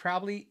say it's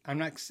probably, I'm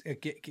not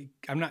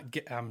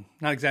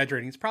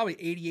exaggerating. It's probably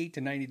 88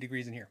 to 90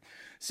 degrees in here.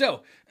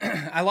 So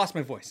I lost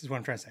my voice is what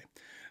I'm trying to say.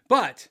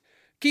 But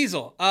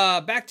Kiesel,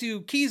 back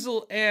to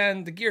Kiesel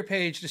and the gear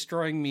page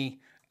destroying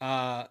me,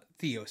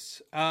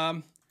 Theos.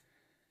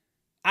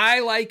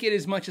 I like it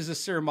as much as a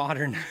Sir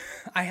Modern.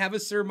 I have a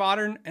Sir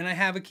Modern and I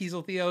have a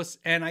Kiesel Theos,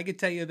 and I can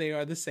tell you they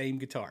are the same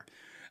guitar.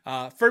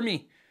 For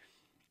me,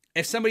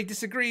 if somebody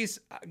disagrees,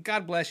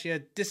 God bless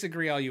you.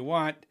 Disagree all you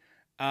want.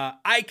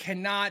 I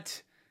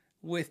cannot,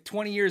 with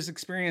 20 years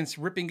experience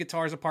ripping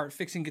guitars apart,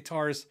 fixing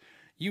guitars,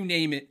 you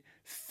name it,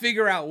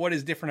 figure out what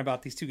is different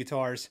about these two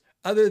guitars.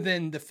 Other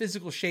than the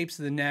physical shapes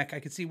of the neck, I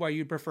could see why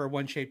you'd prefer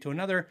one shape to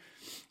another.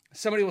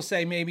 Somebody will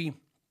say maybe,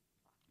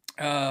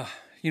 the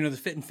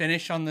fit and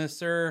finish on the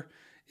Suhr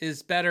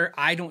is better.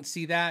 I don't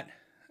see that.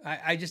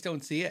 I just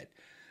don't see it.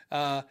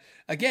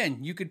 Again,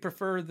 you could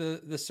prefer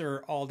the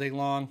Suhr all day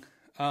long.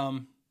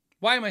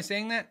 Why am I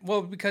saying that?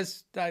 Well,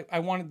 because I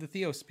wanted the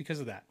Theos because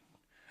of that.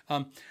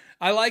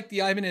 I like the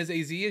Ibanez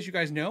AZ, as you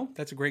guys know.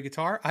 That's a great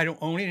guitar. I don't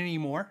own it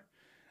anymore.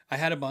 I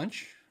had a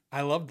bunch.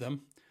 I loved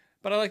them.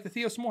 But I like the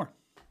Theos more.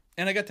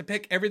 And I got to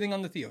pick everything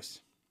on the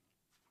Theos.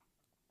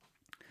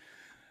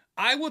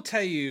 I will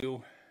tell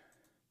you,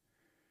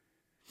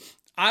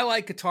 I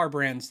like guitar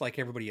brands like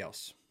everybody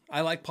else.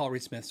 I like Paul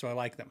Reed Smith, so I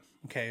like them.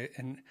 Okay.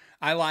 And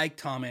I like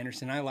Tom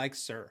Anderson. I like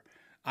Suhr.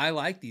 I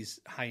like these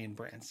high-end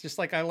brands, just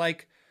like I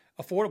like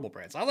affordable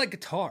brands. I like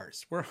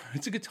guitars.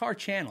 It's a guitar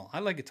channel. I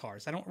like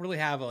guitars. I don't really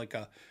have I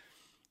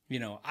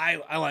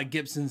like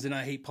Gibsons and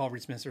I hate Paul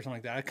Reed Smith or something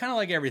like that. I kind of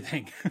like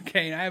everything.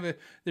 Okay. And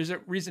there's a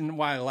reason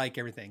why I like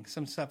everything.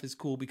 Some stuff is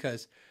cool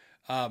because,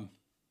 sometimes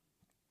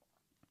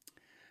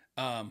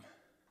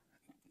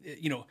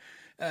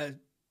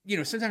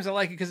I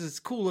like it because it's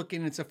cool looking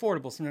and it's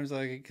affordable. Sometimes I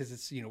like it because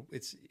it's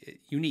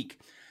unique.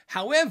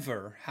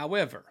 However,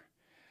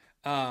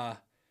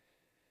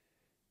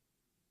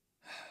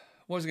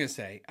 what was I going to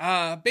say?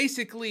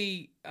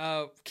 Basically,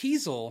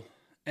 Kiesel,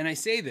 and I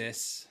say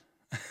this,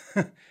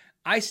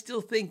 I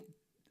still think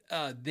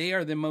they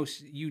are the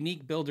most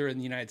unique builder in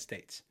the United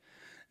States.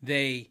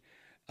 They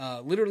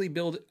literally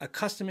build a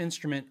custom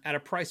instrument at a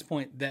price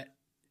point that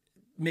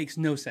makes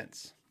no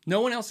sense. No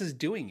one else is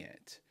doing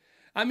it.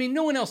 I mean,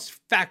 no one else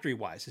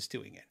factory-wise is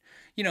doing it.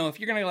 If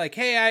you're going to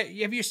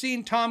hey, have you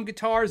seen Tom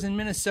Guitars in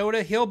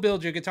Minnesota? He'll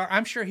build you a guitar.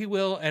 I'm sure he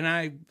will, and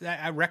I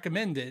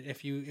recommend it.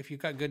 If you've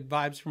got good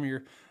vibes from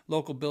your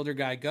local builder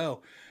guy,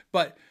 go.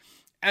 But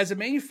as a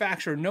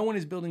manufacturer, no one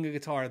is building a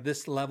guitar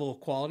this level of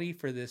quality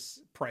for this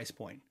price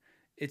point.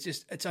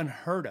 It's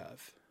unheard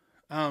of.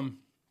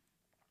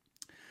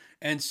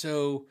 And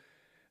so,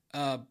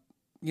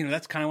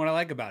 that's kind of what I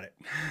like about it.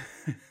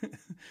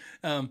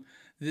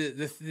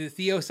 The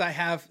Theos I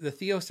have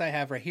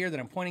right here that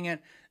I'm pointing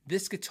at,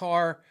 this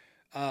guitar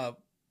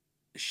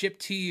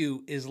shipped to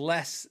you is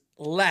less,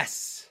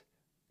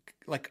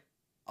 like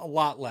a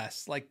lot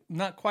less, like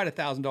not quite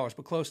 $1,000,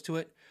 but close to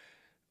it,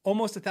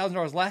 almost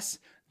 $1,000 less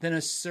than a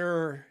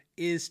Suhr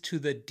is to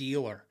the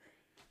dealer.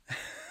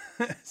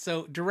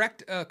 So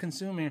direct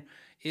consumer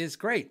is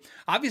great.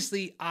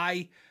 Obviously,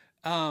 I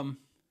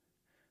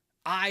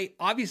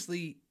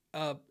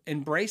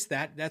embrace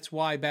that. That's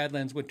why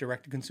Badlands went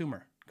direct to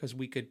consumer, because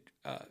we could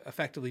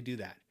effectively do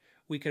that.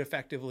 We could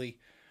effectively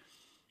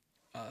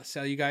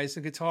sell you guys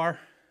a guitar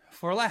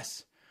for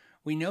less.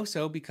 We know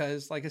so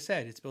because, like I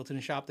said, it's built in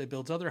a shop that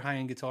builds other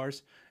high-end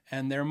guitars,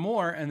 and they're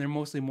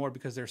mostly more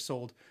because they're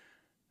sold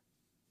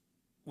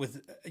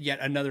with yet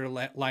another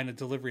line of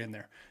delivery in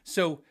there.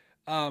 So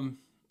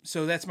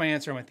that's my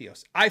answer on my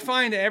Theos. I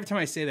find that every time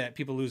I say that,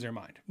 people lose their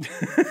mind.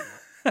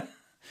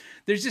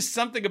 There's just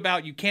something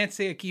about, you can't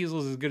say a Kiesel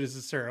is as good as a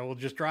Suhr. It will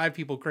just drive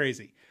people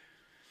crazy.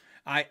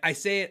 I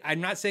say it.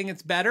 I'm not saying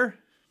it's better.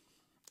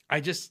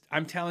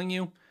 I'm telling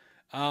you.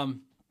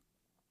 And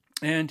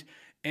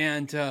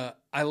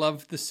I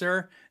love the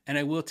Suhr, and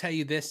I will tell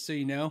you this, so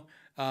you know,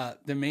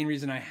 the main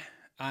reason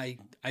I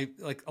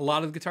like a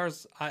lot of the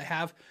guitars I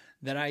have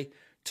that I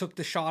took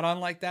the shot on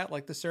like that,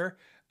 like the Suhr,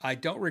 I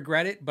don't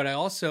regret it, but I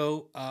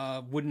also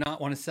would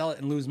not want to sell it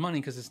and lose money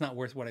because it's not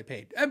worth what I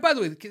paid. And by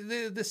the way,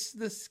 this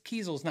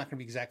Kiesel is not going to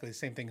be exactly the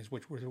same thing as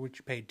which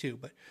you paid too,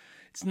 but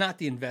it's not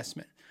the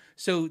investment.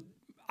 So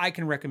I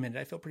can recommend it.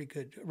 I feel pretty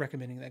good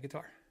recommending that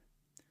guitar.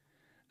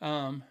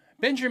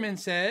 Benjamin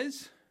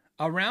says,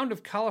 a round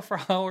of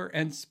cauliflower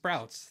and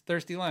sprouts.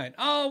 Thirsty Lion.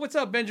 Oh, what's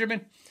up,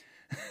 Benjamin?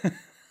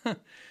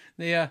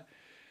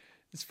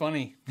 It's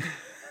funny.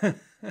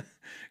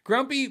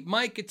 Grumpy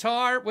Mike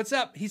Guitar, what's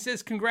up? He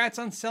says, congrats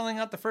on selling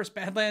out the first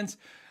Badlands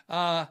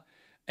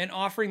and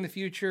offering the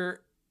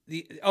future.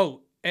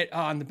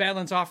 On the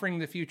Badlands offering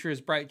the future is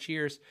bright.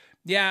 Cheers.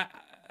 Yeah,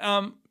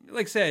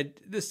 like I said,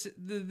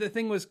 the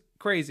thing was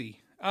crazy.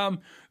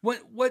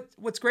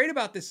 What's great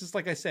about this is,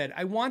 like I said,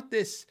 I want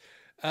this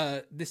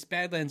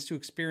Badlands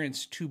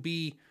experience to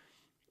be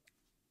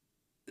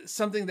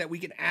something that we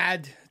can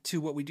add to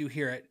what we do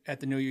here at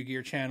the Know Your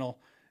Gear channel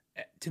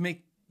to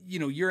make,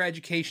 your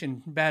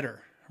education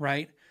better.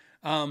 Right.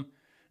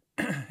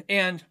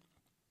 And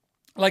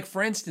like,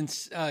 for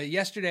instance,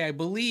 yesterday, I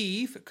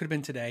believe it could have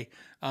been today,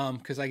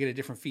 cause I get a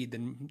different feed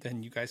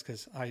than you guys,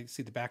 cause I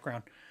see the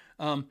background.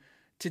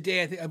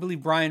 Today, I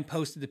believe Brian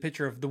posted the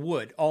picture of the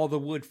wood, all the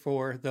wood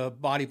for the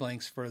body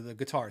blanks for the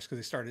guitars, cause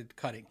they started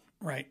cutting.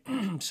 Right.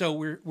 So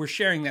we're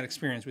sharing that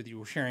experience with you.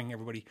 We're sharing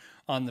everybody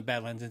on the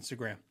Badlands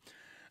Instagram.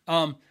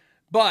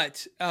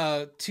 But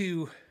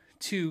to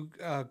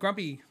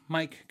Grumpy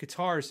Mike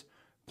Guitar's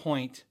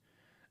point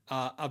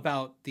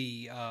about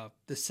the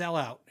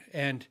sellout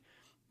and,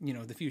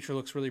 the future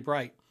looks really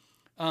bright.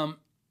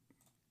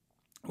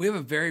 We have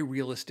a very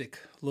realistic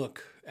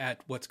look at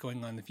what's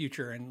going on in the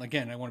future. And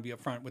again, I want to be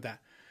upfront with that.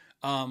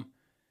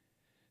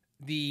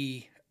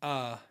 The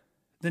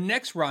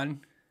next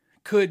run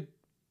could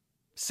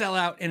sell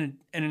out in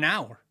an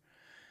hour,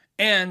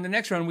 and the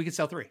next run we could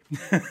sell 3.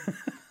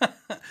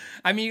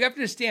 I mean, you have to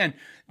understand,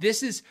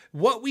 this is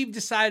what we've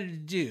decided to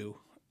do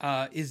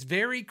is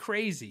very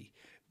crazy,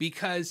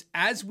 because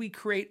as we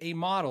create a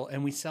model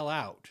and we sell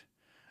out,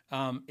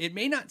 it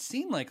may not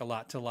seem like a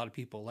lot to a lot of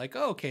people. Like,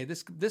 oh, okay,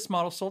 this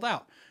model sold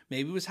out.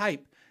 Maybe it was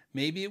hype.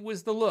 Maybe it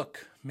was the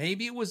look.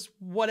 Maybe it was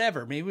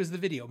whatever. Maybe it was the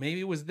video.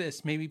 Maybe it was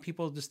this. Maybe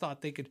people just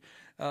thought they could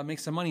make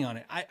some money on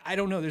it. I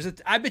don't know.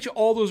 I bet you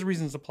all those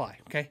reasons apply.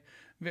 Okay.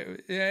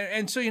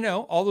 And so,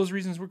 all those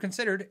reasons were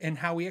considered in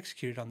how we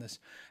executed on this.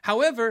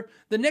 However,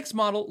 the next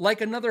model, like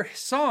another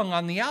song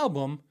on the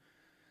album,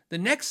 the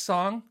next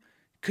song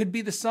could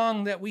be the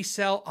song that we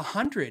sell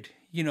 100,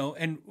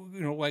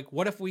 like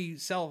what if we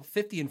sell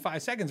 50 in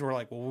 5 seconds? We're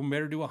like, well, we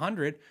better do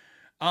 100.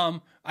 I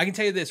can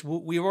tell you this,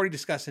 we've already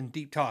discussed in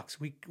deep talks.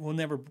 We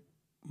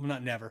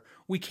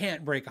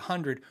can't break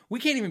 100. We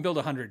can't even build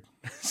 100.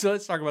 So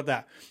let's talk about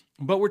that.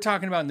 But we're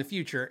talking about in the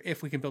future,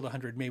 if we can build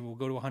 100, maybe we'll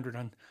go to 100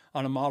 on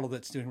a model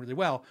that's doing really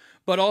well.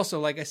 But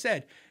also, like I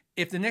said,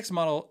 if the next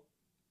model,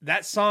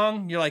 that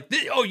song, you're like,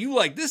 oh, you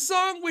like this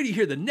song? Wait till you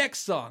hear the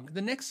next song.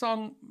 The next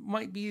song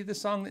might be the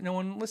song that no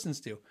one listens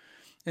to.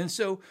 And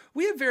so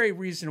we have very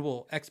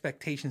reasonable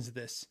expectations of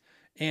this.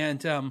 And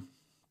kind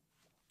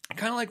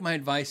of like my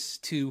advice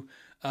to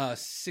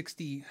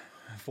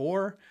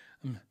 64.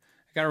 I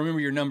got to remember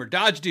your number.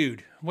 Dodge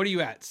Dude, what are you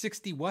at?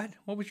 60 what?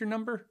 What was your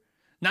number?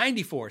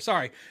 94.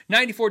 Sorry.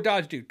 94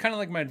 Dodge Dude. Kind of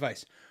like my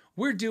advice.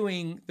 We're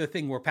doing the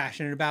thing we're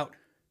passionate about.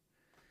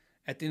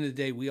 At the end of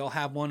the day, we all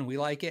have one and we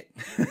like it.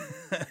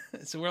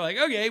 So we're like,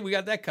 okay, we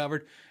got that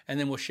covered. And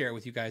then we'll share it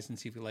with you guys and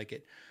see if we like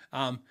it.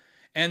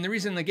 And the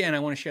reason, again, I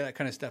want to share that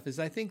kind of stuff is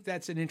I think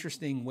that's an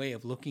interesting way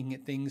of looking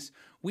at things.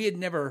 We had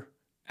never,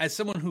 as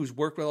someone who's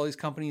worked with all these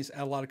companies,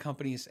 at a lot of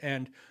companies,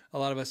 and a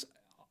lot of us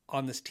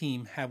on this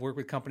team have worked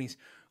with companies,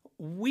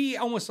 we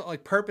almost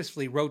like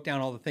purposefully wrote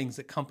down all the things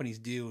that companies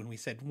do. And we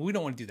said, we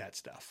don't want to do that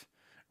stuff.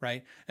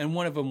 Right. And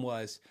one of them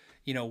was,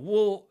 we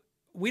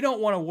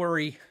don't want to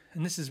worry.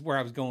 And this is where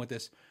I was going with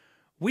this.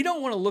 We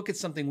don't want to look at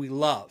something we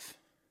love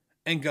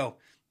and go,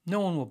 no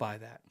one will buy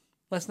that.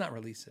 Let's not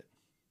release it.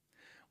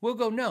 We'll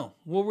go, no,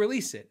 we'll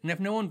release it. And if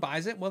no one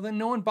buys it, well, then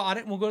no one bought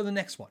it and we'll go to the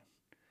next one.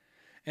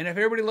 And if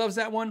everybody loves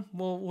that one,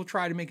 we'll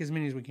try to make as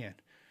many as we can.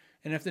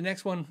 And if the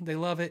next one, they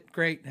love it,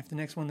 great. And if the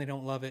next one, they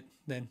don't love it,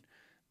 then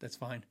that's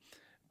fine.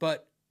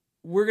 But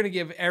we're going to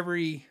give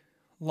every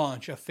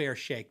launch a fair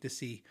shake to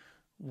see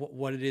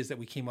what it is that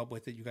we came up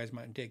with that you guys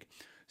might dig.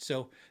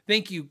 So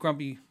thank you,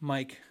 Grumpy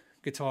Mike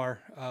Guitar.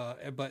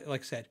 But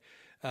like I said,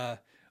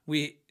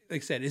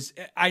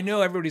 I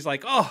know everybody's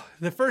like, oh,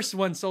 the first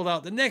one sold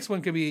out. The next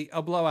one could be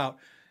a blowout.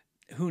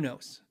 Who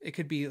knows? It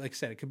could be, like I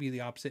said, it could be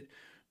the opposite.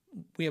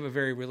 We have a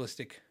very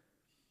realistic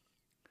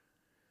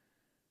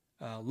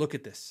look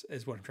at this,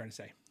 is what I'm trying to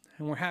say.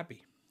 And we're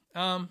happy.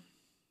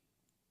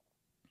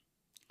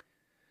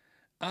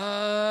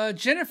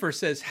 Jennifer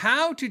says,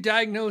 how to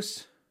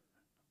diagnose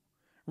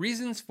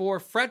reasons for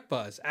fret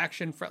buzz,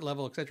 action, fret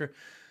level, etc.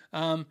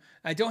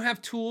 I don't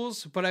have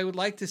tools, but I would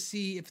like to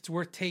see if it's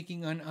worth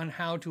taking on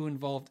how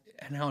involved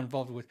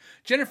it was.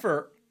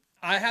 Jennifer,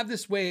 I have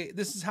this way.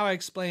 This is how I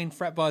explain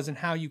fret buzz and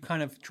how you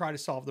kind of try to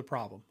solve the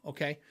problem.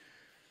 Okay.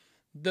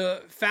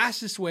 The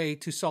fastest way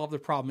to solve the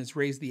problem is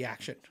raise the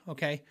action.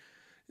 Okay.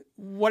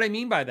 What I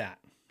mean by that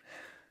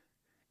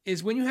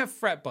is when you have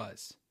fret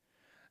buzz.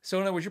 So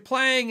in other words, you're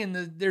playing and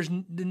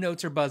the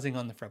notes are buzzing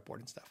on the fretboard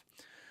and stuff.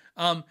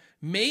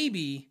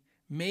 Maybe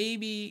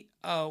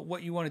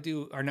what you want to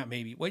do, or not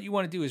maybe, what you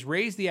want to do is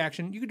raise the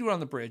action. You can do it on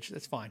the bridge.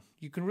 That's fine.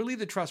 You can relieve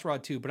the truss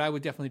rod too, but I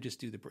would definitely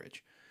just do the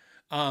bridge.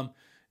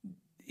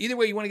 Either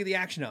way, you want to get the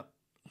action up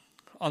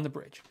on the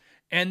bridge.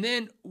 And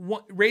then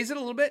raise it a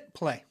little bit,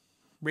 play.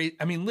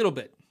 Little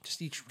bit,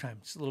 just each time,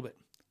 just a little bit,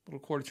 little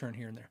quarter turn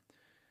here and there.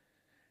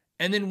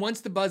 And then once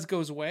the buzz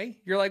goes away,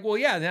 you're like, well,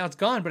 yeah, now it's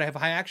gone, but I have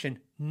high action.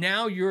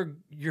 Now your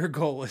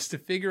goal is to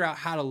figure out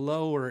how to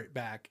lower it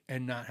back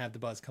and not have the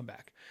buzz come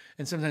back.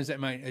 And sometimes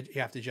that might,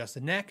 you have to adjust the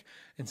neck.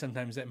 And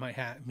sometimes that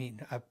might mean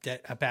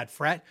a bad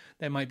fret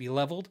that might be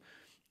leveled.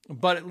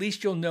 But at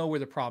least you'll know where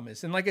the problem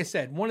is. And like I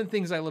said, one of the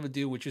things I love to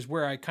do, which is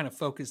where I kind of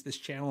focus this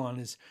channel on,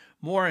 is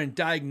more on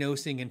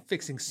diagnosing and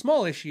fixing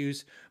small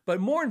issues,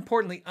 but more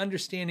importantly,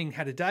 understanding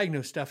how to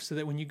diagnose stuff so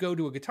that when you go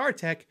to a guitar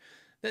tech,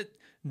 that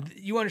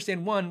you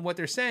understand, one, what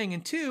they're saying,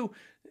 and two,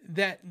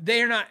 that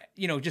they're not,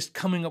 just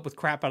coming up with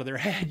crap out of their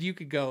head. You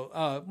could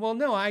go, well,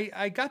 no,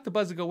 I got the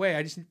buzz to go away.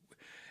 I'll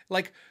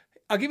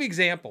give you an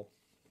example.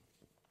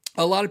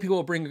 A lot of people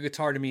will bring a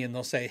guitar to me and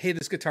they'll say, hey,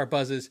 this guitar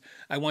buzzes.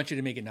 I want you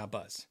to make it not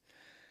buzz.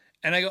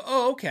 And I go,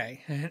 oh,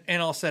 okay.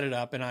 And I'll set it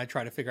up and I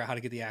try to figure out how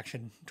to get the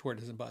action to where it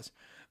doesn't buzz.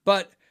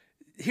 But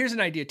here's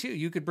an idea too.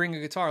 You could bring a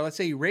guitar. Let's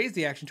say you raise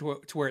the action to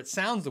where it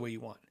sounds the way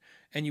you want.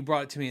 And you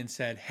brought it to me and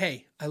said,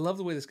 hey, I love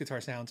the way this guitar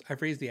sounds.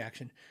 I've raised the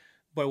action,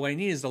 but what I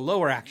need is the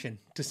lower action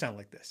to sound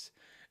like this.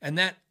 And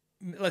that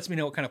lets me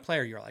know what kind of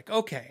player you're like.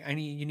 Okay,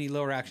 you need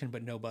lower action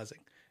but no buzzing.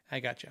 I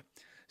gotcha.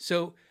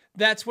 So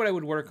that's what I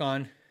would work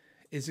on,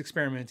 is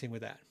experimenting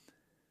with that.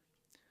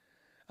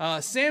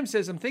 Sam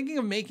says, I'm thinking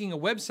of making a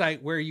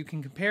website where you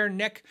can compare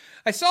neck.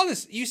 I saw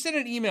this. You sent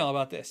an email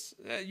about this.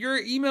 Your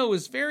email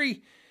was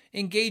very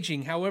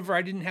engaging. However,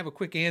 I didn't have a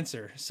quick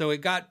answer. So it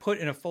got put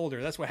in a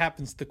folder. That's what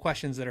happens to the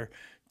questions that are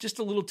just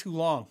a little too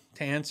long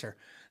to answer.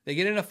 They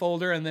get in a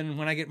folder, and then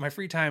when I get my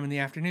free time in the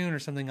afternoon or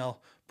something,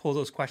 I'll pull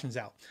those questions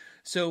out.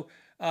 So,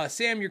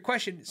 Sam, your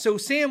question. So,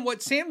 Sam,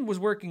 what Sam was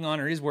working on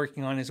or is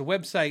working on is a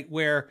website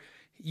where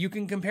you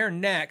can compare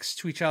necks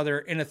to each other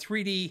in a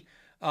 3D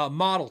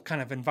model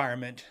kind of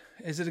environment.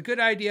 Is it a good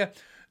idea?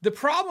 The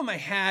problem I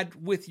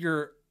had with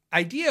your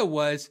idea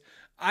was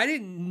I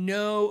didn't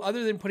know,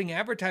 other than putting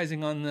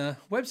advertising on the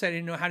website, I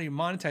didn't know how to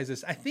monetize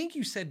this. I think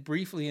you said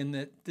briefly in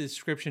the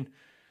description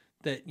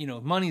that,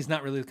 money's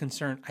not really the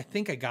concern. I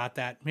think I got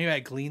that. Maybe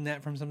I gleaned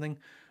that from something,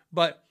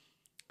 but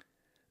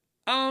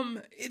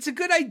it's a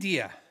good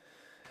idea.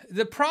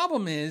 The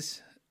problem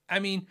is,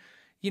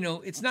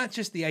 it's not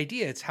just the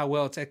idea, it's how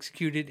well it's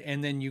executed,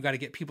 and then you got to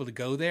get people to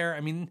go there.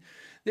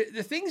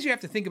 The things you have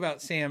to think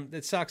about, Sam,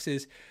 that sucks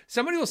is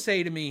somebody will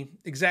say to me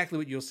exactly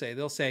what you'll say.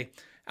 They'll say,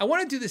 I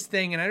want to do this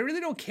thing and I really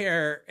don't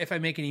care if I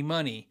make any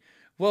money.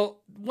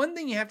 Well, one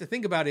thing you have to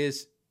think about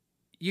is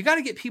you got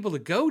to get people to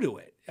go to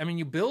it.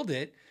 You build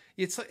it.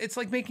 It's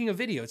like making a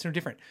video. It's no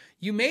different.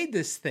 You made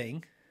this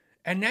thing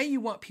and now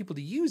you want people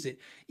to use it.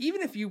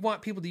 Even if you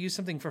want people to use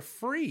something for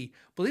free,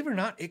 believe it or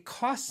not, it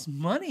costs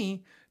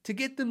money to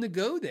get them to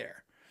go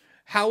there.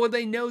 How will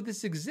they know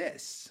this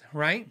exists,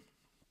 right?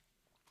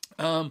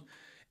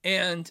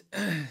 And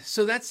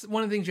so that's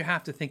one of the things you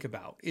have to think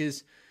about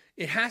is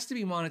it has to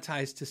be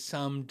monetized to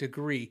some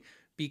degree,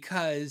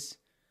 because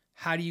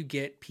how do you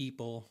get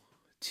people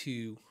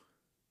to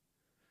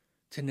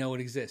know it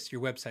exists?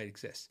 Your website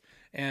exists,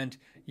 and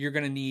you're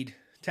going to need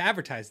to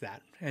advertise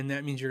that. And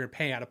that means you're going to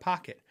pay out of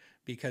pocket,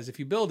 because if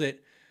you build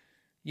it,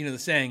 the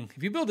saying,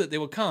 if you build it, they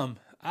will come.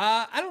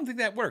 I don't think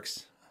that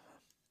works.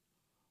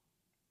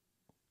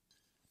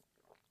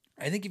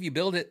 I think if you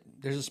build it,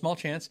 there's a small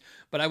chance,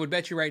 but I would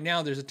bet you right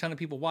now there's a ton of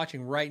people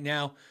watching right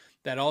now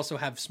that also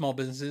have small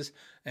businesses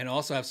and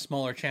also have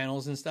smaller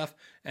channels and stuff.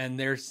 And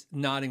they're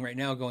nodding right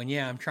now going,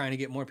 yeah, I'm trying to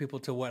get more people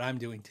to what I'm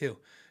doing too.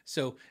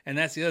 So, and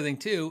that's the other thing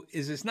too,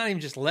 is it's not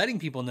even just letting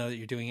people know that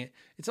you're doing it.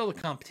 It's all the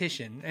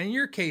competition. And in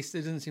your case,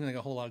 there doesn't seem like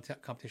a whole lot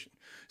of competition.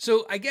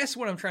 So I guess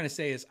what I'm trying to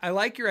say is I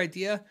like your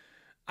idea.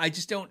 I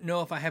just don't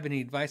know if I have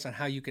any advice on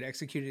how you could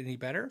execute it any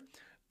better,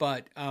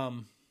 but,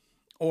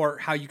 or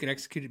how you can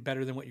execute it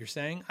better than what you're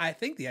saying. I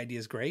think the idea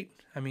is great.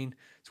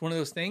 It's one of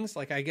those things,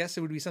 like, I guess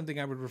it would be something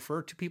I would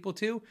refer to people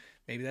to.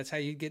 Maybe that's how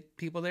you get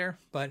people there.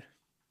 But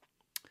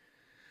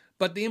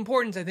the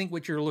importance, I think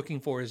what you're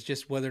looking for is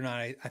just whether or not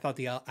I thought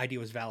the idea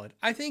was valid.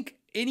 I think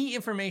any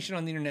information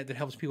on the internet that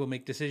helps people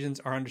make decisions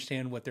or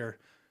understand what they're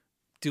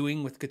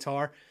doing with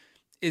guitar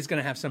is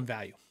going to have some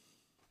value.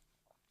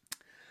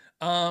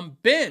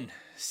 Ben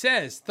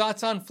says,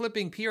 thoughts on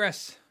flipping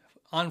PRS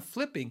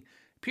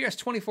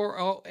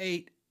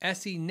 2408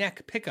 SE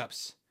neck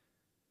pickups.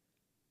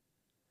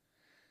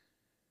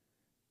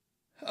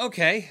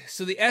 Okay,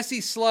 so the SE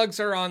slugs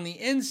are on the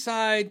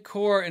inside,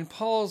 core and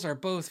pulls are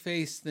both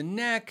face the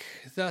neck,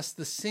 thus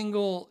the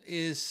single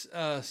is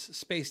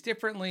spaced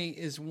differently,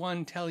 is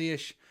one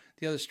Telly-ish,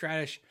 the other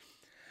Stratish.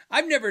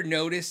 I've never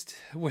noticed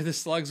where the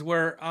slugs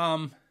were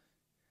on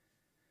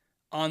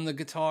the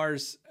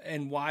guitars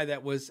and why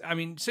that was.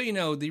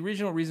 The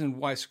original reason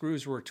why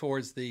screws were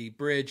towards the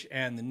bridge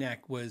and the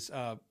neck was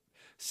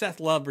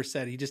Seth Lover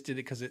said he just did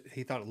it because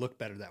he thought it looked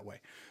better that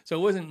way. So it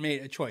wasn't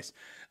made a choice.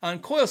 On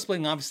coil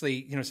splitting,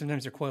 obviously,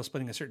 sometimes they're coil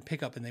splitting a certain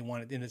pickup and they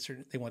want it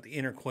in they want the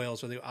inner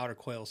coils or the outer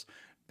coils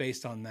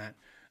based on that.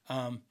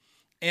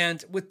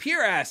 And with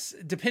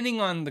PRS,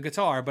 depending on the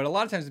guitar, but a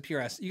lot of times the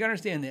PRS, you got to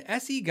understand the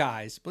SE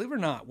guys, believe it or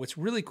not, what's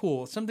really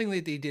cool, something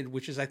that they did,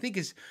 which is I think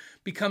is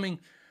becoming,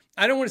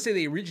 I don't want to say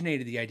they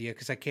originated the idea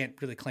because I can't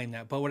really claim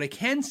that, but what I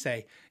can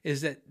say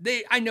is that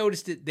I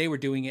noticed it, they were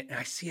doing it, and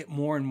I see it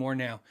more and more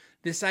now.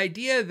 This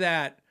idea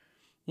that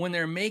when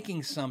they're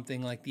making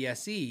something like the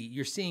SE,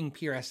 you're seeing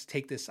PRS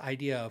take this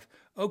idea of,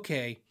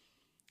 okay,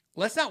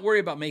 let's not worry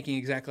about making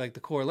exactly like the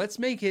core. Let's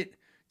make it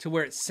to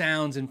where it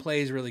sounds and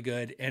plays really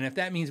good. And if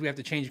that means we have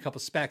to change a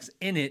couple specs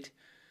in it,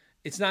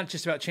 it's not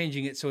just about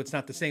changing it so it's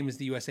not the same as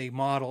the USA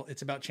model.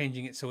 It's about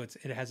changing it so it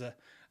has a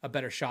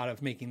better shot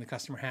of making the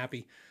customer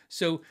happy.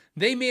 So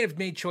they may have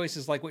made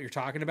choices like what you're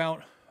talking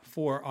about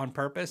on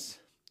purpose.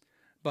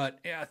 But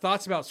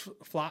thoughts about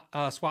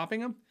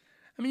swapping them?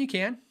 You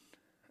can.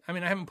 I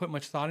haven't put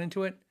much thought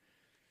into it.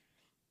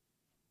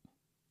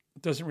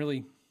 It doesn't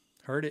really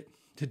hurt it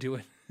to do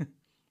it.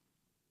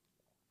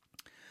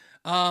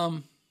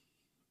 El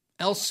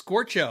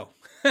Scorcho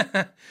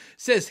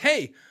says,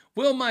 hey,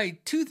 will my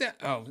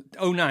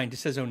 09,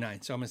 just says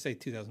 09, so I'm going to say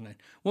 2009.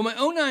 Will my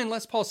 09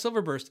 Les Paul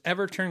Silverburst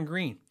ever turn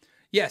green?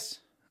 Yes.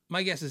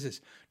 My guess is this.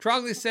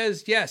 Trogley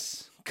says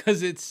yes,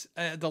 because it's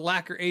the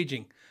lacquer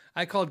aging.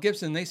 I called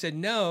Gibson. They said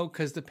no,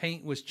 because the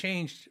paint was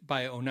changed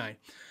by 09.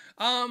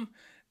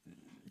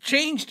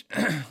 Changed.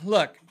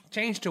 Look,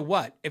 changed to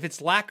what? If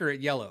it's lacquer,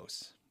 it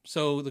yellows.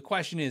 So the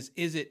question is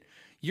it,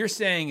 you're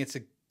saying it's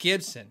a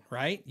Gibson,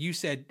 right?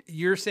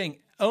 You're saying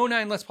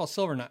 09 Les Paul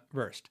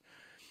Silverburst.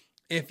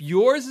 If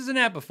yours is an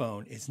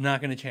Epiphone, it's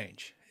not going to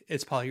change.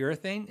 It's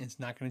polyurethane, it's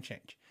not going to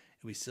change.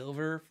 It'll be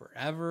silver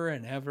forever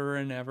and ever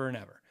and ever and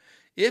ever.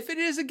 If it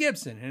is a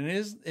Gibson and it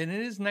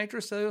is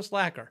nitrocellulose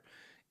lacquer,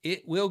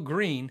 it will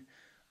green.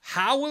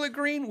 How will it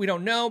green? We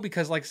don't know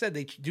because, like I said,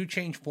 they do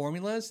change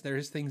formulas.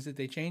 There's things that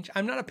they change.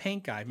 I'm not a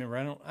paint guy.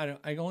 Remember,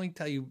 I only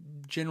tell you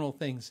general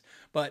things,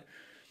 but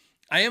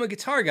I am a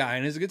guitar guy,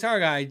 and as a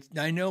guitar guy,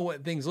 I know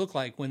what things look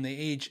like when they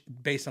age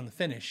based on the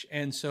finish.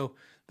 And so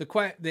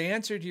the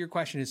answer to your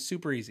question is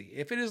super easy.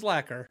 If it is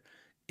lacquer,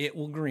 it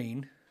will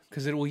green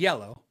because it will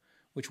yellow,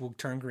 which will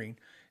turn green.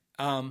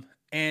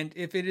 And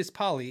if it is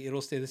poly,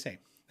 it'll stay the same.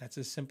 That's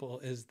as simple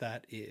as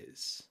that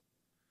is.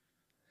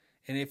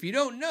 And if you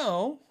don't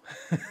know,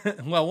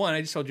 well, one,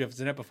 I just told you if it's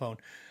an Epiphone.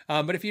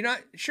 But if you're not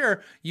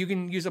sure, you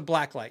can use a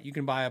black light. You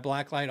can buy a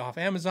black light off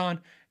Amazon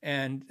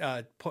and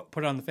put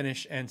it on the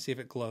finish and see if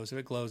it glows. If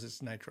it glows,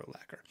 it's nitro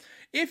lacquer.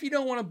 If you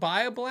don't want to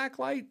buy a black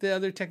light, the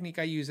other technique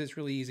I use that's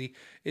really easy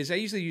is I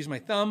usually use my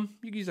thumb.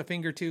 You can use a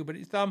finger too, but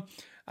thumb.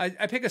 I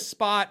pick a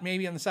spot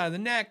maybe on the side of the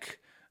neck,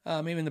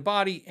 maybe in the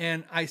body,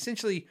 and I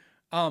essentially,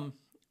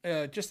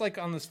 just like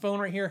on this phone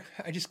right here,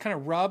 I just kind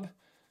of rub,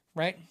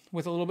 right,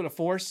 with a little bit of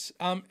force.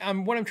 What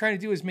I'm trying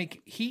to do is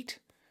make heat,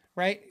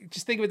 right?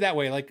 Just think of it that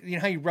way. Like, you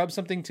know how you rub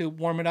something to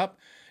warm it up?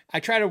 I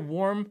try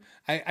to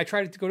I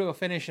try to go to a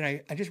finish,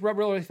 and I just rub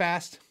really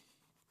fast.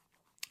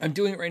 I'm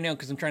doing it right now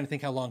because I'm trying to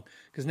think how long,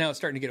 because now it's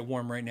starting to get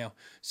warm right now.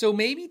 So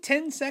maybe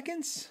 10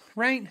 seconds,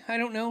 right? I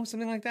don't know,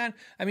 something like that.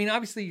 I mean,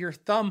 obviously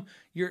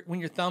when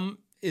your thumb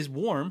is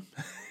warm,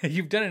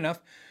 you've done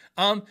enough.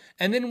 And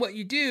then what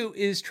you do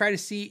is try to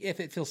see if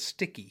it feels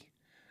sticky.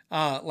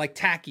 Like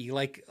tacky,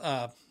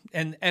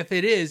 and if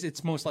it is,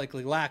 it's most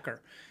likely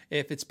lacquer.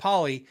 If it's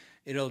poly,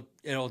 it'll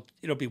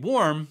be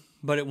warm,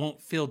 but it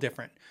won't feel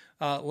different.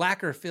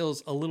 Lacquer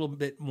feels a little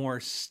bit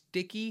more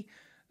sticky,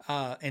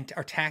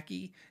 or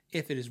tacky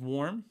if it is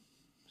warm.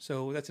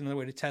 So that's another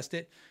way to test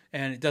it,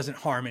 and it doesn't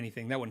harm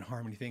anything. That wouldn't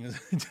harm anything.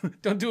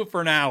 Don't do it for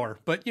an hour,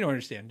 but you don't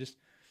understand. Just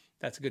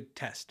that's a good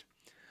test.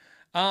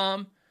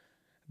 Brosif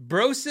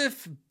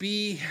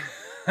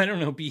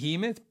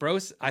Behemoth.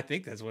 I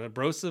think that's what a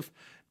Brosif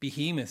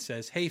Behemoth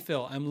says. Hey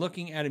Phil, I'm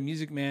looking at a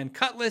Music Man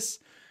Cutlass.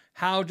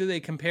 How do they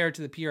compare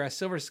to the PRS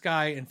Silver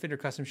Sky and Fender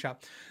Custom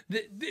Shop?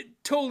 They're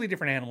totally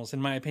different animals,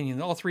 in my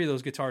opinion. All three of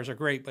those guitars are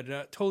great, but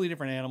totally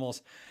different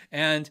animals.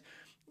 And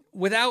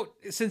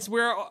since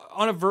we're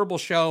on a verbal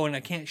show and I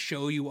can't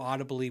show you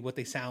audibly what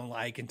they sound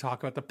like and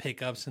talk about the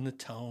pickups and the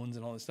tones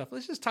and all this stuff,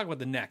 let's just talk about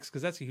the necks,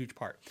 because that's a huge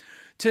part.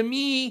 To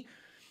me,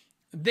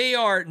 they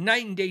are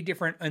night and day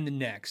different in the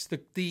necks.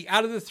 The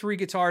out of the three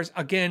guitars,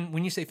 again,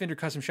 when you say Fender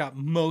Custom Shop,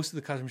 most of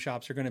the custom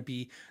shops are going to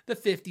be the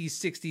 50s,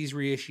 60s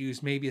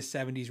reissues, maybe a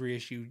 70s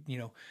reissue,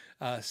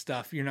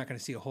 stuff. You're not going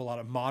to see a whole lot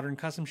of modern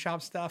custom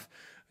shop stuff.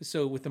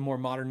 So with the more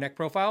modern neck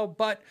profile,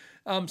 but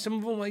some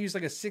of them will use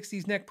like a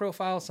 60s neck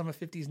profile, some a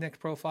 50s neck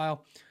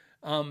profile.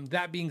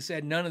 That being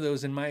said, none of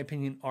those, in my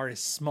opinion, are as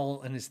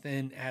small and as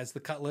thin as the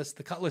Cutlass.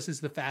 The Cutlass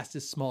is the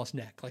fastest, smallest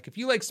neck. Like if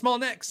you like small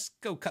necks,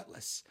 go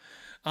Cutlass.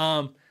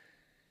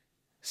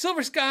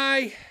 Silver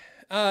Sky,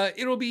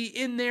 it'll be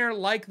in there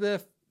like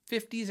the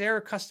 50s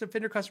era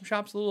Fender Custom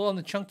Shops, a little on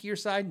the chunkier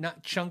side.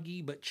 Not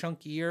chunky, but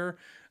chunkier.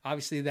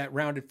 Obviously, that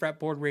rounded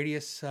fretboard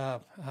radius,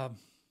 7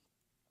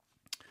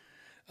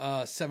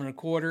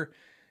 1/4.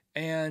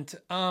 And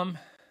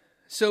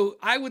so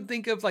I would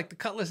think of like the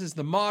Cutlass as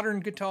the modern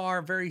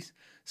guitar, very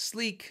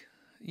sleek,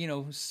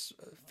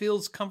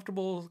 feels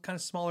comfortable, kind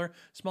of smaller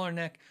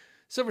neck.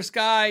 Silver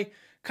Sky,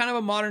 kind of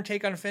a modern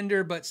take on a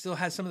Fender, but still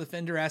has some of the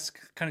Fender-esque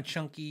kind of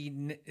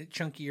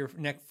chunkier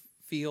neck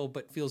feel,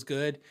 but feels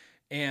good.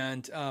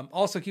 And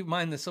also keep in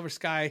mind the Silver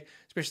Sky,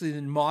 especially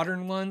the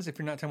modern ones, if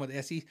you're not talking about the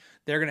SE,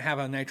 they're going to have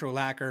a nitro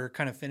lacquer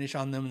kind of finish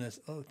on them, and this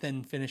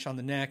thin finish on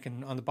the neck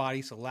and on the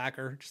body. So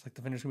lacquer, just like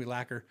the Fender's going to be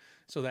lacquer.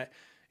 So that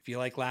if you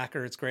like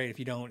lacquer, it's great. If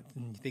you don't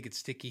and you think it's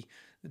sticky,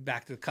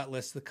 back to the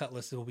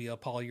Cutlass will be a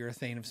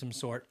polyurethane of some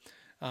sort.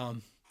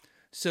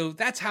 So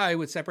that's how I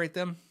would separate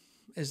them,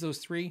 as those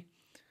three.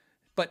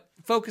 But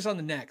focus on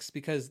the necks,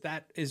 because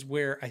that is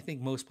where I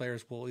think most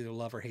players will either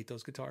love or hate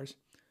those guitars.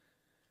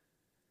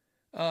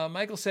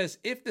 Michael says,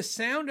 if the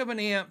sound of an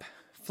amp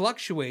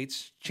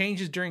fluctuates,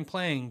 changes during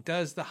playing,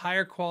 does the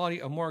higher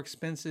quality of more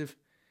expensive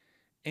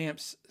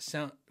amps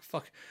sound?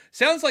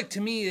 Sounds like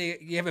to me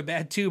you have a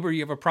bad tube or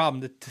you have a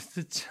problem.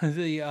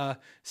 The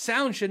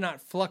sound should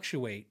not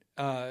fluctuate,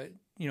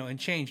 and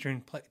change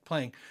during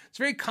playing. It's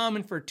very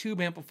common for tube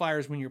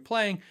amplifiers when you're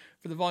playing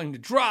for the volume to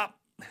drop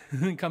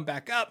and then come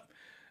back up,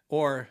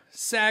 or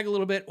sag a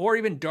little bit, or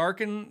even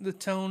darken the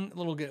tone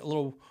get a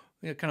little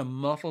kind of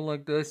muffle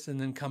like this and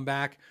then come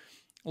back.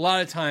 A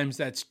lot of times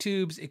that's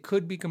tubes. It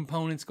could be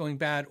components going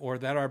bad or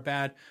that are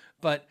bad.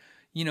 But,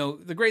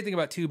 the great thing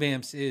about tube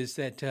amps is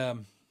that,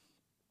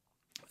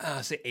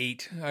 say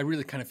 8, I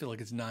really kind of feel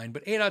like it's 9,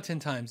 but 8 out of 10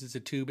 times it's a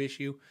tube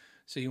issue.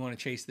 So you want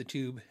to chase the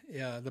tube,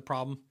 the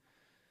problem.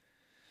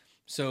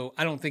 So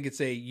I don't think it's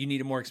you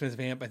need a more expensive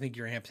amp. I think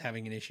your amp's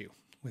having an issue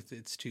with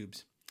its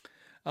tubes.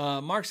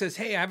 Mark says,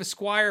 hey, I have a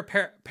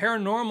Squier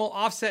paranormal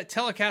offset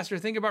Telecaster.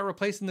 Think about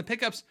replacing the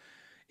pickups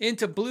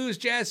into blues,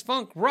 jazz,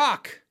 funk,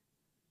 rock.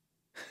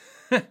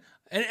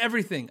 And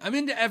everything. I'm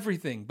into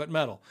everything but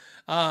metal.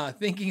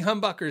 Thinking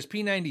humbuckers,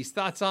 P90s,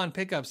 thoughts on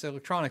pickups,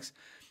 electronics.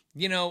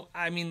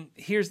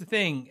 Here's the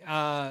thing.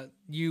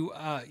 You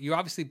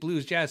obviously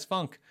blues, jazz,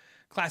 funk,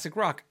 classic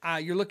rock.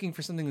 You're looking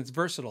for something that's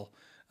versatile,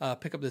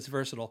 pickup that's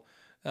versatile.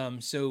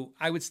 So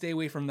I would stay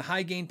away from the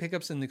high gain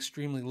pickups and the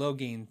extremely low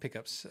gain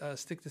pickups.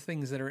 Stick to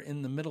things that are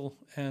in the middle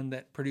and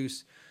that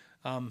produce,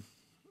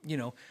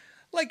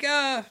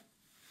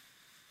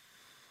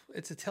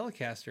 it's a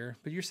Telecaster,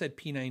 but you said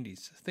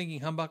P90s.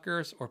 Thinking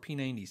humbuckers or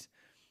P90s.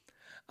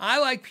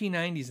 I like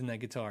P90s in that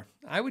guitar.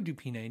 I would do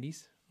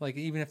P90s, like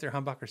even if they're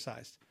humbucker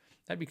sized.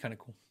 That'd be kind of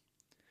cool.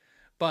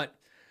 But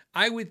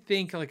I would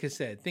think, like I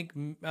said,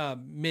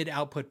 mid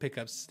output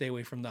pickups. Stay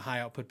away from the high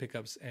output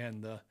pickups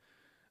and the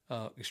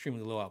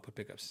extremely low output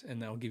pickups,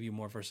 and that will give you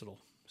more versatile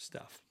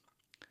stuff.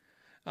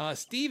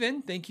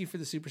 Steven, thank you for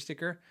the super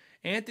sticker.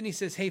 Anthony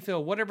says, hey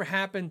Phil, whatever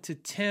happened to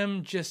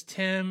Tim, just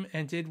Tim,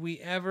 and did we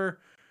ever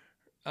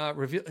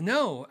reveal?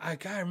 No, I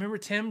remember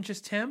Tim,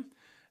 just Tim.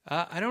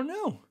 I don't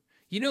know.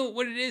 You know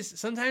what it is?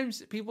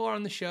 Sometimes people are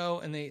on the show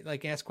and they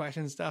like ask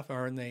questions and stuff,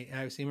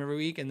 I see them every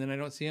week and then I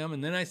don't see them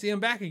and then I see them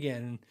back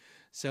again. And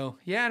so,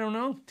 yeah, I don't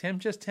know. Tim,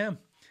 just Tim.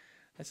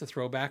 That's a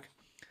throwback.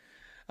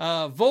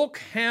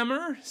 Volk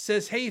Hammer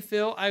says, hey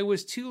Phil, I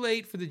was too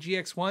late for the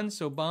GX1,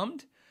 so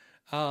bummed.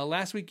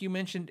 Last week you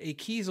mentioned a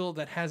Kiesel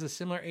that has a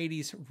similar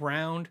 80s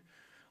round.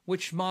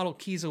 Which model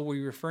Kiesel were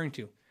you referring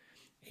to?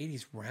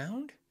 80s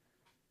round?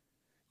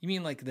 You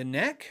mean like the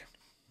neck?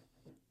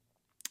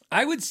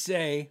 I would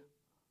say,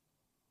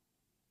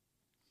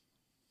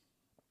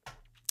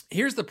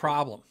 here's the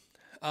problem.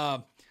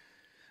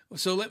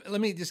 So let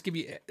me just give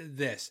you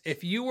this.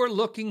 If you were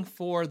looking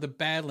for the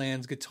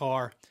Badlands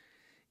guitar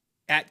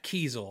at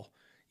Kiesel,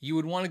 you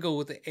would want to go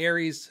with the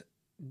Aries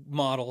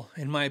model,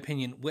 in my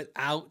opinion,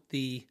 without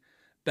the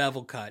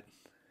bevel cut,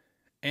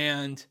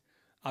 and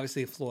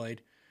obviously a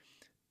Floyd.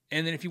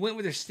 And then if you went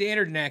with their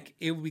standard neck,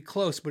 it would be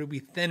close, but it would be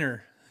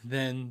thinner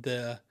than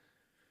the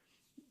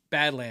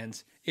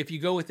Badlands. If you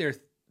go with their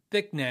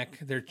thick neck,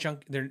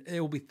 it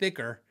will be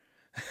thicker.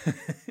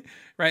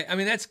 Right? I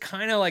mean, that's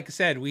kind of like I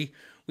said, we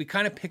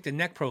kind of picked a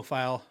neck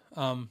profile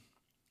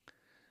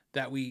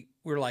that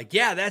we're like,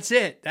 yeah, that's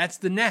it. That's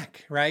the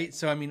neck, right?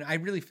 So, I mean, I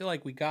really feel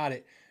like we got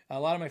it. A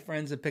lot of my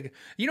friends have picked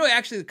it.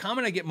 Actually, the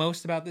comment I get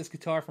most about this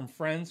guitar from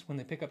friends when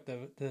they pick up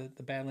the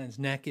Badlands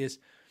neck is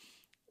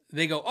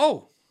they go,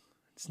 oh,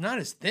 it's not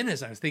as thin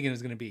as I was thinking it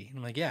was going to be. And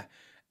I'm like, yeah,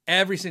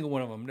 every single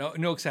one of them,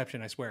 no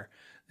exception, I swear.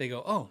 They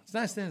go, oh, it's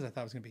not as thin as I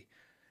thought it was going to be.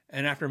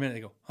 And after a minute,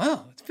 they go,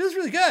 oh, it feels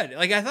really good.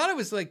 Like, I thought it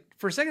was like,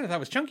 for a second, I thought it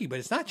was chunky, but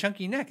it's not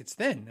chunky neck. It's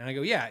thin. And I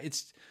go, yeah,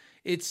 it's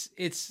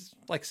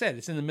like I said,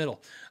 it's in the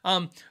middle.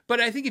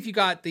 But I think if you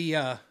got the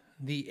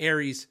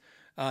Aries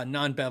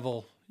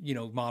non-bevel,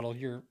 model,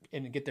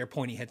 and get their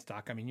pointy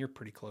headstock, I mean, you're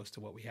pretty close to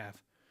what we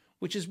have,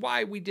 which is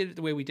why we did it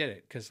the way we did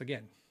it. Because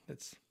again,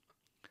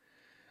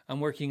 I'm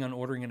working on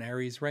ordering an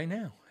Aries right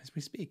now as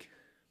we speak.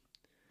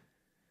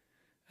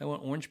 I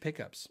want orange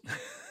pickups.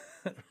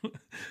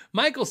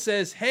 Michael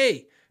says,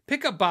 hey,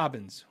 pickup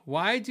bobbins.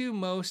 Why do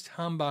most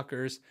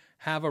humbuckers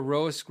have a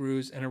row of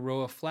screws and a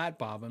row of flat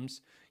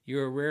bobbins?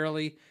 You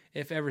rarely,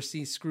 if ever,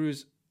 see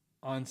screws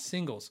on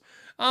singles.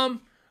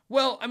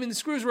 Well, I mean, the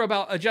screws were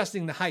about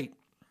adjusting the height.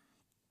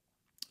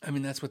 I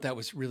mean, that's what that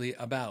was really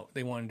about.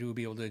 They wanted to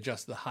be able to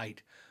adjust the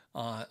height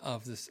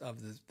of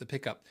the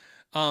pickup.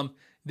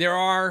 There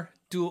are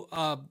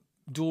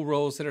dual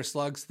rows that are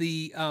slugs.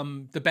 The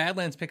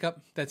Badlands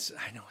pickup, I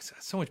know it's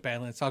got so much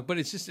Badlands talk, but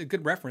it's just a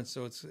good reference,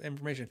 so it's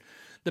information.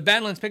 The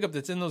Badlands pickup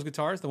that's in those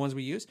guitars, the ones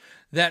we use,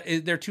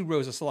 they're 2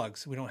 rows of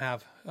slugs. We don't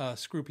have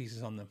screw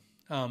pieces on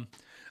them.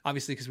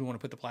 Obviously, because we want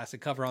to put the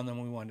plastic cover on them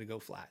when we wanted to go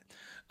flat.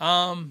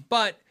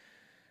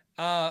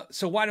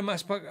 So why do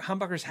most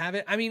humbuckers have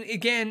it? I mean,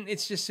 again,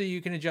 it's just so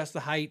you can adjust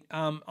the height.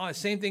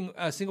 Same thing,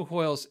 single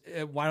coils,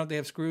 why don't they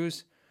have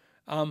screws?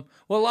 Well,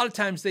 a lot of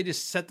times they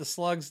just set the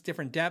slugs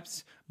different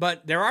depths,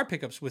 but there are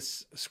pickups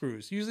with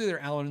screws. Usually they're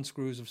Allen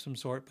screws of some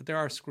sort, but there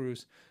are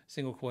screws,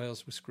 single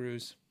coils with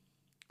screws.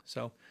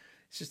 So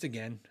it's just,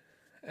 again,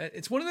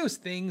 it's one of those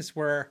things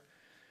where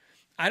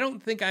I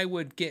don't think I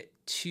would get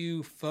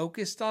too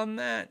focused on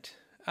that.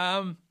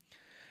 I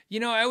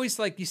always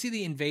you see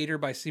the Invader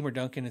by Seymour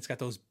Duncan. It's got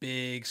those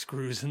big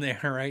screws in there,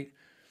 right?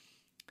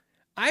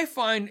 I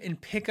find in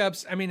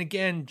pickups, I mean,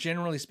 again,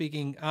 generally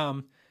speaking,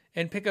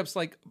 in pickups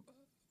like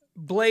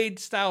blade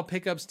style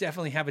pickups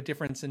definitely have a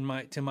difference to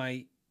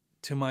my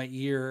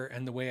ear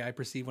and the way I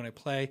perceive when I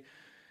play.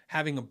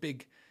 Having a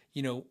big,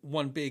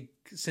 one big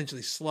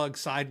essentially slug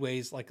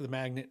sideways like the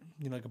magnet,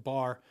 like a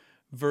bar,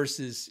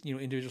 versus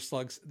individual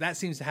slugs, that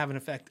seems to have an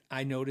effect,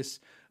 I notice.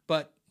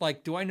 But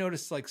do I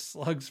notice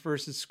slugs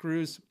versus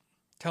screws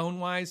tone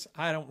wise?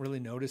 I don't really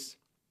notice.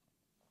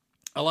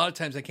 A lot of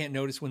times I can't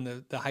notice when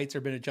the heights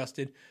are been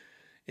adjusted.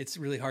 It's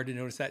really hard to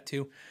notice that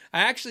too.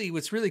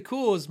 What's really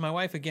cool is my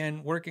wife,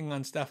 again, working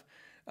on stuff.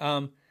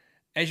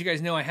 As you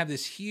guys know, I have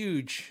this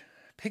huge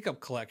pickup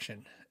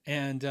collection,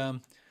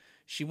 and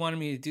she wanted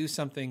me to do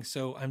something.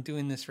 So I'm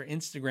doing this for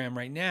Instagram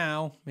right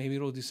now. Maybe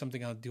it'll do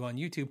something I'll do on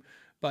YouTube,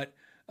 but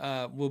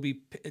will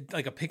be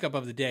like a pickup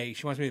of the day.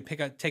 She wants me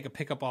to take a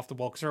pickup off the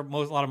wall, because a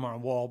lot of them are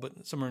on wall,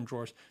 but some are in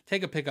drawers.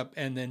 Take a pickup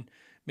and then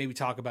maybe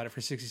talk about it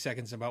for 60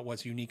 seconds about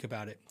what's unique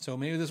about it. So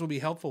maybe this will be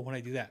helpful when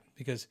I do that,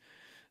 because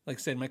like I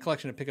said, my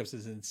collection of pickups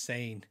is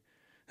insane.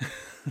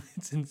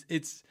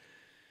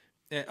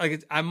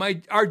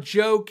 Our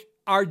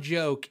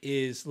joke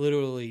is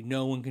literally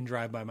no one can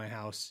drive by my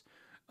house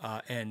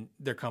and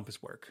their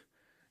compass work.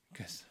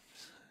 Because,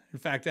 in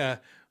fact,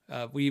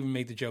 we even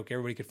make the joke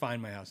everybody could find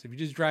my house. If you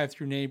just drive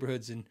through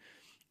neighborhoods in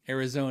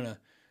Arizona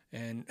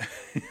and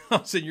all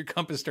of a sudden your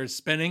compass starts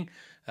spinning,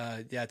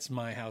 that's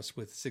my house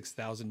with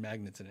 6,000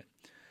 magnets in it.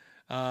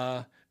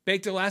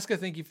 Baked Alaska,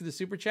 thank you for the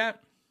super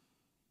chat.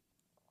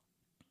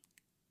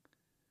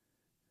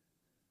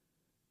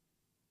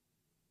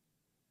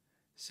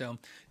 So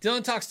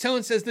Dylan Talks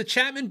Tone says the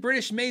Chapman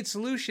British made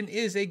solution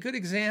is a good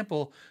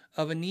example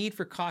of a need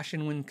for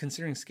caution when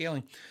considering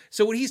scaling.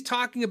 So what he's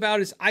talking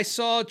about is, I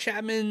saw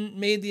Chapman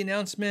made the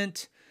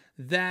announcement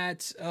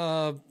that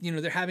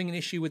they're having an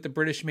issue with the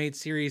British made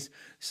series.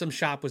 Some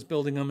shop was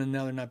building them and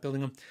now they're not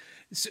building them.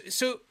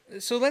 So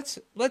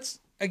let's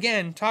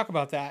again talk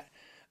about that.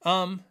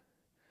 And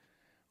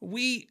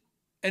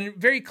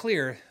very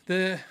clear,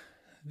 the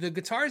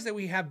guitars that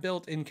we have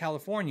built in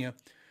California,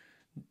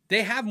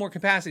 they have more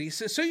capacity.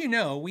 So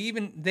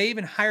they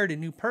even hired a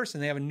new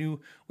person.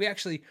 We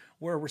actually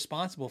were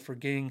responsible for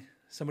getting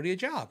somebody a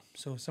job.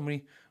 So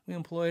we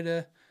employed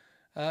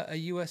a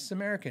U.S.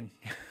 American.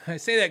 I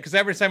say that because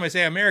every time I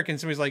say American,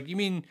 somebody's like, you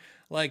mean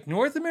like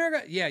North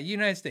America? Yeah,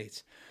 United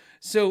States.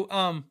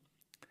 So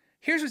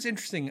here's what's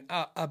interesting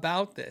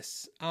about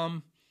this.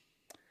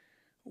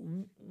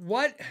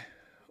 What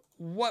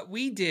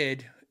we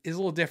did is a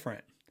little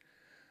different.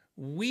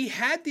 We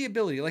had the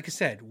ability, like I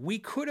said, we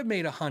could have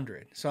made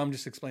 100. So I'm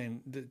just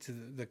explaining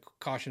the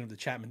caution of the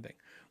Chapman thing.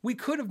 We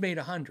could have made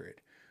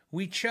 100.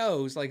 We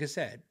chose, like I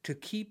said, to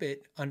keep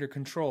it under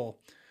control.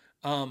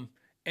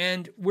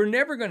 And we're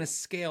never going to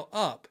scale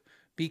up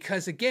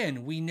because,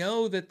 again, we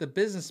know that the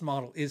business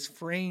model is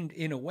framed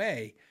in a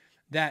way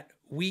that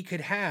we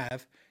could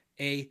have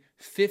a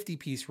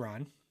 50-piece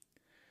run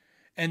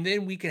and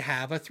then we could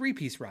have a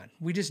 3-piece run.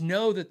 We just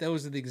know that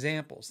those are the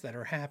examples that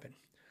are happening.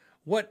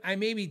 What I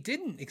maybe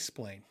didn't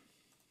explain,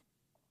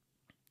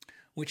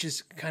 which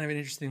is kind of an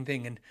interesting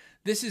thing, and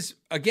this is,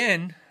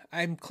 again,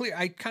 I'm clear.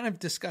 I kind of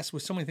discussed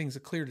with so many things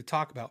that clear to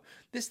talk about.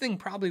 This thing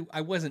probably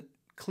I wasn't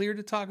clear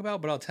to talk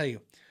about, but I'll tell you.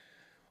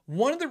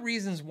 One of the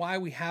reasons why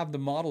we have the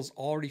models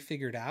already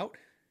figured out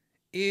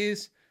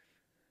is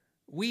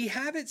we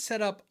have it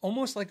set up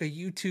almost like a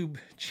YouTube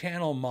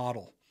channel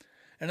model.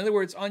 In other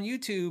words, on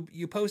YouTube,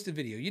 you post a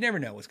video. You never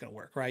know what's going to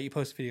work, right? You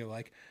post a video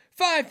like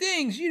 5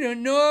 things you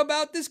don't know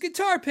about this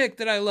guitar pick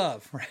that I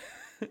love,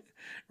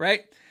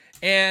 right?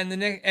 And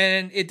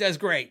and it does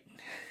great.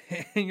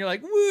 And you're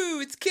like,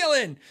 woo, it's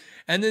killing.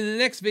 And then the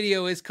next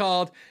video is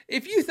called,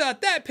 if you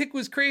thought that pick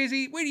was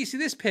crazy, wait till you see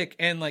this pick.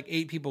 And like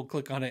 8 people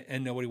click on it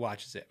and nobody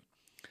watches it.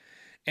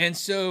 And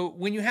so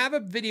when you have a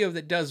video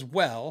that does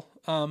well,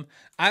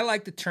 I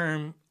like the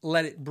term,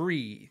 let it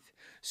breathe.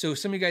 So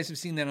some of you guys have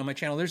seen that on my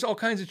channel. There's all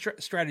kinds of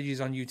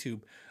strategies on YouTube.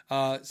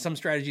 Some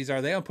strategies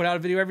are they don't put out a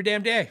video every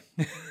damn day.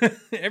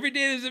 Every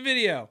day there's a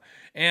video.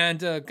 And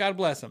God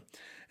bless them.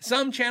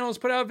 Some channels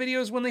put out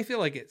videos when they feel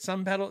like it.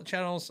 Some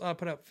channels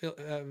put out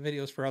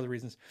videos for other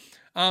reasons.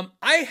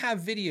 I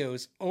have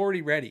videos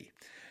already ready.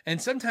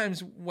 And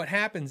sometimes what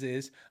happens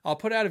is I'll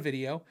put out a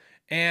video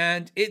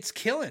and it's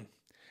killing.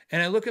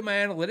 And I look at my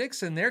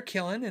analytics and they're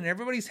killing and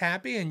everybody's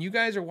happy and you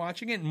guys are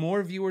watching it and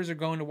more viewers are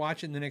going to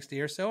watch it in the next day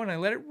or so. And I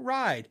let it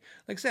ride.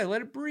 Like I said, I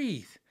let it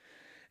breathe.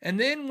 And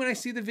then when I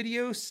see the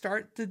video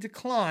start to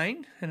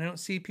decline and I don't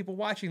see people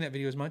watching that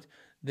video as much,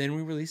 then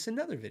we release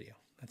another video.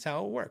 That's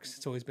how it works.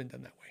 It's always been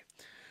done that way.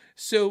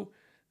 So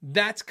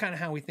that's kind of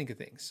how we think of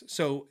things.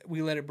 So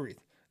we let it breathe.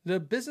 The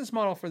business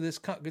model for this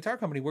guitar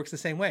company works the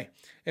same way.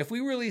 If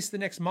we release the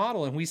next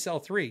model and we sell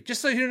 3, just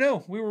so you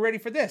know, we were ready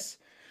for this.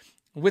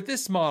 With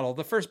this model,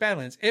 the first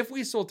Badlands, if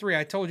we sold 3,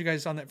 I told you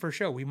guys on that first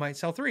show, we might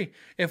sell 3.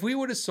 If we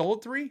would have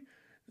sold 3,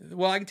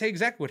 well, I can tell you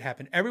exactly what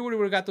happened. Everybody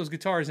would have got those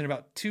guitars in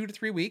about 2 to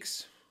 3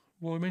 weeks.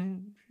 Well, I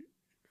mean,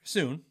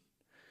 soon.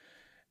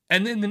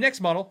 And then the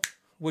next model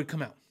would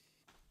come out.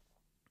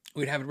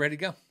 We'd have it ready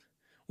to go.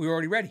 We were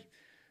already ready,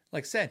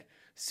 like I said.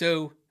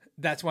 So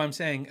that's why I'm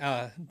saying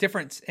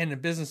difference in the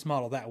business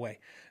model that way.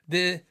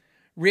 The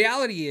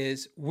reality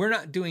is we're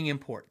not doing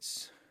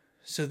imports.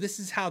 So this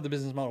is how the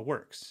business model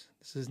works.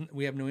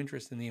 We have no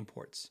interest in the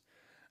imports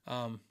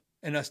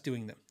and us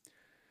doing them.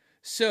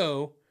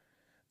 So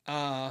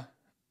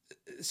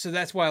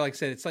that's why, like I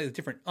said, it's slightly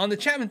different. On the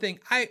Chapman thing,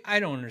 I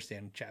don't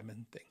understand the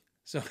Chapman thing.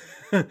 So,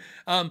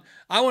 I'm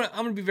going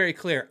to be very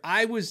clear.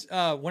 I was,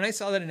 when I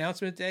saw that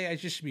announcement today, I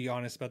just should be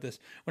honest about this.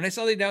 When I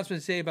saw the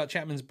announcement today about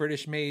Chapman's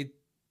British made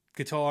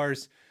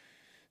guitars,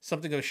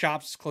 something of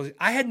shops closing,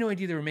 I had no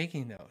idea they were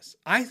making those.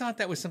 I thought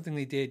that was something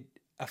they did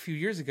a few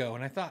years ago.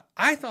 And I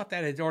thought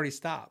that had already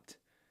stopped.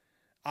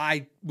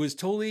 I was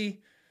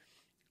totally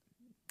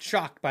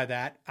shocked by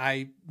that.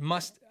 I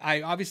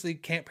obviously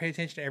can't pay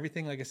attention to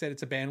everything. Like I said,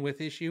 it's a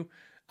bandwidth issue.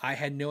 I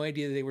had no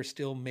idea they were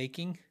still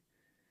making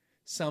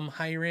some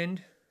higher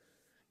end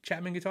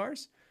Chapman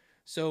guitars.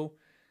 So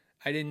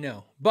I didn't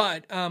know.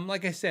 But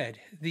like I said,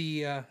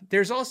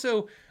 there's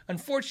also,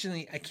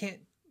 unfortunately,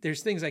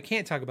 there's things I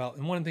can't talk about.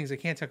 And one of the things I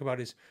can't talk about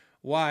is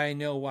why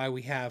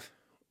we have,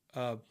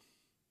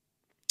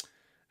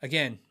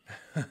 again,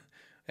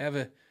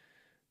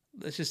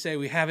 let's just say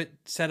we have it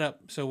set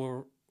up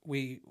so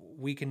we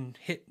can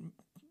hit.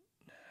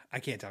 I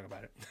can't talk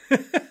about it.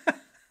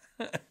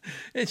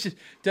 It just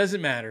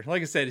doesn't matter.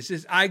 Like I said, it's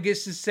just, I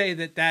guess to say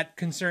that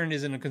concern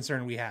isn't a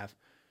concern we have.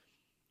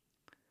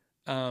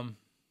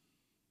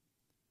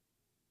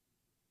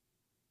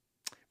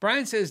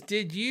 Brian says,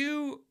 did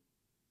you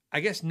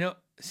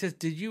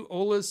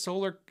Ola's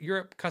Solar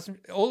Europe custom,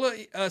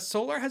 Ola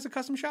Solar has a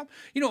custom shop?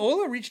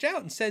 Ola reached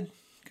out and said,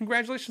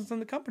 congratulations on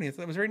the company. I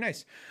thought that was very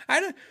nice. I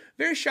had a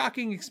very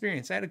shocking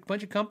experience. I had a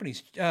bunch of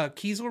companies.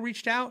 Kiesel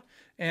reached out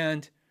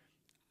and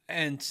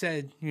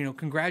said,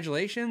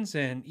 congratulations.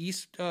 And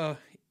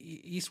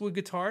Eastwood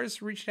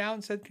Guitars reached out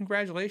and said,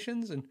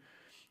 congratulations. And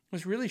it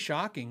was really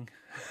shocking.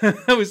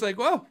 I was like,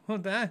 whoa,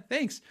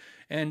 thanks.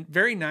 And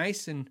very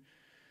nice. And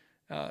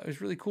it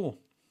was really cool.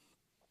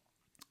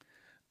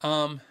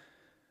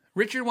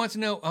 Richard wants to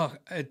know,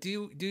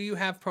 do you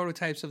have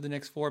prototypes of the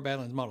next 4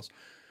 Badlands models?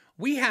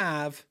 We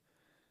have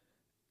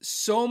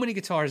so many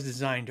guitars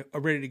designed,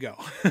 ready to go.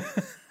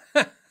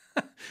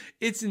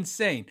 It's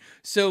insane.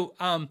 So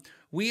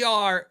we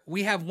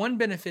have one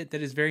benefit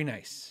that is very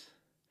nice.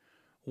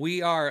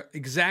 We are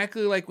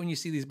exactly like when you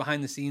see these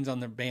behind the scenes on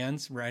the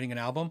bands writing an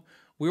album.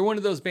 We're one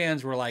of those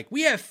bands where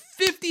we have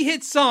 50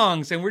 hit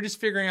songs and we're just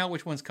figuring out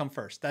which ones come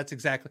first. That's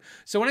exactly.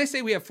 So when I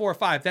say we have 4 or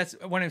 5,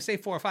 when I say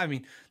 4 or 5, I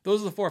mean,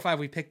 those are the 4 or 5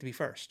 we picked to be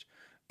first.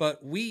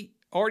 But we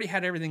already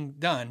had everything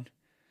done.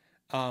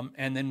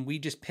 And then we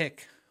just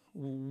pick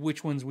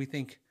which ones we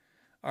think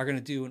are going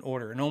to do in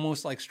order. And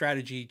almost like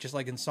strategy, just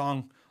like in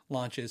song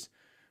launches,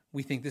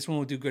 we think this one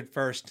will do good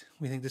first.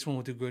 We think this one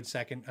will do good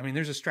second. I mean,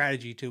 there's a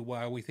strategy to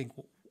why we think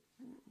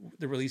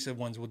the release of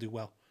ones will do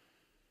well.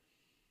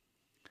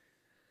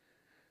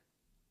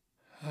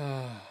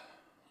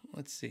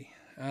 Let's see.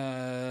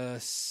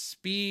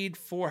 Speed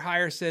for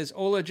Hire says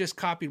Ola just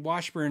copied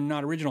Washburn,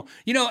 not original.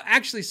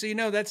 Actually,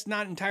 that's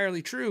not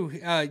entirely true.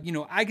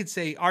 I could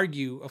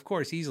argue, of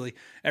course, easily.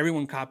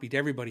 Everyone copied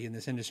everybody in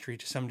this industry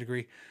to some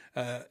degree.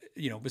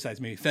 Besides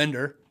maybe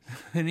Fender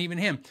and even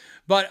him.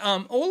 But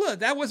Ola,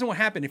 that wasn't what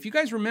happened. If you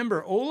guys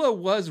remember, Ola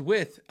was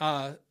with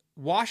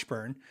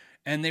Washburn,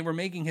 and they were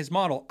making his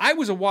model. I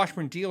was a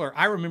Washburn dealer.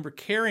 I remember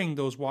carrying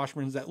those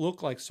Washburns that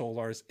look like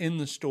Solars in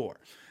the store.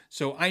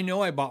 So I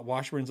know I bought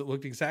Washburns that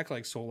looked exactly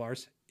like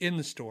Solars in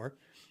the store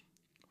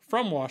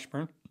from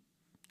Washburn.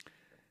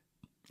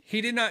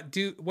 He did not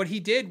do, what he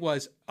did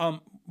was,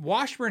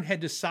 Washburn had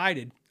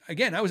decided,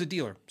 again, I was a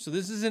dealer. So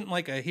this isn't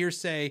like a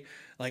hearsay,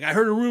 like I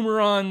heard a rumor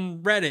on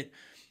Reddit.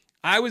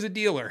 I was a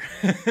dealer.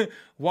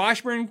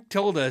 Washburn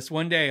told us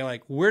one day,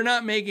 we're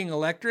not making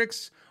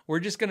electrics. We're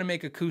just going to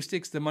make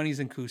acoustics. The money's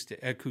in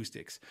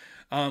acoustics.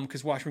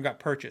 Because Washburn got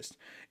purchased.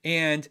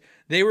 And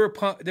they're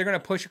going to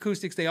push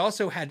acoustics. They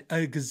also had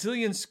a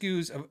gazillion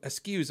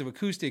SKUs of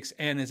acoustics.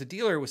 And as a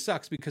dealer, it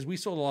sucks because we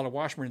sold a lot of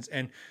Washburns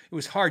and it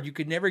was hard. You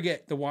could never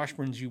get the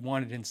Washburns you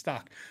wanted in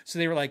stock. So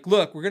they were like,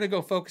 look, we're going to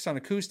go focus on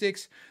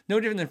acoustics. No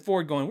different than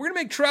Ford going, we're going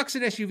to make trucks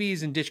and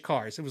SUVs and ditch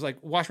cars. It was like,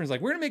 Washburn's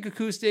like, we're going to make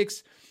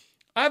acoustics.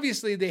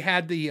 Obviously, they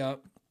had the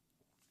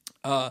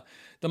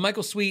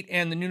Michael Sweet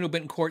and the Nuno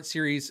Betancourt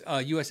series,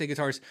 USA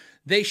guitars.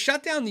 They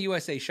shut down the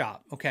USA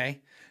shop.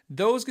 Okay,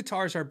 those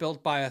guitars are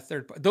built by a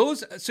third.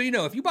 So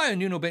if you buy a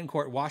Nuno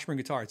Betancourt Washburn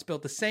guitar, it's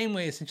built the same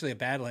way essentially a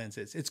Badlands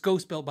is. It's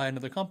ghost built by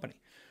another company,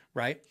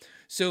 right?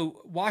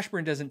 So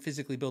Washburn doesn't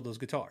physically build those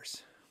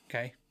guitars.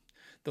 Okay,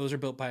 those are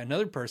built by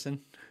another person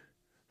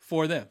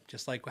for them,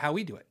 just like how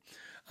we do it.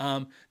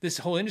 This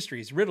whole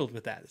industry is riddled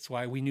with that. That's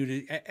why we knew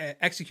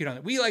to execute on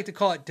it. We like to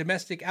call it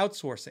domestic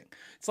outsourcing.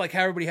 It's like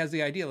how everybody has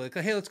the idea, like,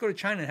 hey, let's go to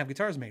China and have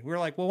guitars made. We're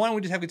like, well, why don't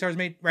we just have guitars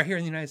made right here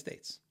in the United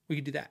States? We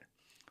could do that.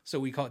 So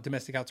we call it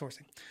domestic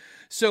outsourcing.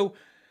 So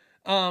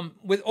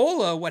with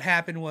Ola, what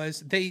happened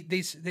was they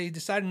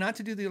decided not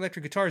to do the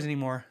electric guitars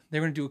anymore. They're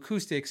going to do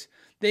acoustics.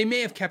 They may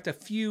have kept a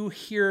few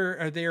here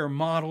or there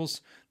models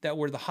that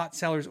were the hot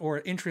sellers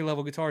or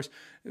entry-level guitars,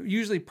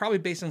 usually probably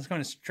based on some kind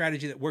of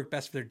strategy that worked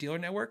best for their dealer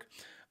network.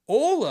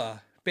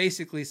 Ola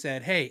basically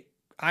said, hey,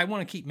 I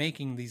want to keep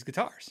making these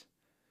guitars.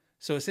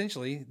 So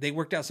essentially, they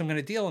worked out some kind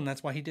of deal, and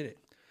that's why he did it.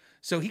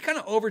 So he kind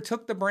of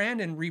overtook the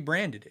brand and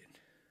rebranded it.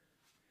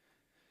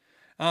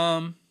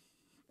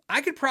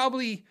 I could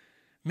probably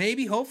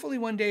maybe, hopefully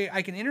one day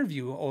I can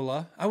interview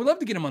Ola. I would love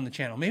to get him on the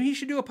channel. Maybe he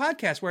should do a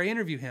podcast where I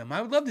interview him.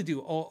 I would love to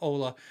do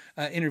Ola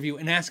interview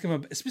and ask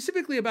him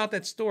specifically about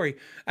that story.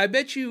 I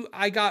bet you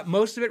I got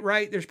most of it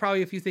right. There's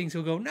probably a few things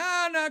he'll go,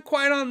 nah, not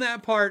quite on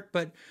that part.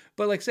 But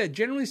like I said,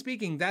 generally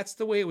speaking, that's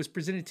the way it was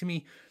presented to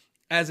me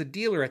as a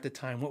dealer at the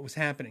time, what was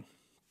happening.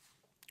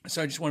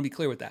 So I just want to be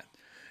clear with that.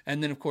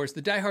 And then, of course,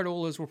 the diehard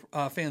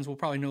Olas fans will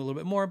probably know a little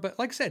bit more. But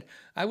like I said,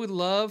 I would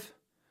love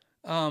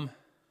to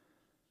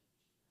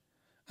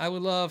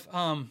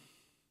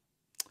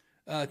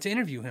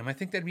interview him. I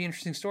think that'd be an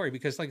interesting story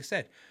because, like I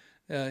said,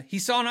 he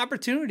saw an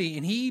opportunity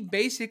and he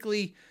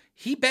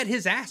bet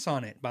his ass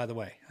on it, by the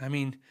way. I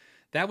mean,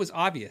 that was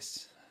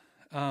obvious.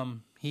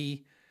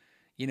 It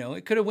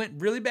could have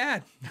went really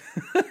bad.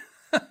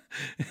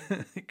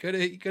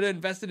 He could have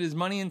invested his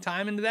money and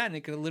time into that, and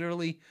it could have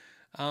literally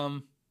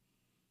kind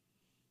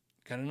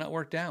of not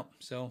worked out.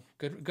 So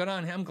good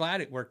on him. I'm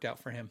glad it worked out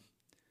for him.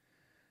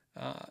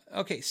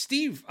 Okay,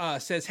 Steve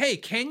says, hey,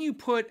 can you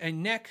put a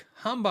neck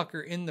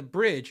humbucker in the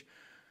bridge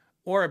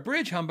or a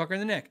bridge humbucker in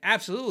the neck?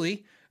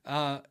 Absolutely.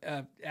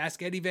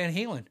 Ask Eddie Van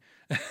Halen.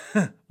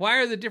 Why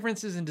are the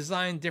differences in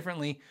design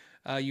differently?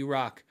 You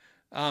rock.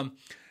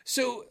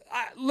 So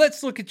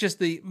let's look at just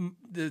the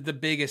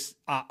biggest,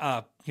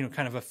 kind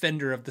of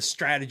offender of the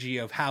strategy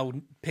of how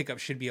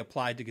pickups should be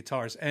applied to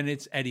guitars, and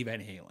it's Eddie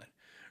Van Halen,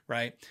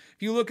 right?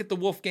 If you look at the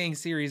Wolfgang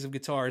series of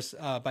guitars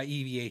by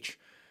EVH,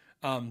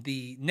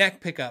 the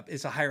neck pickup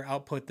is a higher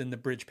output than the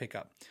bridge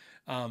pickup.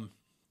 And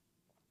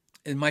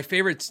my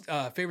favorite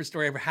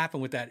story ever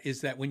happened with that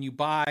is that when you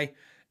buy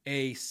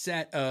a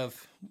set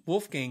of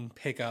Wolfgang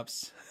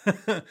pickups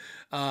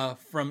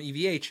from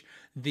EVH,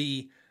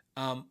 the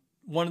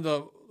one of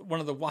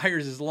the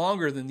wires is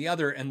longer than the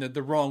other and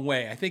the wrong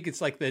way. I think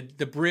it's like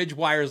the bridge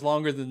wire is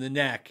longer than the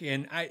neck,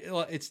 and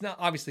it's not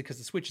obviously because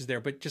the switch is there,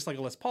 but just like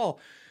a Les Paul,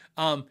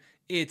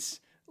 it's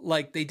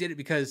like they did it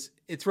because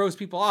it throws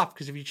people off,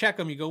 because if you check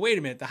them, you go, wait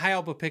a minute, the high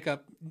output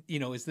pickup,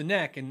 is the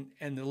neck and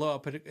the low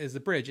output is the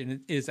bridge, and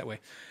it is that way.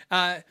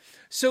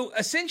 So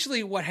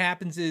essentially what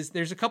happens is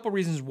there's a couple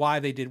reasons why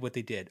they did what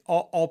they did,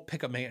 all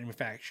pickup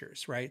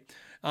manufacturers, right?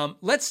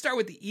 Let's start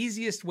with the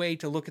easiest way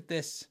to look at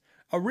this.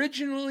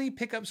 Originally,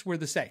 pickups were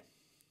the same.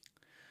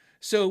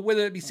 So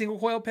whether it be single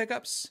coil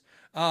pickups,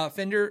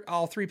 Fender,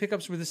 all three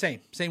pickups were the same.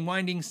 Same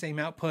winding, same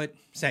output,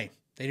 same.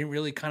 They didn't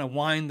really kind of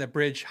wind the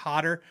bridge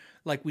hotter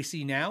like we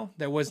see now.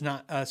 There was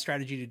not a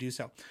strategy to do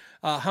so.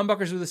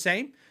 Humbuckers were the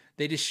same.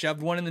 They just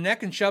shoved one in the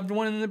neck and shoved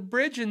one in the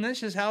bridge, and that's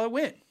just how it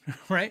went,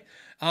 right?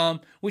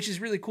 Which is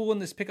really cool in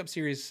this pickup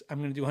series I'm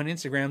going to do on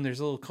Instagram. There's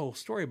a little cool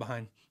story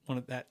behind one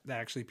of that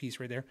actually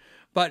piece right there.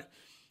 But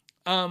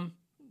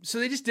so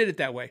they just did it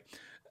that way.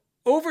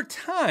 Over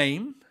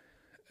time,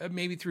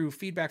 maybe through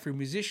feedback from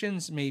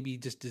musicians, maybe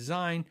just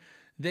design,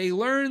 they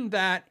learned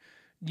that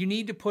you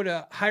need to put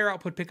a higher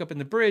output pickup in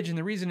the bridge. And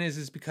the reason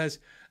is because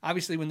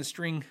obviously when the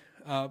string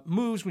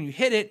moves, when you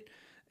hit it,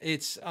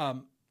 it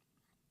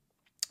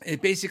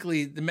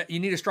basically, you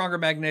need a stronger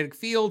magnetic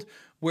field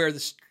where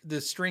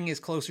the string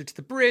is closer to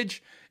the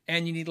bridge,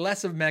 and you need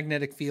less of a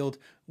magnetic field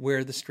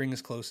where the string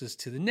is closest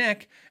to the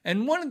neck.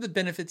 And one of the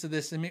benefits of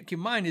this, and keep in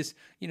mind, is,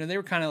 they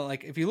were kind of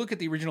like, if you look at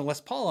the original Les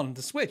Paul on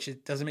the switch,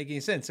 it doesn't make any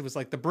sense. It was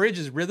like the bridge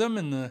is rhythm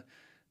and the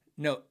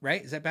note,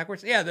 right? Is that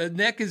backwards? Yeah, the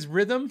neck is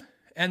rhythm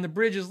and the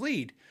bridge is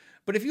lead.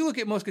 But if you look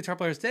at most guitar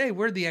players today,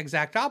 we're the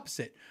exact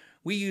opposite.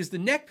 We use the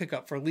neck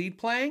pickup for lead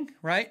playing,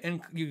 right?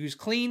 And you use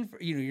clean,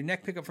 your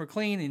neck pickup for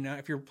clean. And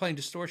if you're playing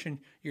distortion,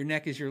 your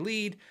neck is your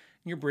lead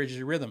and your bridge is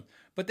your rhythm.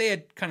 But they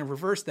had kind of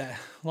reversed that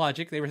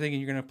logic. They were thinking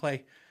you're going to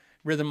play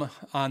rhythm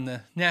on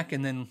the neck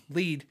and then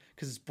lead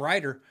because it's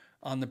brighter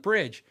on the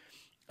bridge.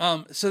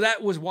 So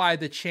that was why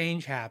the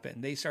change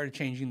happened. They started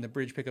changing the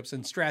bridge pickups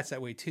and Strats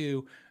that way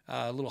too,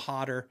 a little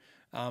hotter.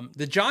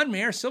 The John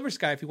Mayer Silver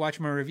Sky, if you watch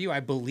my review,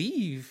 I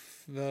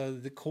believe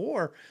the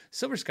core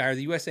Silver Sky or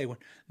the USA one,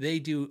 they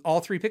do, all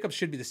three pickups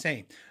should be the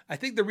same. I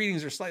think the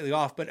readings are slightly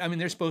off, but I mean,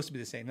 they're supposed to be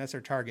the same. That's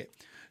our target.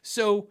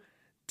 So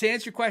to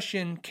answer your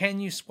question, can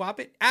you swap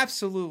it?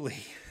 Absolutely.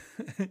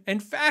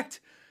 In fact,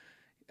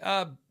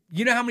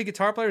 you know how many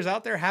guitar players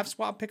out there have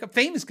swap pickup?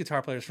 Famous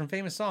guitar players from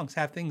famous songs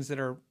have things that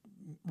are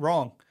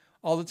wrong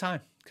all the time.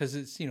 Because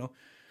it's,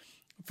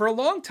 for a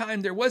long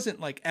time, there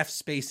wasn't like F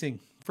spacing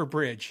for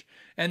bridge.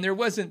 And there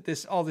wasn't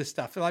all this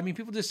stuff. I mean,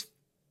 people just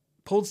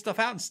pulled stuff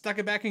out and stuck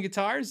it back in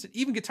guitars,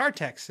 even guitar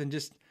techs, and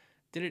just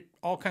did it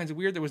all kinds of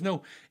weird. There was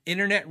no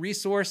internet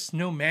resource,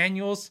 no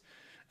manuals.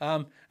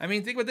 I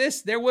mean, think about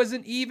this. There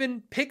wasn't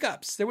even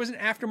pickups. There wasn't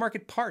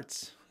aftermarket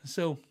parts.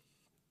 So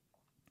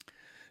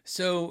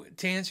to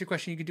answer your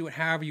question, you can do it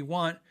however you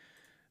want.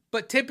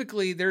 But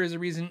typically, there is a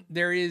reason.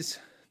 There is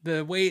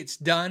the way it's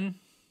done.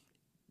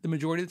 The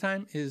majority of the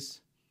time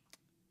is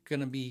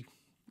going to be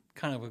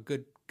kind of a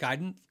good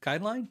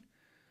guideline.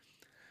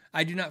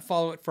 I do not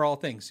follow it for all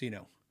things,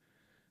 so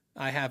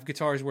I have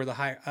guitars where the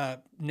high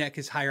neck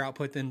is higher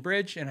output than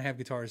bridge, and I have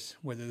guitars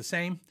where they're the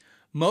same.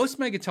 Most of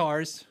my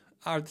guitars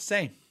are the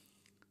same.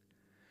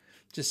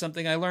 Just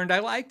something I learned I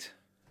liked.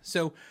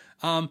 So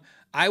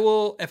I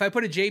will, if I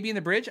put a JB in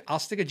the bridge, I'll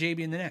stick a JB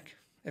in the neck.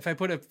 If I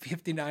put a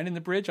 59 in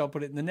the bridge, I'll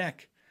put it in the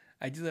neck.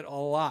 I do that a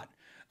lot.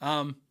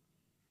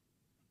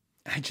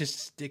 I just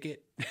stick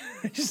it.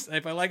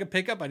 If I like a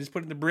pickup, I just put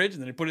it in the bridge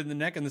and then I put it in the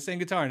neck on the same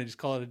guitar and I just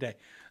call it a day.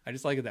 I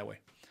just like it that way.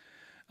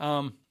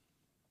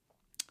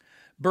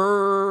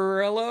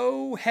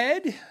 Burrillo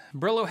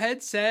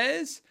Head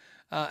says,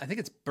 I think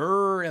it's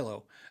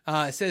Burrillo.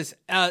 It says,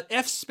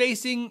 F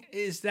spacing,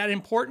 is that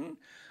important?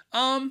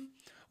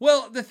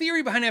 Well, the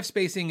theory behind F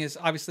spacing is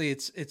obviously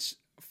it's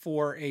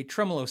for a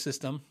tremolo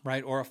system,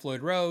 right? Or a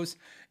Floyd Rose.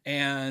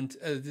 And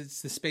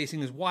the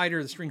spacing is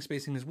wider, the string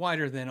spacing is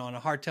wider than on a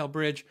hardtail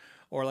bridge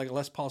or like a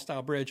Les Paul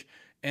style bridge.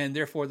 And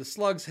therefore the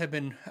slugs have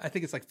been, I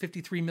think it's like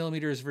 53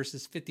 millimeters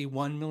versus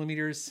 51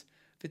 millimeters.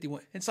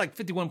 51, it's like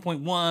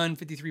 51.1,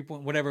 53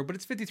 point whatever, but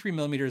it's 53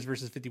 millimeters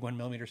versus 51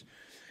 millimeters.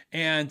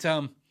 And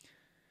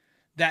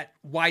that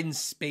widened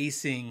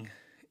spacing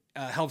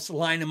helps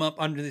line them up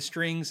under the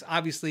strings.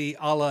 Obviously,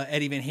 a la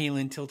Eddie Van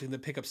Halen, tilting the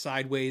pickup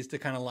sideways to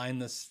kind of line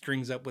the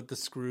strings up with the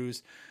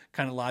screws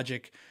kind of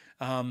logic.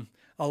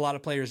 A lot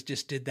of players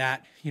just did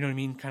that, you know what I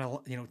mean? Kind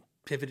of,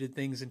 pivoted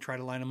things and try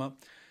to line them up.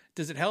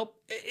 Does it help?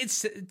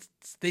 It's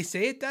they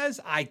say it does.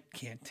 I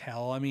can't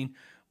tell. I mean,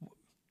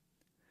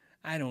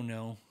 I don't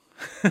know.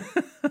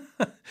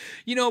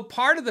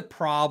 Part of the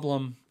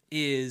problem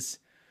is,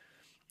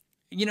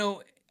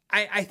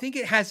 I think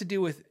it has to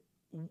do with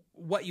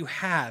what you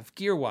have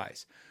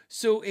gear-wise.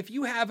 So if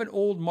you have an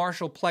old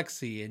Marshall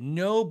Plexi and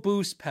no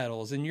boost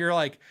pedals, and you're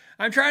like,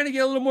 I'm trying to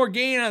get a little more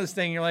gain out of this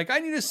thing. You're like, I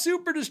need a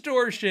super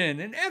distortion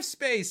and F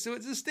space so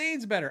it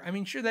sustains better. I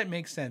mean, sure, that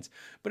makes sense.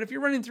 But if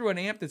you're running through an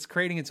amp that's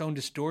creating its own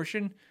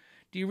distortion,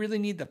 do you really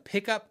need the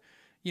pickup,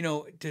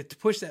 to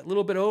push that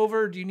little bit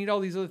over? Do you need all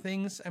these other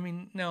things? I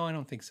mean, no, I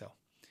don't think so.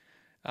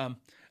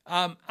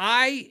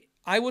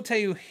 I will tell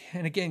you,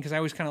 and again, because I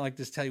always kind of like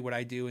to tell you what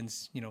I do, and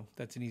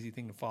that's an easy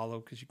thing to follow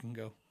because you can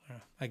go,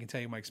 I can tell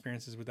you my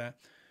experiences with that.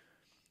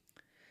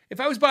 If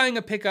I was buying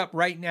a pickup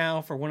right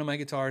now for one of my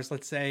guitars,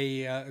 let's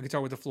say a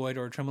guitar with a Floyd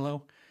or a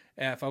tremolo,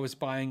 if I was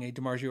buying a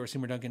DiMarzio or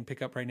Seymour Duncan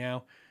pickup right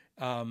now,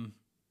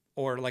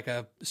 or like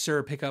a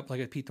Sir pickup, like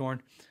a Pete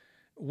Thorne,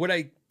 would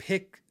I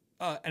pick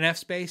an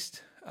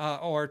F-spaced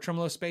or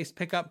tremolo-spaced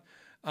pickup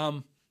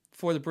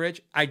for the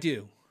bridge? I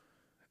do.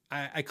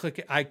 I click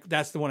it.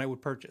 That's the one I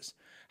would purchase.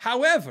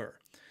 However,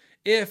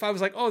 if I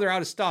was like, oh, they're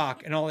out of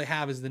stock and all they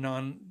have is the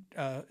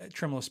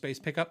non-tremolo space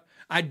pickup,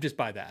 I'd just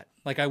buy that.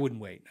 Like, I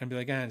wouldn't wait. I'd be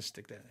like, just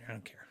stick that in there. I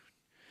don't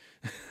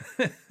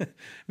care.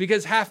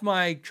 Because half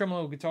my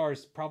tremolo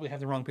guitars probably have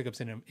the wrong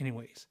pickups in them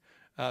anyways.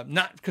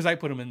 Not because I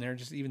put them in there,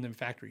 just even the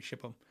factory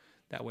ship them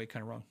that way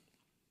kind of wrong.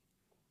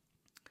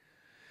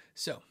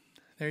 So,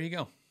 there you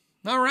go.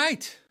 All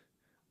right.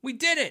 We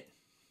did it.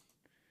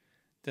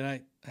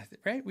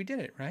 Right? We did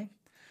it, right?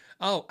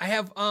 Oh, I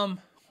have,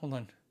 hold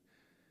on.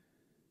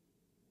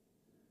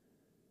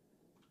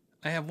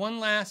 I have one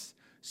last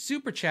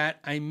super chat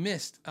I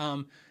missed.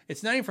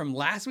 It's not even from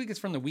last week. It's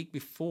from the week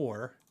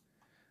before.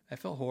 I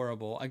felt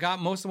horrible. I got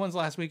most of the ones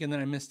last week and then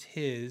I missed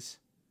his.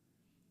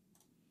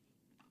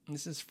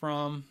 This is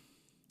from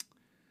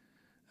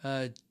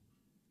Jedi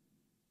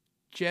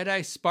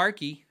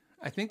Sparky.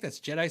 I think that's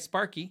Jedi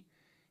Sparky.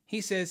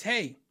 He says,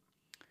 hey,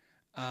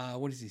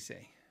 what does he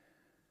say?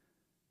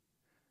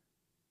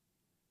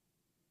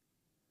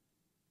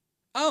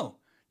 Oh,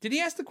 did he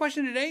ask the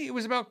question today? It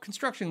was about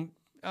construction,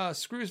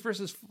 screws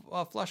versus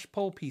flush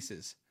pole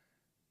pieces.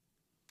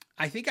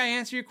 I think I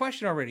answered your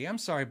question already. I'm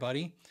sorry,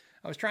 buddy.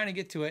 I was trying to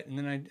get to it and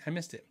then I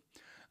missed it.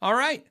 All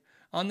right.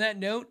 On that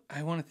note,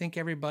 I want to thank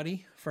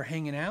everybody for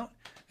hanging out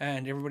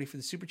and everybody for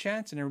the super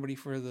chats and everybody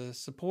for the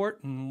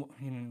support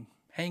and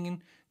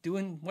hanging,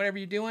 doing whatever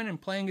you're doing and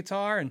playing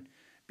guitar and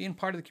being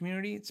part of the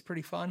community. It's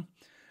pretty fun.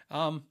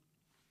 I'll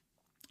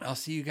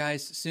see you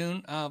guys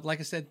soon.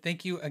 Like I said,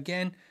 thank you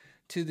again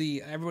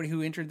to everybody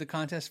who entered the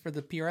contest for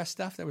the PRS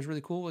stuff. That was really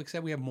cool. Like I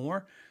said, we have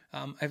more.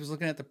 I was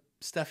looking at the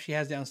stuff she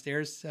has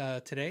downstairs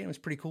today. It was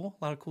pretty cool.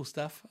 A lot of cool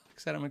stuff. Like I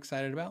said, I'm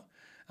excited about.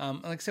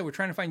 Like I said, we're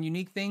trying to find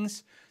unique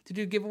things to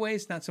do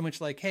giveaways. Not so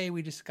much like, hey,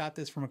 we just got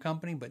this from a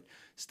company, but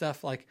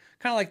stuff like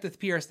kind of like the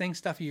PRS thing,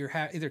 stuff you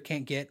either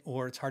can't get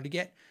or it's hard to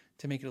get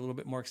to make it a little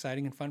bit more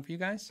exciting and fun for you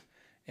guys.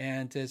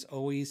 And as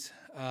always,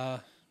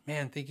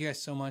 man, thank you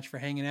guys so much for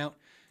hanging out.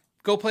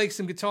 Go play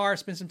some guitar,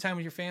 spend some time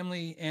with your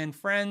family and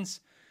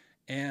friends.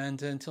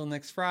 And until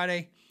next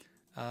Friday,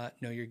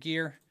 know your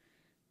gear.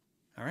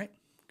 All right.